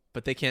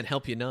 But they can't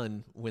help you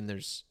none when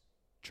there's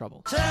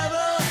trouble.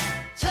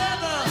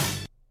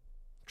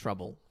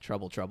 Trouble.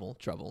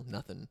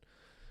 Nothing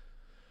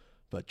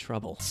but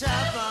trouble.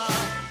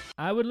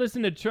 I would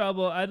listen to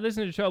Trouble. I'd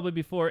listen to Trouble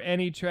before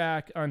any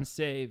track on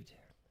Saved.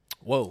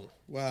 Whoa.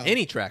 Wow.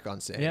 Any track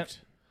on Saved. Yep.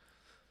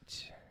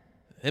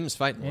 Them's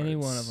fighting Any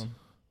words. one of them.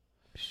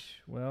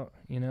 Well,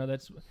 you know,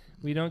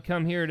 we don't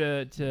come here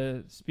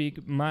to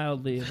speak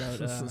mildly about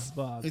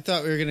Bob. We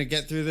thought we were gonna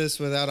get through this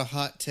without a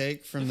hot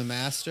take from the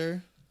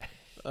master.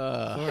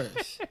 Of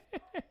course.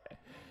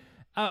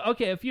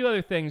 Okay, a few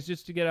other things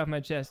just to get off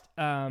my chest.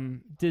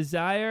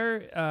 Desire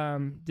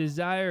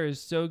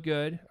is so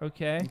good.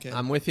 Okay.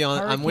 I'm with you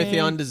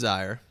on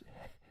Desire.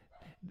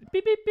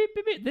 Beep, beep, beep,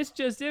 beep, beep. This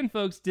just in,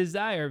 folks.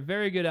 Desire,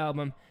 very good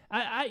album.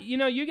 You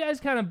know, you guys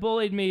kind of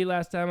bullied me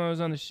last time I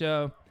was on the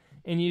show,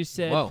 and you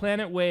said Whoa.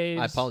 Planet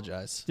Waves. I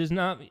apologize. Does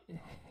not.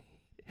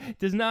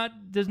 does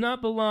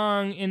not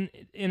belong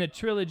in a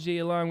trilogy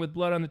along with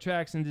Blood on the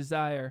Tracks and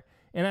Desire.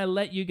 And I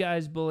let you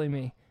guys bully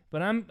me,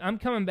 but I'm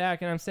coming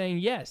back and I'm saying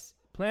yes.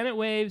 Planet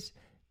Waves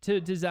to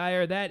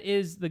Desire, that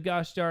is the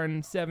gosh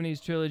darn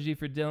 70s trilogy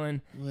for Dylan,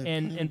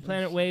 and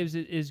Planet Waves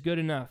is good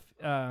enough.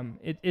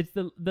 It's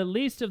the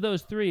least of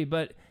those three,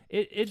 but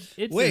it's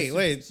wait,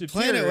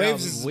 Planet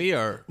Waves is we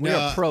are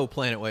pro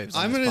Planet Waves.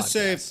 I'm gonna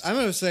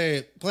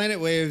say Planet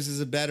Waves is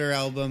a better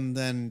album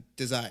than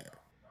Desire.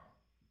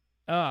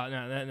 Oh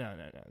no,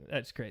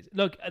 that's crazy.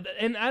 Look,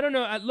 and I don't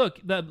know. Look,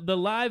 the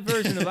live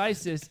version of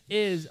Isis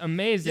is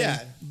amazing,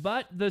 Yeah.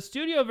 but the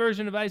studio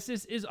version of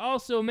Isis is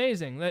also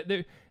amazing.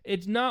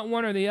 It's not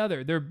one or the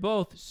other. They're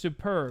both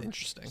superb.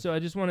 Interesting. So I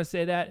just want to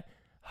say that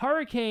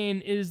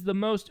Hurricane is the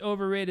most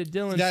overrated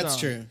Dylan That's song.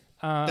 true.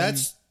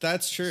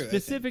 That's true.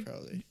 Specific,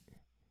 probably.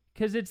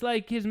 because it's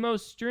like his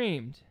most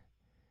streamed.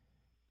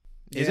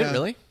 Is Yeah. it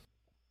really?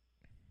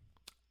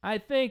 I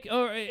think,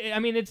 I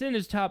mean, it's in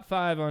his top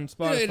 5 on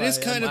Spotify. It is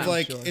kind of I'm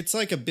like sure. it's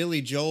like a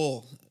Billy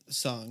Joel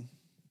song,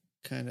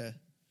 kind of.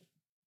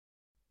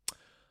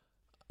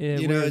 Yeah,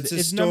 you know, where it's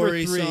is a it? Number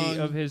story 3 song.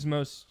 of his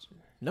most.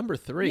 Number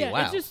 3. Yeah,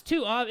 Wow. it's just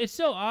too it's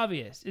so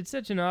obvious. It's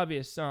such an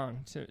obvious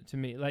song to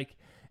me. Like,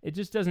 it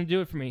just doesn't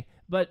do it for me.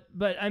 But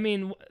I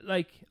mean,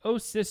 like, Oh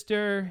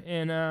Sister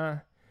and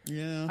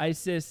Yeah.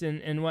 Isis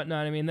and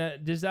whatnot. I mean,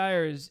 that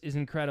Desire is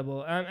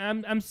incredible.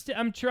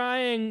 I'm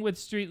trying with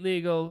Street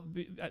Legal.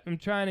 I'm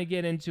trying to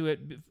get into it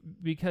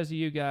because of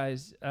you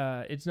guys.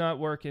 It's not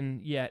working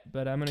yet,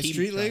 but I'm gonna keep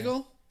Street trying.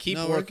 Legal. Keep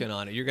No, working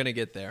on it. You're gonna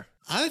get there.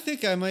 I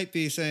think I might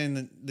be saying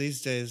that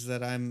these days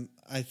that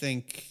I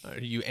think. Are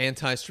you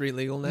anti-street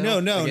legal now?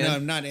 No, Again?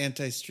 I'm not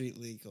anti-street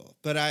legal,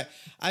 but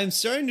I'm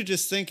starting to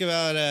just think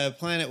about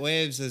Planet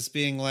Waves as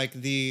being like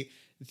the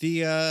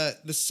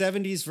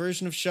 70s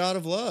version of Shot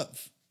of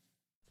Love.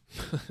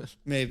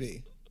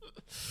 Maybe.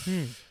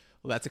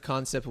 Well, that's a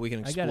concept we can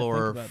I gotta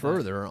explore think about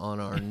further on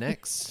our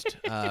next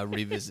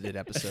revisited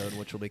episode,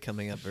 which will be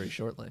coming up very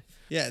shortly.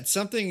 Yeah, it's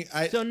something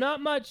So not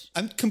much.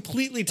 I'm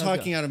completely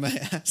talking out of my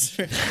ass.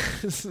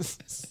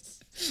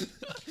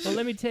 Well,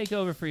 let me take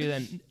over for you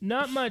then.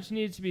 Not much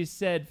needs to be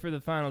said for the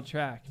final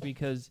track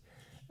because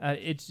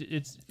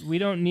it's we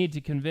don't need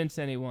to convince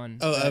anyone.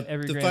 that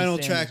Every the Grain final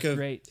of Sand track is of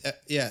great.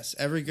 Yes,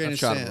 Every Grain Of of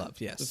Shot of Sand.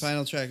 Love, yes. The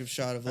final track of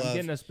Shot of I'm Love.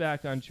 getting us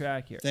back on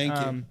track here. Thank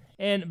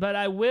you. But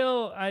I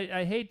will.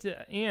 I hate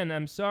to, Ian.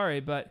 I'm sorry,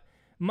 but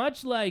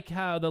much like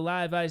how the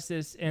live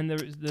Isis and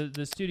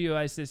the studio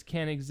Isis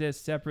can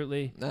exist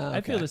separately, Oh,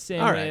 I feel okay. the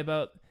same All way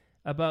right.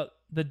 about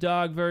the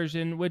dog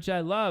version, which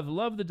I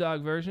love the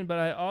dog version, but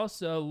I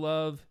also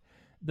love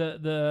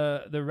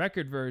the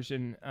record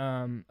version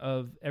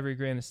of Every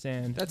Grain of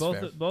Sand. That's both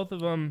fair. both of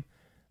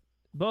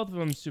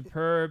them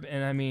superb,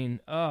 and I mean,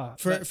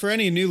 For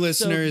any new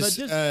listeners,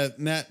 just-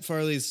 Matt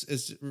Farley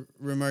is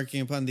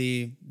remarking upon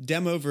the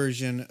demo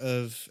version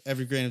of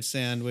Every Grain of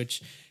Sand,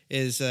 which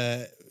is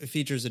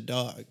features a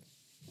dog.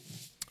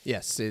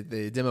 Yes,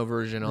 the demo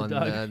version on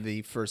dog.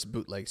 the first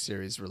bootleg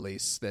series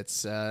release.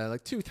 That's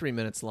like 2-3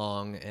 minutes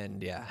long,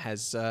 and yeah,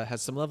 has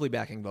some lovely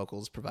backing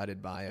vocals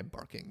provided by a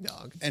barking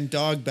dog. And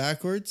dog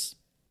backwards.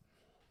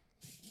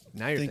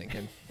 Now you're Think-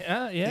 thinking.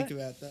 yeah. Think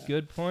about that.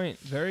 Good point.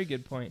 Very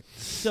good point.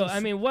 So, I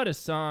mean, what a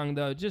song,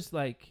 though. Just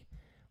like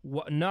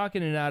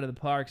knocking it out of the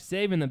park,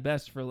 saving the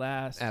best for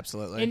last.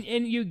 Absolutely.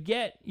 And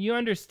you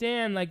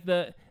understand, like,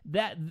 that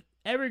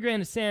Every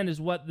Grain of Sand is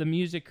what the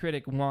music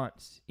critic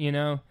wants, you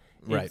know?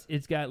 Right.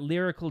 It's got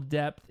lyrical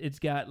depth. It's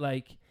got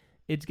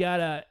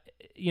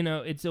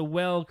it's a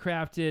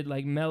well-crafted,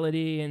 like,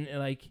 melody and,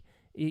 like,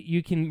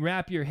 you can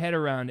wrap your head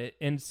around it.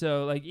 And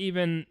so, like,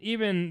 even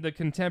the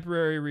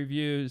contemporary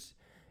reviews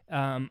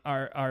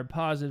are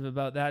positive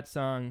about that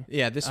song.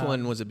 Yeah, this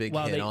one was a big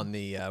while hit they- on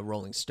the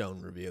Rolling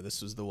Stone review.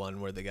 This was the one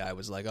where the guy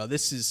was like, "Oh,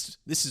 this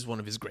is one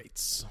of his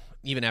greats."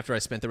 Even after I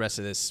spent the rest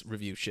of this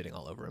review shitting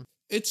all over him.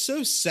 It's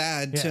so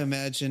sad to Yeah.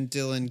 imagine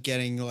Dylan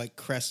getting like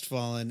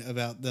crestfallen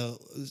about the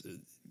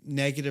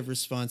negative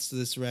response to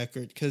this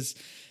record because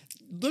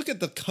look at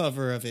the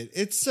cover of it.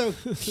 It's so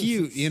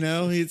cute, you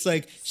know? It's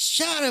like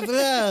Shot of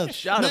Love.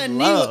 Shot of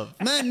my Love.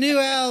 My new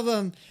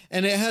album.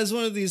 And it has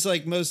one of these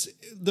like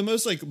the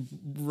most like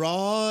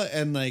raw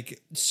and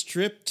like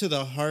stripped to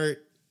the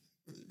heart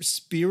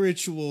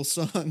spiritual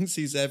songs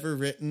he's ever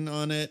written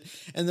on it.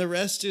 And the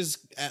rest is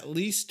at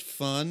least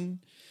fun.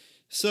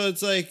 So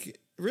it's like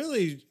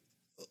really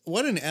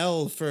what an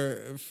L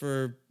for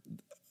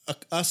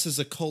us as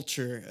a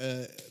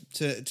culture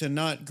to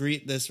not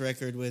greet this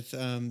record with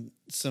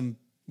some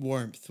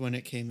warmth when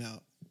it came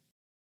out.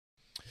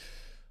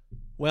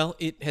 Well,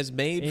 it has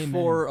made Amen.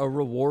 for a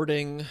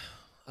rewarding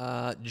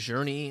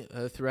journey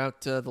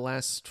throughout the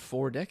last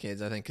 4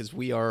 decades, I think, because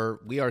we are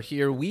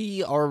here.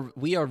 We are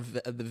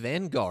the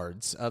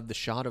vanguards of the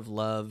Shot of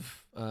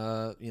Love,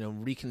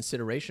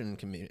 reconsideration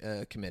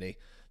committee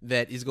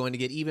that is going to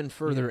get even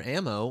further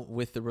ammo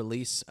with the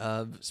release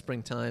of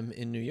Springtime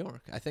in New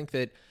York. I think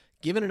that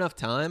given enough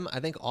time,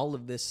 I think all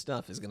of this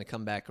stuff is going to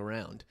come back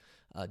around,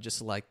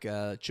 just like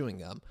chewing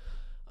gum.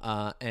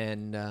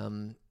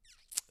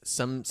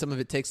 some of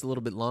it takes a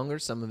little bit longer,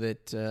 some of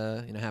it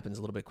happens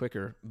a little bit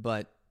quicker,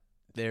 but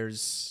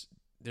there's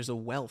a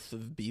wealth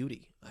of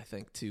beauty, I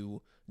think,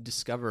 to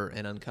discover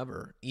and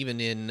uncover, even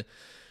in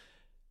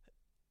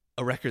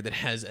a record that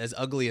has as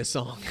ugly a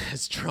song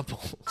as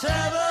Trouble.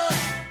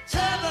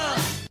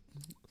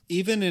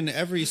 Even in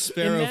every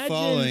sparrow Imagine-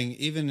 falling,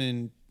 even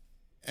in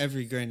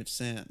every grain of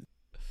sand.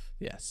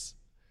 Yes.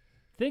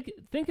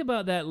 Think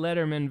about that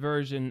Letterman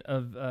version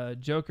of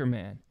Joker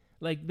Man.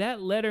 Like, that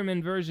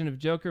Letterman version of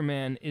Joker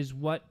Man is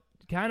what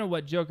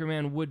Joker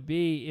Man would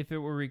be if it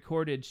were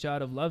recorded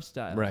Shot of Love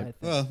style. Right. I think.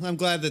 Well, I'm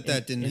glad that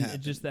didn't And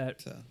happen. just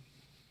that. So.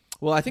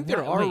 Well, I think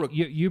there are... Wait,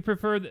 you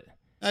prefer the...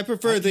 I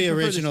prefer the you prefer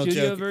the original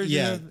studio Joker. version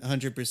Yeah, of-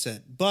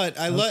 100%. But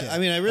I Okay.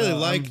 I really I'm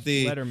like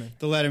the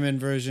Letterman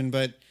version.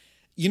 But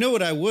you know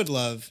what I would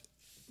love?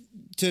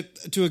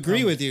 To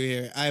agree with you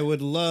here, I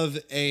would love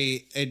a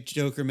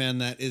Joker Man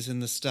that is in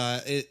the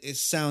style. It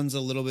sounds a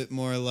little bit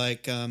more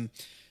like Heart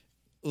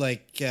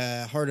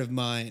of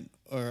Mine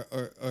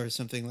or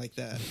something like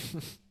that.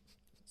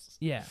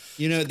 Yeah.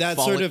 You know, that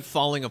sort of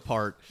falling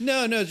apart.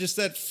 No, just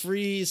that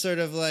free sort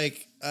of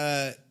like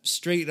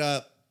straight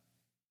up.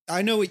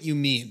 I know what you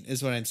mean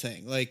is what I'm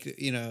saying. Like,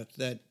 you know,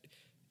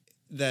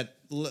 that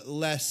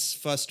less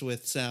fussed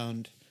with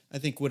sound I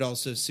think would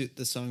also suit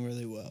the song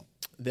really well.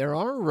 There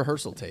are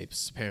rehearsal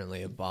tapes,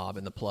 apparently, of Bob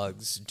and the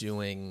Plugs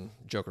doing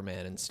Joker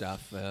Man and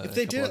stuff. If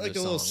they did it like a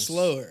little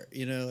slower,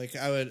 you know, like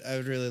I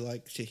would really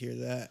like to hear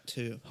that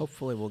too.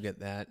 Hopefully we'll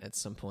get that at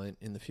some point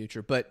in the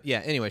future. But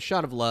yeah, anyway,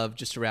 Shot of Love,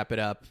 just to wrap it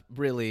up,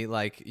 really,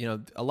 like, you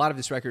know, a lot of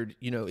this record,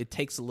 you know, it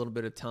takes a little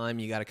bit of time.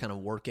 You got to kind of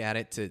work at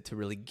it to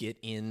really get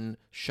in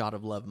Shot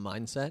of Love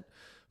mindset.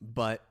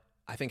 But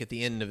I think at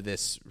the end of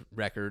this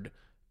record,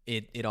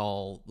 it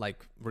all,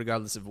 like,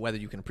 regardless of whether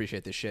you can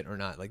appreciate this shit or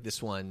not, like,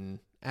 this one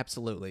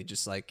absolutely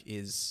just like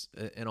is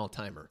an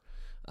all-timer.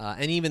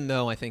 And even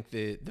though I think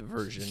the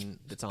version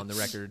that's on the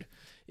record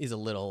is a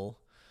little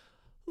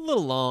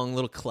long, a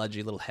little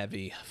kludgy, a little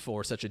heavy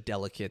for such a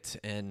delicate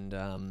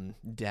and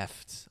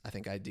deft, I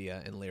think,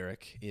 idea and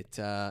lyric,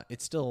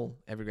 it's still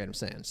every grain of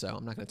sand. So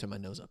I'm not going to turn my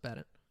nose up at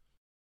it.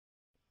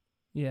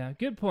 Yeah,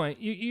 good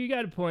point. You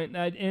got a point.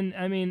 And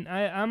I mean,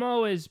 I'm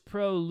always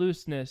pro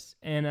looseness,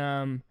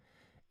 and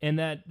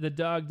that the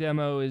Dog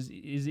demo is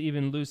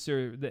even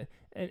looser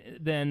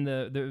than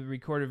the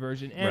recorded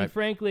version. And Right.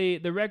 frankly,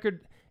 the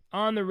record,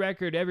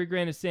 Every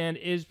Grain of Sand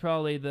is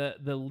probably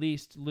the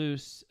least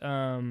loose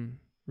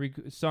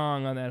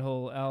song on that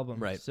whole album.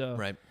 Right. So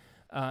right.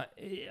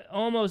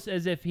 Almost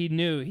as if he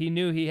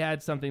knew he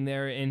had something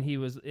there, and he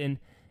was in.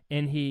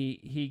 And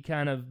he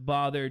kind of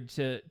bothered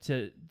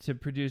to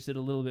produce it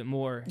a little bit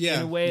more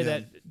in a way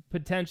that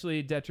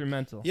potentially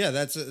detrimental. Yeah,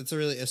 that's a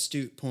really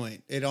astute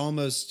point. It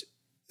almost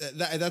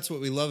that's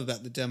what we love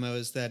about the demo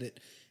is that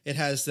it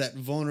has that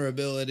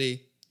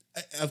vulnerability.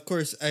 Of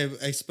course,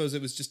 I suppose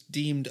it was just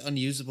deemed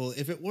unusable.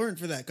 If it weren't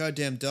for that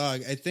goddamn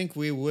dog, I think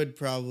we would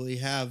probably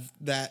have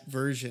that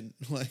version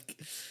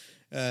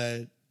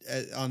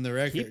on the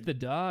record. Keep the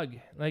dog.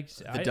 Like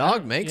The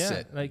dog makes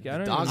it. Like I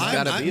The don't. dog's even-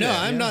 gotta be there.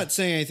 I'm Yeah. not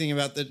saying anything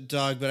about the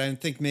dog, but I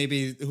think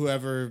maybe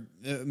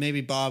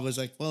maybe Bob was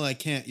like, well, I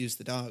can't use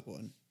the dog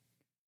one.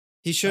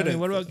 He should have.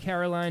 What about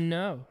Caroline?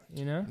 No,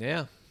 you know.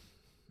 Yeah.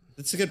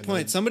 That's a good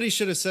point. Somebody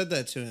should have said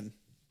that to him.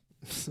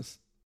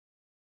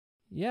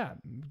 Yeah,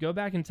 go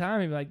back in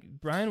time and be like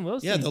Brian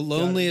Wilson. Yeah, the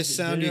loneliest did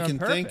sound it you on can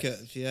think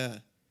purpose. of. Yeah.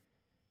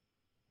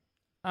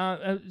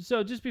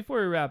 So just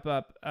before we wrap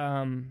up,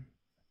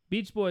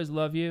 Beach Boys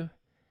Love You.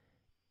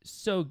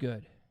 So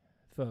good,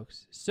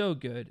 folks. So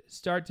good.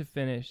 Start to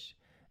finish.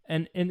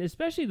 And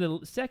especially the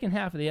second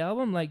half of the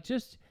album, like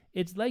it's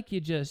like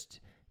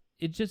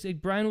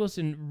Brian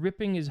Wilson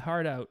ripping his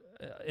heart out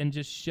and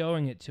just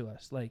showing it to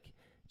us. Like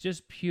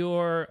just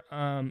pure,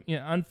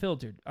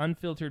 unfiltered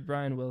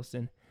Brian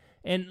Wilson.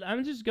 And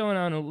I'm just going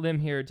on a limb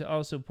here to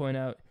also point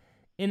out,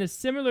 in a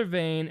similar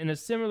vein, in a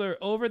similar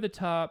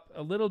over-the-top,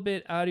 a little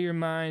bit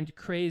out-of-your-mind,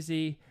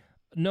 crazy,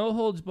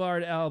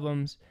 no-holds-barred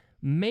albums,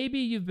 maybe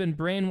you've been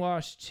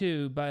brainwashed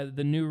too by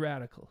the New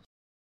Radicals.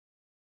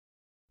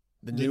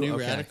 The New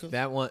okay. Radicals?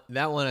 That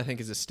one I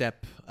think is a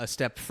step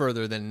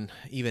further than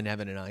even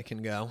Evan and I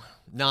can go.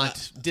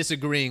 Not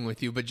disagreeing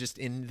with you, but just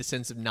in the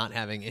sense of not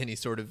having any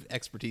sort of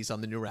expertise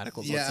on the New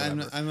Radicals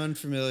whatsoever. I'm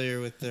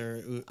unfamiliar with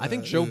their. I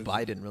think Joe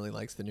Biden really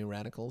likes the New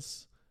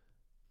Radicals.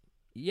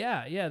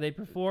 Yeah, they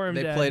performed.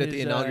 They played at his,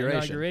 the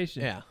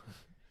inauguration. Yeah.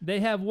 They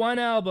have one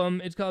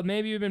album. It's called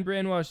Maybe You've Been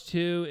Brainwashed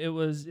Too.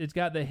 It's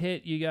got the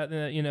hit. You got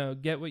the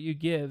Get What You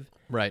Give.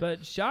 Right.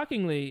 But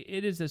shockingly,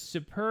 it is a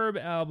superb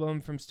album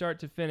from start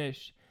to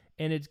finish,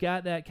 and it's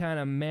got that kind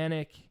of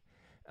manic,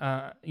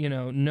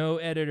 no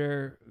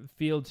editor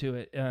feel to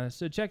it.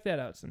 So check that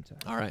out sometime.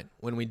 All right.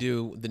 When we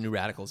do the New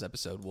Radicals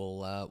episode,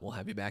 we'll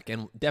have you back,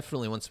 and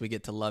definitely once we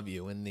get to Love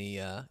You in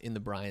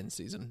the Brian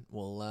season,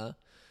 we'll.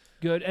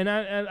 Good, and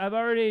I've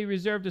already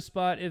reserved a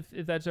spot if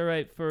that's all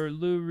right for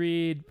Lou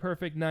Reed,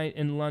 Perfect Night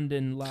in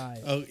London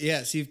live. Oh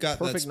yes, you've got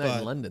Perfect that Night spot.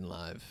 in London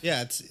live.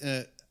 Yeah, it's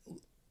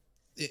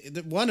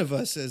one of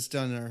us has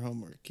done our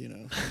homework.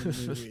 Lou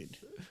Reed.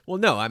 Well,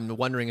 no, I'm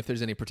wondering if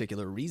there's any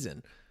particular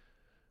reason.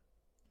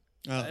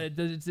 Oh.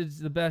 It's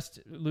the best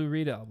Lou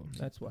Reed album.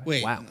 That's why.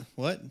 Wait, Wow.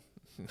 what?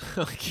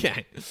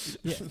 Okay.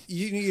 Yeah.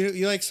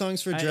 You like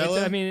songs for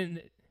Drella? I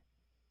mean,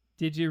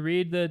 did you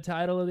read the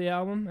title of the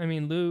album? I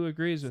mean, Lou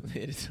agrees with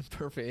me. It is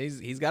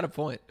perfect. He's got a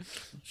point.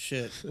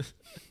 Shit.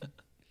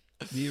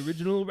 The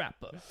original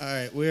rapper. All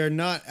right, we are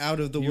not out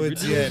of the The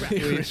woods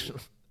original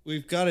yet.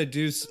 We've got to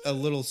do a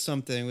little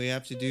something. We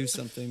have to do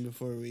something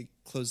before we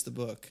close the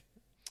book.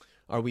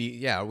 Are we?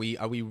 Yeah. Are we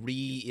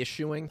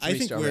reissuing I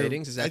think 3-star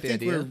ratings? Is that the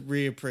idea?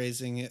 we're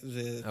reappraising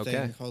the Okay.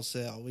 thing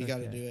wholesale. We got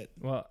to Okay. do it.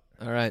 Well,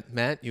 All right,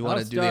 Matt. You want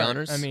I'll to do the start.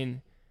 honors? I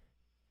mean,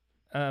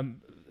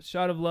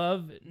 Shot of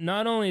Love.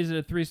 Not only is it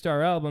a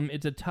 3-star album,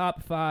 it's a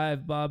top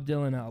 5 Bob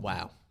Dylan album.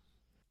 wow.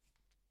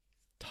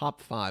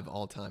 Top 5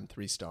 all-time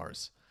 3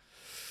 stars.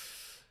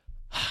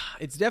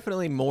 It's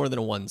definitely more than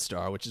a 1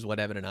 star, which is what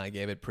Evan and I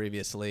gave it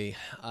previously.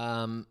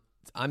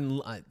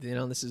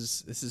 This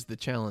is the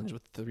challenge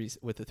with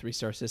the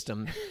 3-star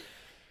system.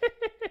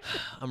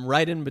 I'm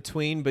right in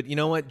between, but you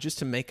know what? Just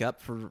to make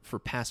up for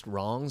past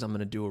wrongs, I'm going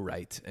to do it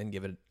right and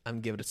give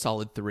it a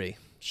solid 3.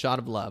 Shot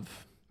of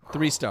Love,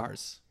 3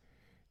 stars.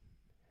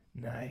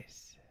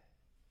 Nice.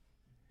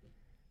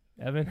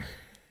 Evan.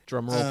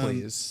 Drum roll,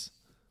 please.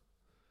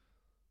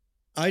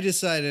 I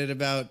decided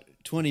about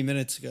 20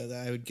 minutes ago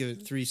that I would give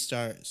it 3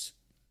 stars.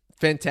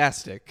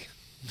 Fantastic.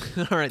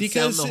 All right,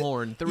 Because, sound the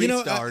horn. 3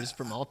 stars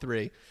from all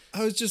 3.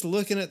 I was just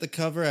looking at the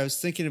cover. I was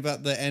thinking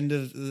about the end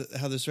of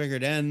how this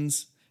record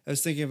ends. I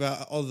was thinking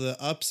about all the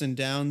ups and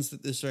downs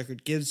that this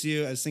record gives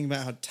you. I was thinking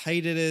about how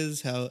tight it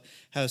is, how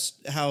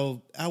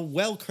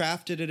well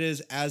crafted it is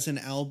as an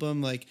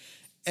album.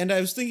 And I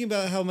was thinking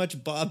about how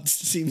much Bob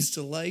seems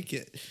to like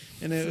it,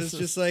 and it was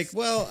just like,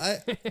 well,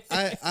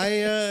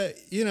 I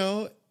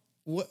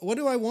what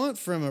do I want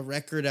from a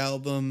record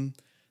album?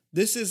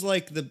 This is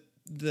like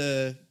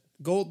the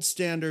gold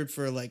standard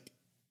for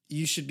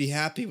you should be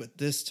happy with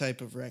this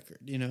type of record,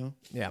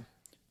 Yeah.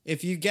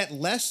 If you get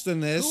less than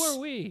this, Who are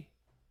we?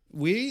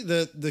 we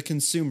the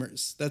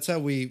consumers. That's how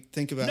we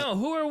think about No,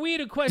 who are we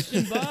to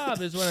question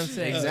Bob is what I'm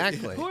saying.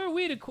 Exactly. Who are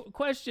we to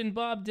question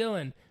Bob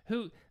Dylan?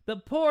 Who, the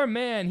poor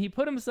man, he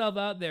put himself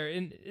out there.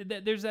 And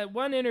there's that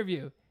one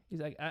interview. He's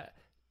like,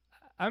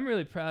 I'm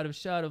really proud of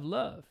Shot of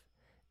Love.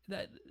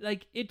 That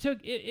it's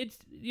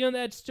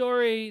that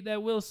story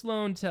that Will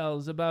Sloan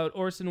tells about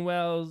Orson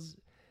Welles.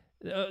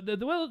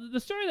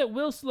 The story that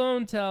Will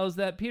Sloan tells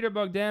that Peter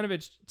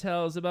Bogdanovich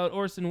tells about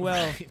Orson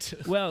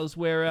Welles,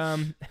 where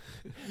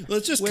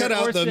Let's just where cut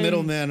out the Orson-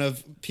 middleman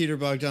of Peter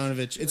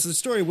Bogdanovich. It's the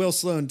story Will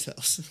Sloan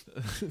tells.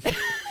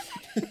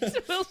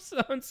 Will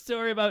Sloan's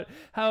story about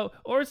how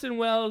Orson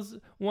Welles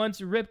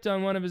once ripped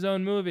on one of his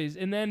own movies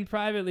and then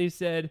privately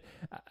said,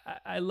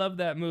 I love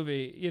that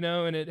movie,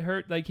 and it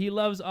hurt. He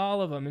loves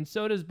all of them, and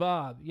so does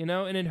Bob,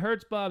 and it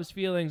hurts Bob's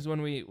feelings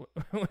when we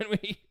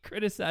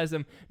criticize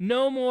him.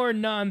 No more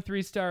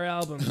non-3-star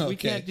albums. We Okay.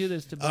 can't do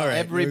this to Bob. All right.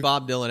 Every we're-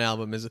 Bob Dylan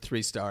album is a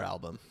 3-star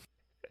album.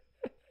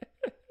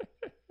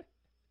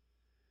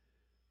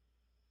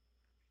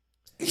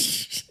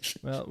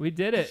 Well, we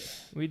did it.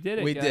 We did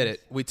it. We guys. did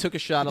it. We took a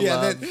shot of Yeah,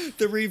 love.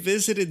 the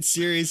revisited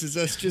series is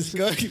us just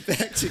going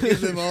back to give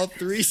them all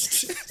 3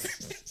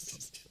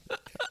 stars.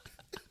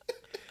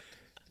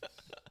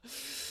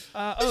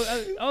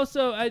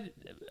 Also,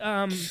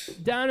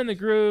 Down in the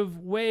Groove,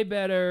 way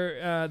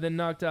better than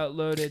Knocked Out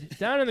Loaded.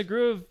 Down in the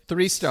Groove,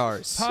 3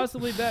 stars.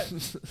 possibly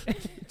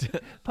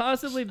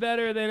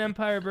better than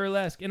Empire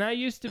Burlesque. And I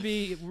used to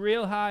be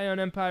real high on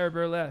Empire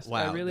Burlesque.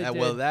 Wow. I really did.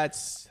 Well,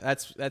 that's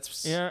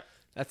Yeah.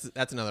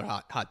 That's another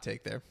hot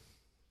take there.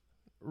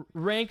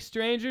 Rank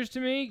Strangers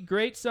to me,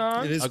 great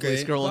song. It is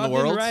Ugliest great. girl in Bob the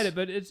world. didn't write it,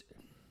 but it's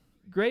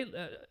great.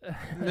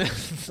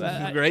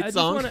 Great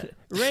song.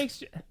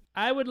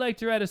 I would like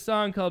to write a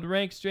song called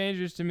 "Rank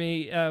Strangers to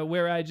Me,"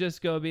 where I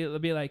just go be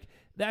like,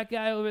 that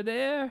guy over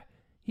there,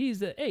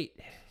 he's an 8.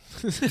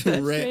 That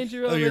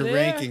stranger over you're there,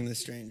 ranking the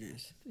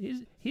strangers.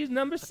 He's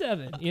number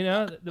 7.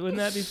 Wouldn't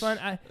that be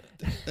fun?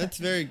 That's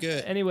very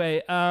good.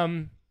 Anyway,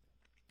 and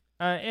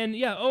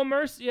yeah, Oh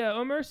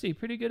Mercy,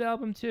 pretty good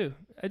album too.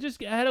 I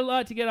had a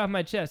lot to get off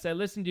my chest. I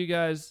listened to you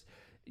guys.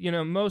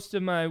 Most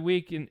of my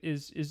week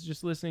is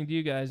just listening to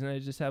you guys, and I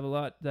just have a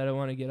lot that I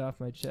want to get off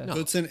my chest. So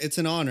it's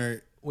an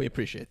honor. We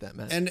appreciate that,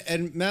 Matt.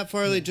 And Matt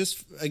Farley,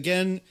 just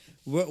again,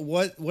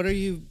 what have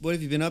you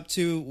been up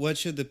to? What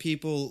should the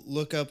people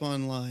look up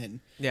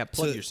online? Yeah,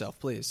 plug So- yourself,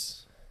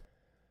 please.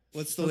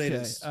 What's the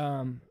latest?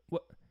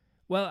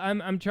 Well,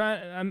 I'm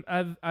trying.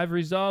 I've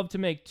resolved to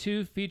make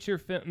 2 feature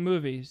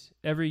movies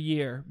every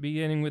year,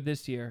 beginning with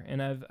this year,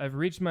 and I've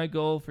reached my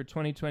goal for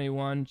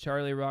 2021.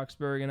 Charlie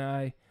Roxburgh and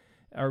I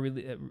are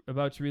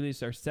about to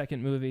release our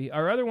 2nd movie.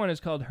 Our other one is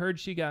called Heard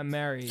She Got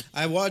Married.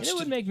 I And watched. it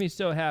would make me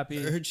so I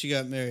happy. heard she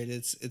got married.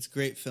 It's a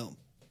great film.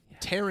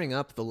 Tearing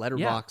up the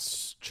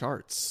Letterboxd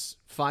charts.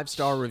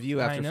 5-star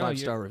review after I know,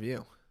 5-star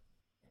review.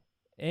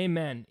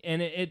 Amen.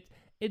 And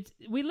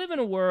we live in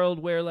a world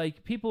where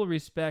people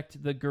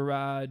respect the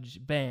garage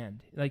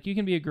band. You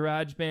can be a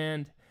garage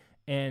band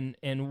and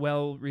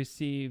well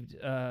received,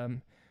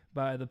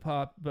 by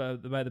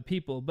the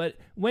people. But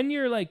when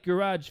you're like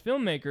garage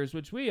filmmakers,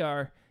 which we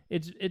are,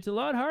 it's a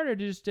lot harder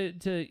just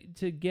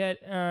to get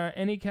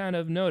any kind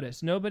of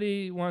notice.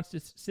 Nobody wants to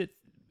sit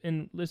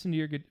and listen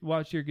to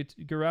watch your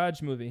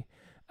garage movie.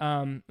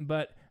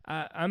 But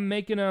I'm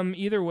making them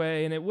either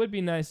way, and it would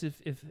be nice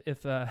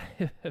if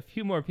a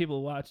few more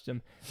people watched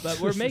them. But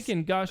we're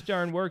making gosh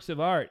darn works of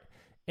art,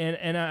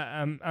 and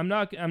I'm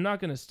not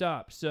going to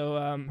stop.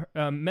 So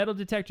Metal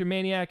Detector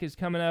Maniac is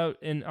coming out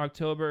in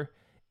October.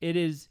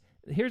 Here's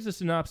the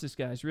synopsis,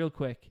 guys, real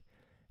quick.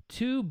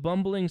 2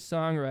 bumbling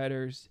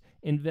songwriters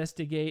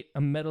investigate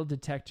a metal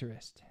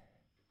detectorist.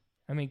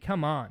 I mean,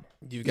 come on.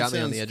 You've got me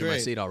on the sounds edge of my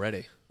great. seat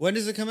already. When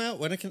does it come out?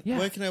 When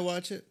can I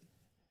watch it?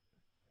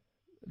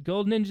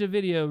 Gold Ninja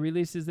Video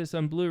releases this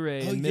on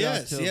Blu-ray in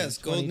mid-October. yes.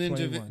 Gold Ninja,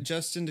 2021.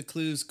 Justin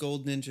DeClue's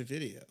Gold Ninja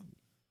Video.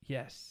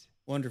 Yes.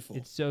 Wonderful.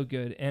 It's so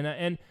good. And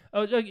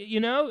look, if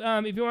you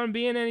want to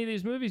be in any of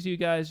these movies, you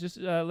guys, just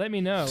let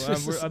me know.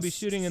 I'll be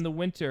shooting in the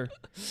winter.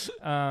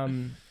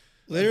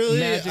 Literally,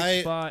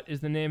 Magic Spot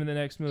is the name of the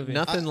next movie.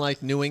 Nothing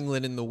like New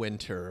England in the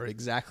winter,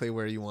 exactly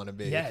where you want to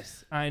be.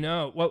 Yes, I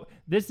know. Well,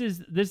 this is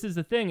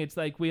the thing. It's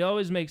like we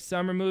always make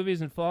summer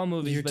movies and fall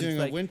movies, You're but doing it's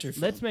a like, winter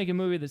film. let's make a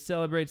movie that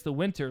celebrates the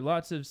winter.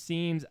 Lots of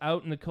scenes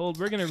out in the cold.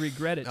 We're gonna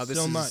regret it This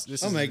so is, much.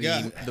 This Oh is my the,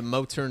 God. the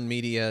Moturn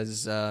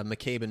Media's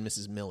McCabe and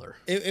Mrs. Miller.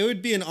 It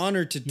would be an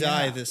honor to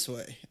die Yeah. this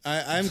way.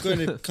 I'm going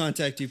to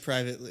contact you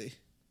privately.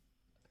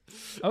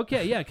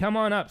 Okay, yeah, come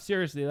on up.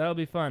 Seriously, that'll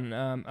be fun.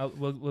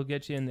 We'll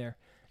get you in there.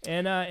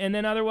 And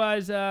then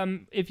otherwise,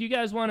 if you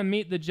guys want to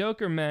meet the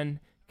Joker men,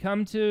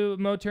 come to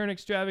Moturn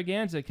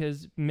Extravaganza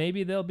because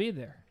maybe they'll be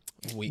there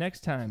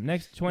next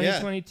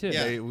 2022.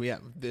 Yeah.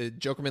 The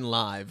Jokerman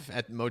live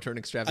at Moturn I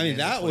Extravaganza. mean,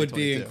 that would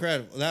be 2022.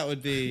 incredible. That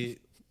would be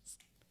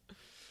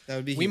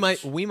We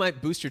huge.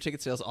 might boost your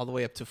ticket sales all the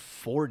way up to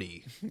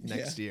 40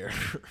 next year.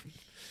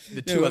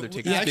 The Yeah, two other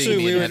tickets. Actually,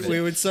 being we in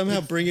would would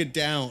somehow bring it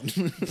down.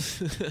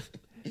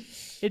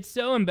 It's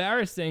so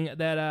embarrassing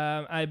that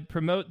I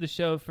promote the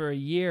show for a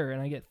year and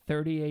I get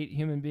 38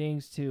 human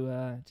beings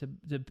to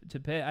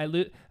pay. I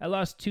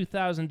lost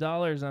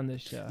 $2,000 on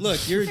this show.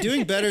 Look, you're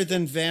doing better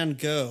than Van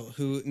Gogh,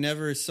 who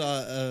never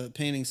saw a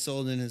painting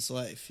sold in his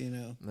life. You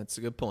know. That's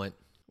a good point.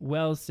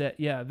 Well said.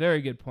 Yeah,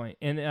 very good point.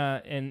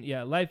 And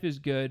yeah, life is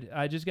good.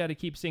 I just got to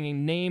keep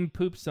singing name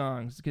poop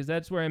songs because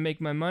that's where I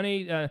make my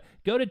money.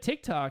 Go to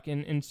TikTok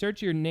and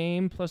search your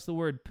name plus the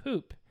word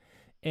poop,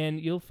 and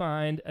you'll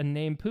find a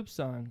name poop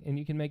song, and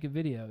you can make a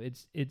video.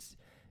 It's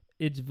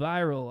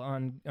viral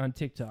on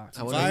TikTok.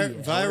 I wonder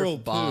Viral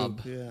if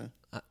Bob. poop.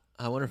 Yeah.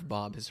 I wonder if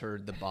Bob has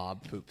heard the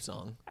Bob poop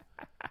song.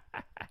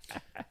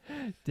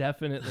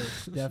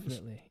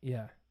 Definitely,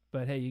 yeah.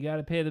 But hey, you got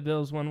to pay the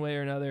bills one way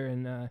or another,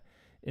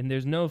 and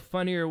there's no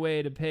funnier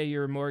way to pay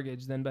your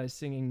mortgage than by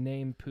singing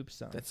name poop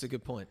songs. That's a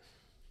good point.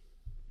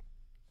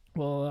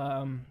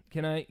 Well,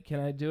 can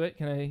I do it?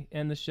 Can I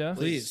end the show?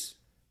 Please.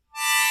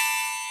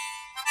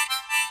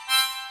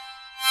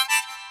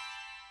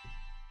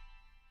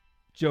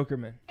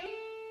 Jokerman.